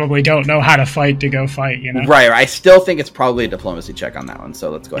who probably don't know how to fight to go fight. Right. I still think it's probably a diplomacy check on that one. So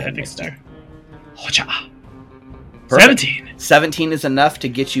let's go ahead and make that. 17 is enough to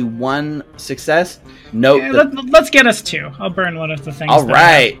get you 1 success. Note. Let's get us 2. I'll burn one of the things. All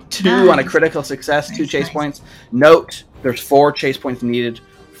right, 2 on a critical success, 2 chase points. Note, there's 4 chase points needed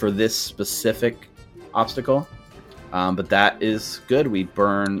for this specific obstacle. But that is good. We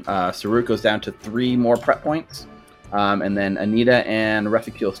burn. Saruk goes down to 3 more prep points. And then Anita and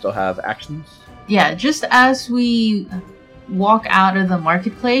Reficule still have actions. Yeah, just as we walk out of the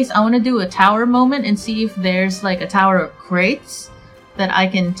marketplace, I want to do a tower moment and see if there's like a tower of crates that I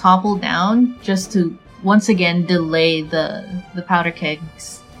can topple down just to once again delay the powder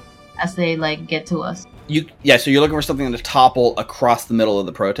kegs as they like get to us. So you're looking for something to topple across the middle of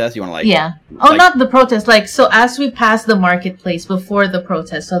the protest. You want to like not the protest, like so as we pass the marketplace before the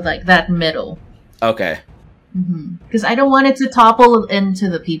protest, so like that middle. Okay. Because I don't want it to topple into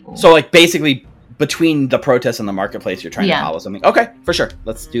the people. So like basically between the protest and the marketplace, you're trying to follow something. Okay, for sure.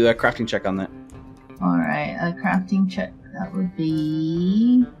 Let's do a crafting check on that. All right, a crafting check. That would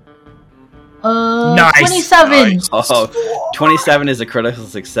be nice. 27. Nice. Oh, 27 is a critical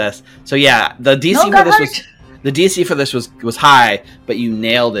success. So yeah, the DC for this was high, but you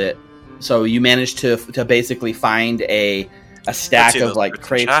nailed it. So you managed to basically find a stack of like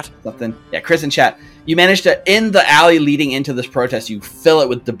crates, something. Yeah, Chris in chat. You managed to, in the alley leading into this protest, you fill it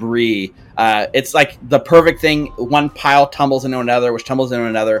with debris. It's like the perfect thing. One pile tumbles into another, which tumbles into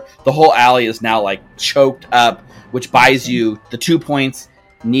another. The whole alley is now like choked up, which buys you the 2 points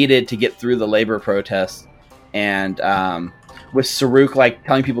needed to get through the labor protest. And with Saruk like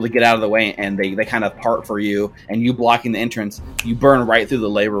telling people to get out of the way, and they kind of part for you, and you blocking the entrance, you burn right through the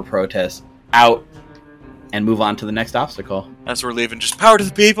labor protest out and move on to the next obstacle. As we're leaving, just power to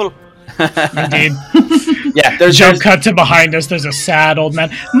the people. Indeed. Yeah, there's Jump cut to behind us. There's a sad old man.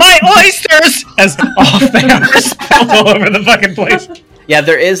 My oysters! As off the hammer spilled all over the fucking place. Yeah,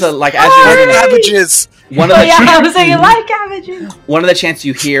 there is a like as you're cabbages. One of the I was saying like cabbages. One of the chants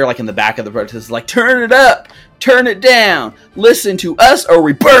you hear like in the back of the protest is like, "Turn it up, turn it down, listen to us, or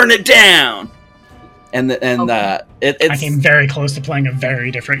we burn it down." I came very close to playing a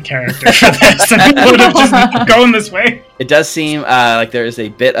very different character for this. I would have just gone this way. It does seem like there is a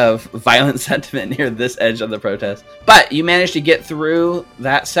bit of violent sentiment near this edge of the protest. But you managed to get through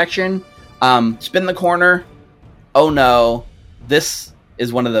that section, spin the corner. Oh no, this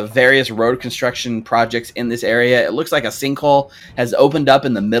is one of the various road construction projects in this area. It looks like a sinkhole has opened up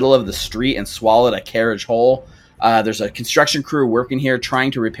in the middle of the street and swallowed a carriage whole. There's a construction crew working here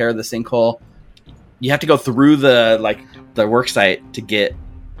trying to repair the sinkhole. You have to go through the work site to get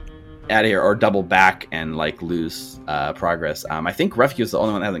out of here, or double back and like lose progress. I think Refugee is the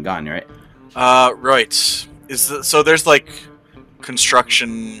only one that hasn't gone, right? Right. So there's like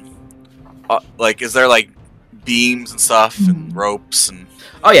construction, is there like beams and stuff and ropes and?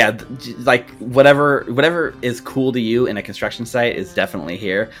 Oh yeah, like whatever is cool to you in a construction site is definitely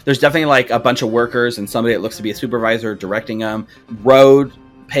here. There's definitely like a bunch of workers and somebody that looks to be a supervisor directing them. Road,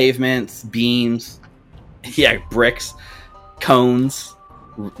 pavements, beams. Yeah, bricks, cones,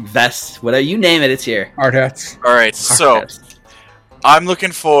 vests, whatever you name it, it's here. Hard hats. All right, so I'm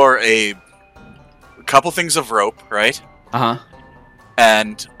looking for a couple things of rope, right?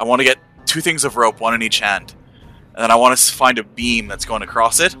 And I want to get 2 things of rope, one in each hand, and then I want to find a beam that's going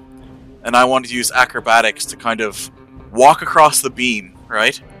across it, and I want to use acrobatics to kind of walk across the beam,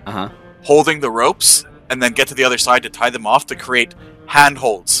 right? Holding the ropes, and then get to the other side to tie them off to create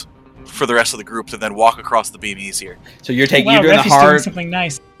handholds for the rest of the group to then walk across the beam easier. So you're doing the hard doing something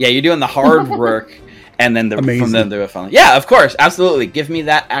nice. Yeah, you're doing the hard work, and then from then do it finally. Yeah, of course, absolutely. Give me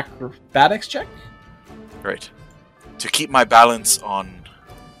that acrobatics check. Right. To keep my balance on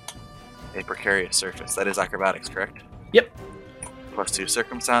a precarious surface. That is acrobatics, correct? Yep. +2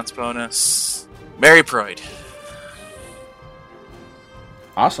 circumstance bonus. Merry Pride.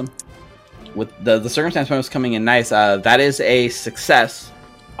 Awesome. With the circumstance bonus coming in nice, that is a success.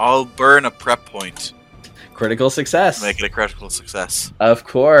 I'll burn a prep point. Critical success. Make it a critical success. Of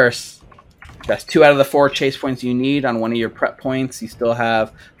course. That's 2 out of the 4 chase points you need on one of your prep points. You still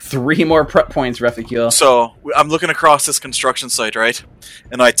have 3 more prep points, Refugee. So I'm looking across this construction site, right?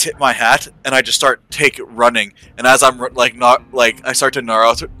 And I tip my hat and I just start running. And as I'm I start to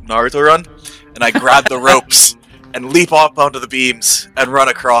Naruto run, and I grab the ropes and leap up onto the beams and run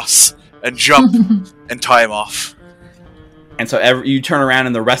across and jump and tie him off. And so you turn around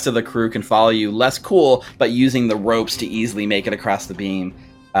and the rest of the crew can follow you. Less cool, but using the ropes to easily make it across the beam,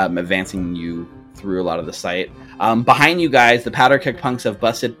 advancing you through a lot of the site. Behind you guys, the powder keg punks have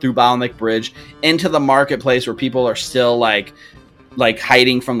busted through Bottleneck Bridge into the marketplace where people are still like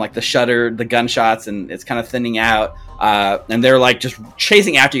hiding from like the gunshots, and it's kind of thinning out. And they're like just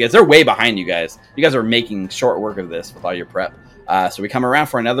chasing after you guys. They're way behind you guys. You guys are making short work of this with all your prep. So we come around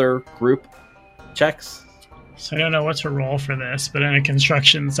for another group checks. So I don't know what to roll for this, but in a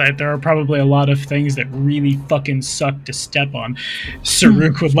construction site, there are probably a lot of things that really fucking suck to step on.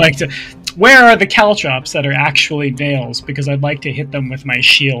 Saruk would like to... where are the caltrops that are actually nails? Because I'd like to hit them with my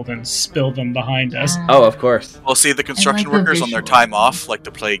shield and spill them behind us. Oh, of course. We'll see the construction I like the workers on their visual. time off like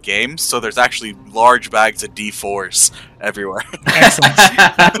to play games, so there's actually large bags of D4s everywhere. Excellent.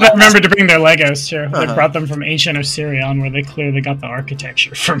 I remember to bring their Legos too. They Uh-huh. brought them from ancient Osirion, where they clearly got the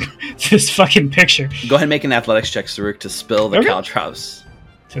architecture from this fucking picture. Go ahead and make an athletics check, Saruk, to spill the Okay. caltrops.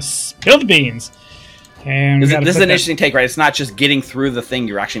 To spill the beans. And we gotta This is put an that- interesting take, right? It's not just getting through the thing,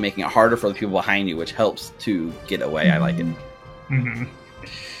 you're actually making it harder for the people behind you, which helps to get away. I like it. Mhm.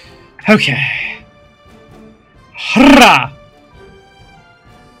 Okay. Hurrah!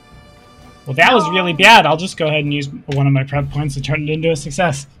 Well, that was really bad. I'll just go ahead and use one of my prep points and turn it into a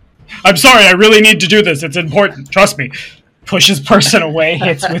success. I'm sorry, I really need to do this. It's important. Trust me. Pushes person away,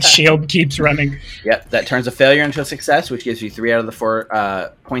 hits with shield, keeps running. Yep, that turns a failure into a success, which gives you 3 out of the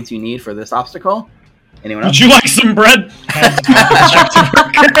 4 points you need for this obstacle. Anyone else? Would you like some bread?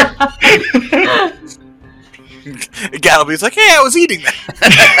 Galloway's like, hey, I was eating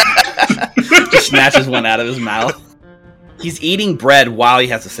that. Just snatches one out of his mouth. He's eating bread while he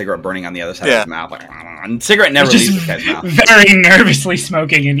has a cigarette burning on the other side of Yeah. his mouth. Like, and cigarette never Just leaves this guy's mouth. very nervously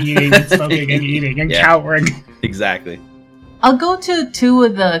smoking and eating and smoking and eating and Yeah. cowering. Exactly. I'll go to 2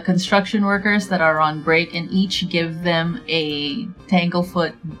 of the construction workers that are on break and each give them a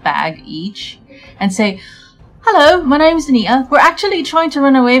Tanglefoot bag each and say, "Hello, my name's Nia. We're actually trying to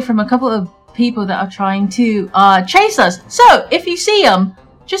run away from a couple of people that are trying to chase us. So, if you see them,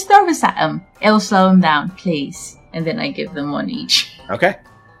 just throw this at them. It'll slow them down, please." And then I give them 1 each. Okay.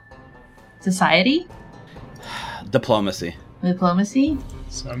 Society? Diplomacy. Diplomacy?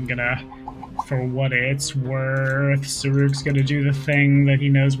 So I'm gonna, for what it's worth, Saruk's gonna do the thing that he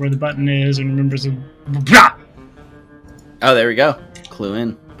knows where the button is and remembers a... Oh, there we go. Clue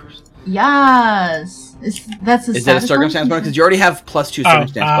in. Yes! That's a Is that a status circumstance bonus? Because you already have +2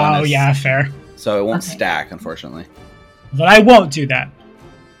 circumstance bonus. Oh, yeah, fair. So it won't Okay. stack, unfortunately. But I won't do that.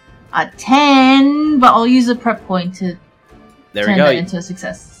 A 10, but I'll use a prep point to There we turn go. that into a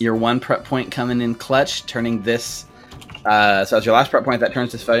success. Your 1 prep point coming in clutch, turning this. So as your last prep point, that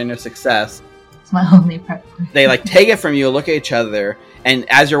turns this failure into a success. It's my only prep point. They take it from you, look at each other, and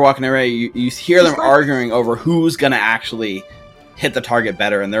as you're walking away, you hear them arguing over who's gonna actually hit the target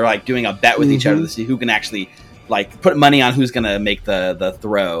better, and they're doing a bet with each other to see who can actually put money on who's gonna make the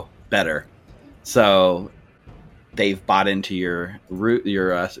throw better. So they've bought into your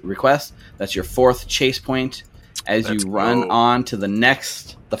request. That's your 4th chase point. As Let's you run go. on to the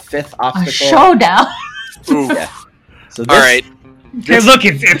 5th A obstacle. showdown! Ooh. Yeah. So this, All right. Hey, look,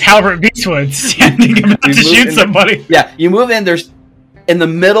 it's Halbert Beastwood standing about We to move shoot in- somebody. Yeah, you move in. There's in the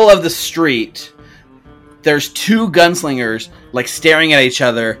middle of the street. There's 2 gunslingers staring at each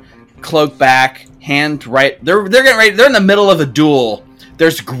other, cloak back, hand right. They're getting ready. They're in the middle of a duel.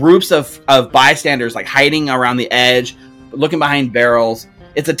 There's groups of bystanders hiding around the edge, looking behind barrels.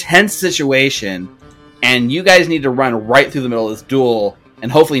 It's a tense situation, and you guys need to run right through the middle of this duel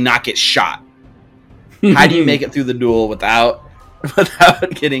and hopefully not get shot. How do you make it through the duel without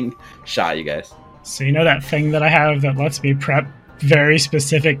getting shot, you guys? So you know that thing that I have that lets me prep very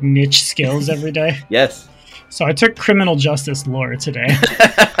specific niche skills every day? Yes. So I took criminal justice lore today.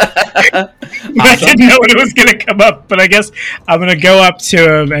 Awesome. I didn't know when it was going to come up, but I guess I'm going to go up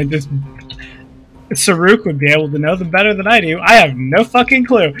to him and just... Saruk would be able to know them better than I do. I have no fucking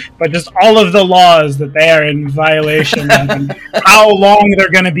clue, but just all of the laws that they are in violation of and how long they're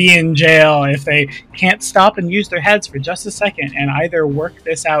going to be in jail if they can't stop and use their heads for just a second and either work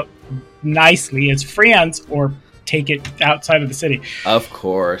this out nicely as friends or take it outside of the city. Of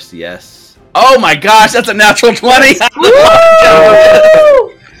course, yes. Oh my gosh, that's a natural 20!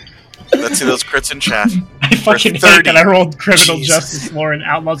 Let's see those crits in chat. I fucking hate 30. that I rolled criminal Jesus. justice lore and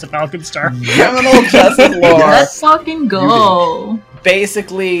Outlaws of Falconstar. Criminal justice lore. Let's fucking go!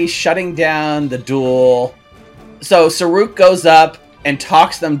 Basically shutting down the duel. So Saruk goes up and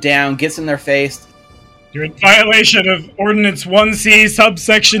talks them down, gets in their face. You're in violation of Ordinance 1C,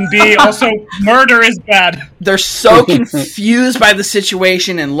 subsection B. Also, murder is bad. They're so confused by the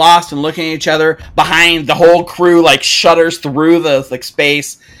situation and lost and looking at each other. Behind the whole crew shudders through the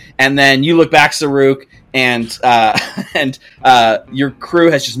space, and then you look back, Saruk, and your crew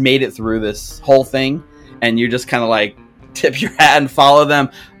has just made it through this whole thing, and you just kind of tip your hat and follow them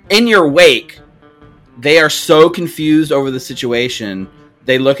in your wake. They are so confused over the situation.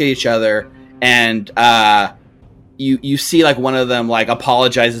 They look at each other, and you see one of them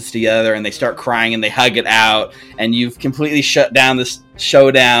apologizes to the other, and they start crying and they hug it out, and you've completely shut down this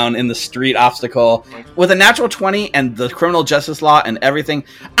showdown in the street obstacle with a natural 20 and the criminal justice law and everything.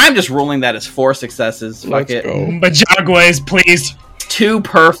 I'm just ruling that as 4 successes. Fuck Let's it. go. Bajagways, please. 2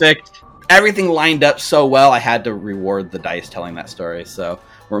 perfect. everything lined up so well, I had to reward the dice telling that story. So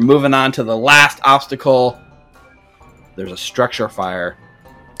we're moving on to the last obstacle. There's a structure fire.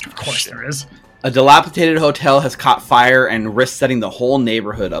 Of course there is. A dilapidated hotel has caught fire and risks setting the whole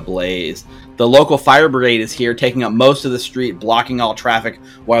neighborhood ablaze. The local fire brigade is here, taking up most of the street, blocking all traffic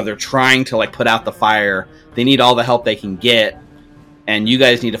while they're trying to put out the fire. They need all the help they can get, and you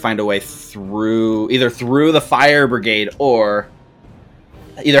guys need to find a way through the fire brigade, or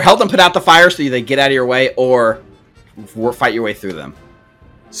either help them put out the fire so they get out of your way, or fight your way through them.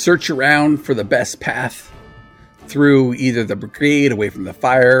 Search around for the best path through either the brigade, away from the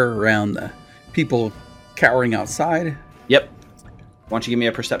fire, around the people cowering outside. Yep. Why don't you give me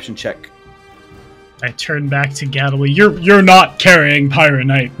a perception check? I turn back to Gataway. You're not carrying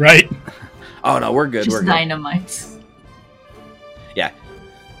Pyronite, right? Oh no, we're good. Just We're good. dynamite. Yeah.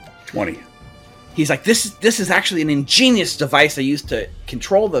 20. He's like, this is actually an ingenious device I used to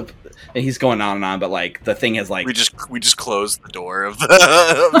control the. And he's going on and on, but the thing has we just closed the door of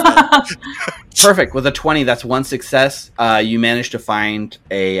the. Perfect. With a 20, that's one success. You managed to find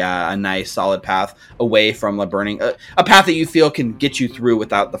a nice solid path away from the burning, a path that you feel can get you through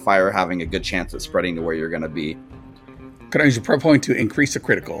without the fire having a good chance of spreading to where you're going to be. Could I use a prep point to increase the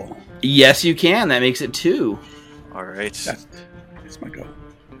critical? Yes, you can. That makes it 2. All right. That's my go.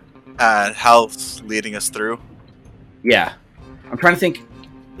 Hal's leading us through. Yeah, I'm trying to think.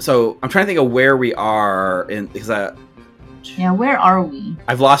 So I'm trying to think of where we are because where are we?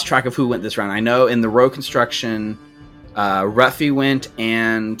 I've lost track of who went this round. I know in the road construction, Ruffy went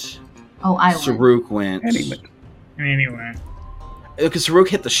and I Saruk went. Anyway. Because Saruk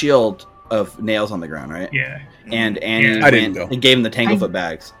hit the shield of nails on the ground, right? Yeah. And Annie went and gave him the Tanglefoot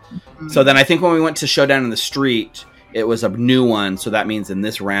bags. So then I think when we went to Showdown in the Street, it was a new one. So that means in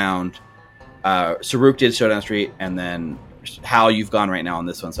this round, Saruk did Showdown in the Street, and then Hal, you've gone right now on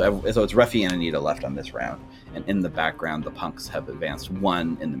this one. So it's Ruffy and Anita left on this round. And in the background, the punks have advanced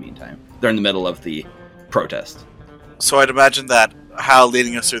 1 in the meantime. They're in the middle of the protest. So I'd imagine that Hal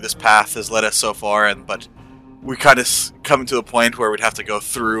leading us through this path has led us so far, but we kind of come to a point where we'd have to go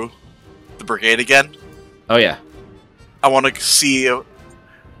through the brigade again. Oh, yeah. I want to see a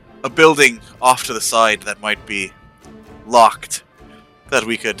building off to the side that might be locked, that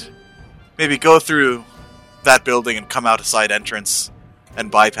we could maybe go through that building and come out a side entrance and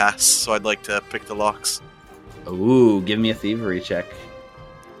bypass. So I'd like to pick the locks. Ooh, give me a thievery check.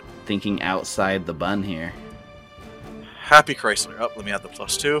 Thinking outside the bun here. Happy Chrysler. Oh, let me add the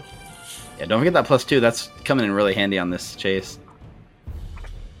 +2. Yeah, don't forget that +2. That's coming in really handy on this chase.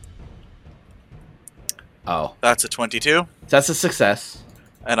 Oh. That's a 22. That's a success.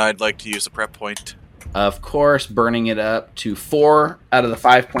 And I'd like to use a prep point. Of course, burning it up to 4 out of the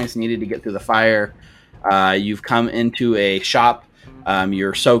 5 points needed to get through the fire. You've come into a shop.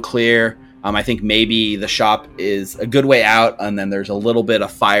 You're so clear. I think maybe the shop is a good way out, and then there's a little bit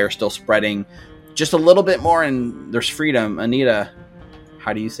of fire still spreading. Just a little bit more, and there's freedom. Anita,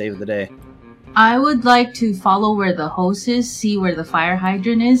 how do you save the day? I would like to follow where the hose is, see where the fire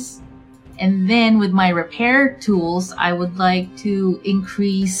hydrant is, and then with my repair tools, I would like to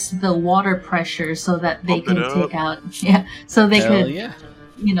increase the water pressure so that they can take out. Yeah, so they could. Yeah.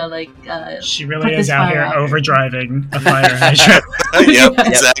 She really is out here overdriving a fire hydrant. Yep,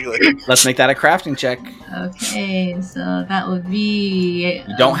 exactly. Let's make that a crafting check. Okay, so that would be.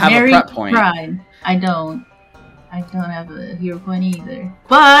 You don't have a prep point. Pride. I don't have a hero point either.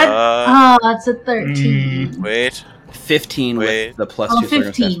 But that's a 13. Wait. 15 with the +2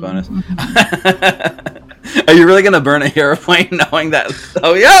 circumstance bonus. Mm-hmm. Are you really going to burn a hero point knowing that?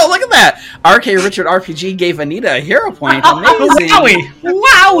 Oh, yeah, look at that. RK Richard RPG gave Anita a hero point. Amazing.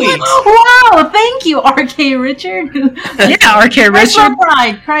 Wowie. Wow, thank you, RK Richard. Yeah, RK Richard.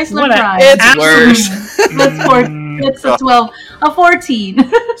 Chrysler Pride. It's worse. It's a 12. A 14.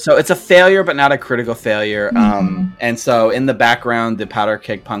 So it's a failure, but not a critical failure. And so in the background, the Powder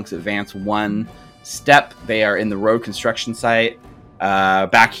Keg punks advance 1 step. They are in the road construction site.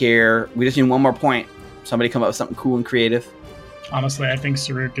 Back here, we just need 1 more point. Somebody come up with something cool and creative. Honestly, I think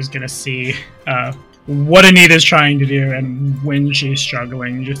Saruk is going to see what Anita's trying to do, and when she's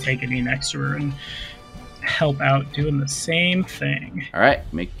struggling, just take a knee next to her and help out doing the same thing. All right,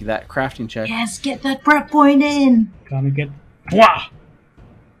 make that crafting check. Yes, get that prep point in. Gonna get... Wow!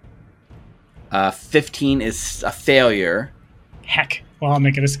 15 is a failure. Heck. Well, I'll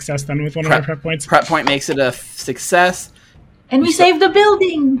make it a success then with one of my prep points. Prep point makes it a success. And we saved the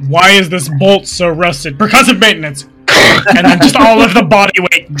building! Why is this bolt so rusted? Because of maintenance! And then just all of the body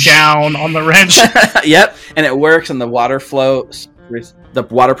weight down on the wrench. Yep, and it works, and the water flows. The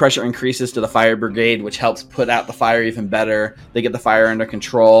water pressure increases to the fire brigade, which helps put out the fire even better. They get the fire under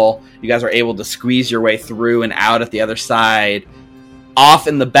control. You guys are able to squeeze your way through and out at the other side. Off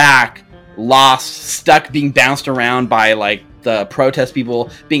in the back, lost, stuck, being bounced around by like the protest people,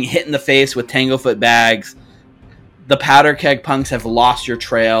 being hit in the face with Tanglefoot bags. The powder keg punks have lost your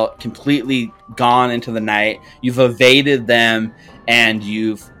trail, completely gone into the night. You've evaded them, and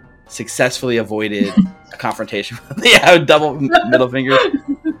you've successfully avoided a confrontation. Yeah, double middle finger.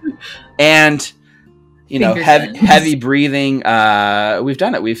 And you know, heavy breathing. We've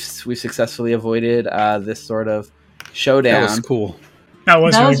done it. We've successfully avoided this sort of showdown. That was cool. That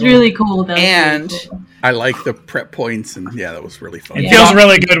was really cool. And I like the prep points, and that was really fun. It feels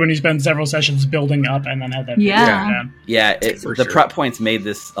really good when you spend several sessions building up and then have that. The prep points made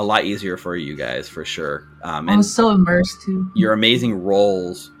this a lot easier for you guys, for sure. I was so immersed too. Your amazing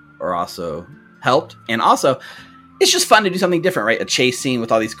rolls are also helped, and also it's just fun to do something different, right? A chase scene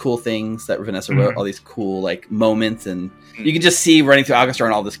with all these cool things that Vanessa wrote, all these cool like moments, and you can just see running through Alkenstar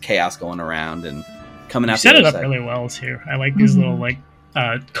and all this chaos going around and coming out. You set it up really well too. I like these little like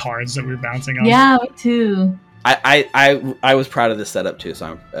cards that we're bouncing on. Yeah, me too. I was proud of this setup too.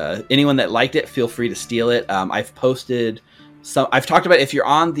 So anyone that liked it, feel free to steal it. I've posted some. I've talked about, if you're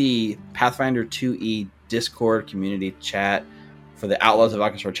on the Pathfinder 2E Discord community chat for the Outlaws of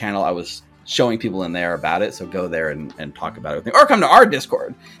Alkenstar channel, I was showing people in there about it. So go there and talk about everything, or come to our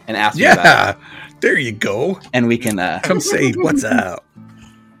Discord and ask me about it. There you go. And we can come say what's up.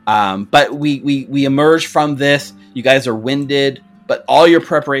 But we emerge from this. You guys are winded, but all your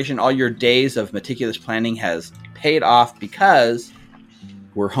preparation, all your days of meticulous planning has paid off, because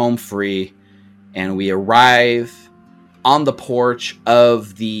we're home free, and we arrive on the porch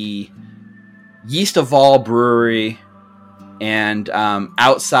of the Yeast of All Brewery, and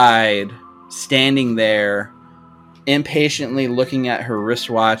outside, standing there, impatiently looking at her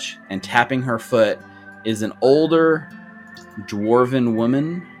wristwatch and tapping her foot, is an older dwarven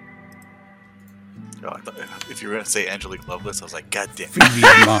woman. Oh, I thought, if you were going to say Angelique Lovelace, I was like, God damn.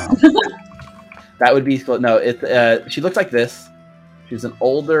 That would be no. She looks like this. She's an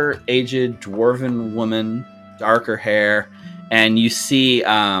older, aged dwarven woman, darker hair, and you see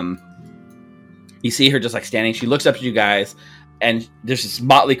her just like standing. She looks up at you guys, and there's this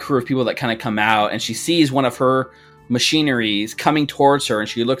motley crew of people that kind of come out, and she sees one of her machineries coming towards her, and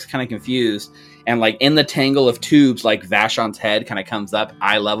she looks kind of confused. And like in the tangle of tubes, like Vashon's head kind of comes up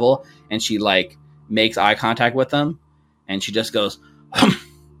eye level, and she like makes eye contact with them, and she just goes, hum.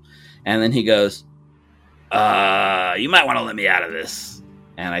 And then he goes, you might want to let me out of this.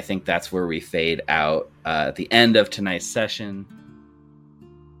 And I think that's where we fade out at the end of tonight's session.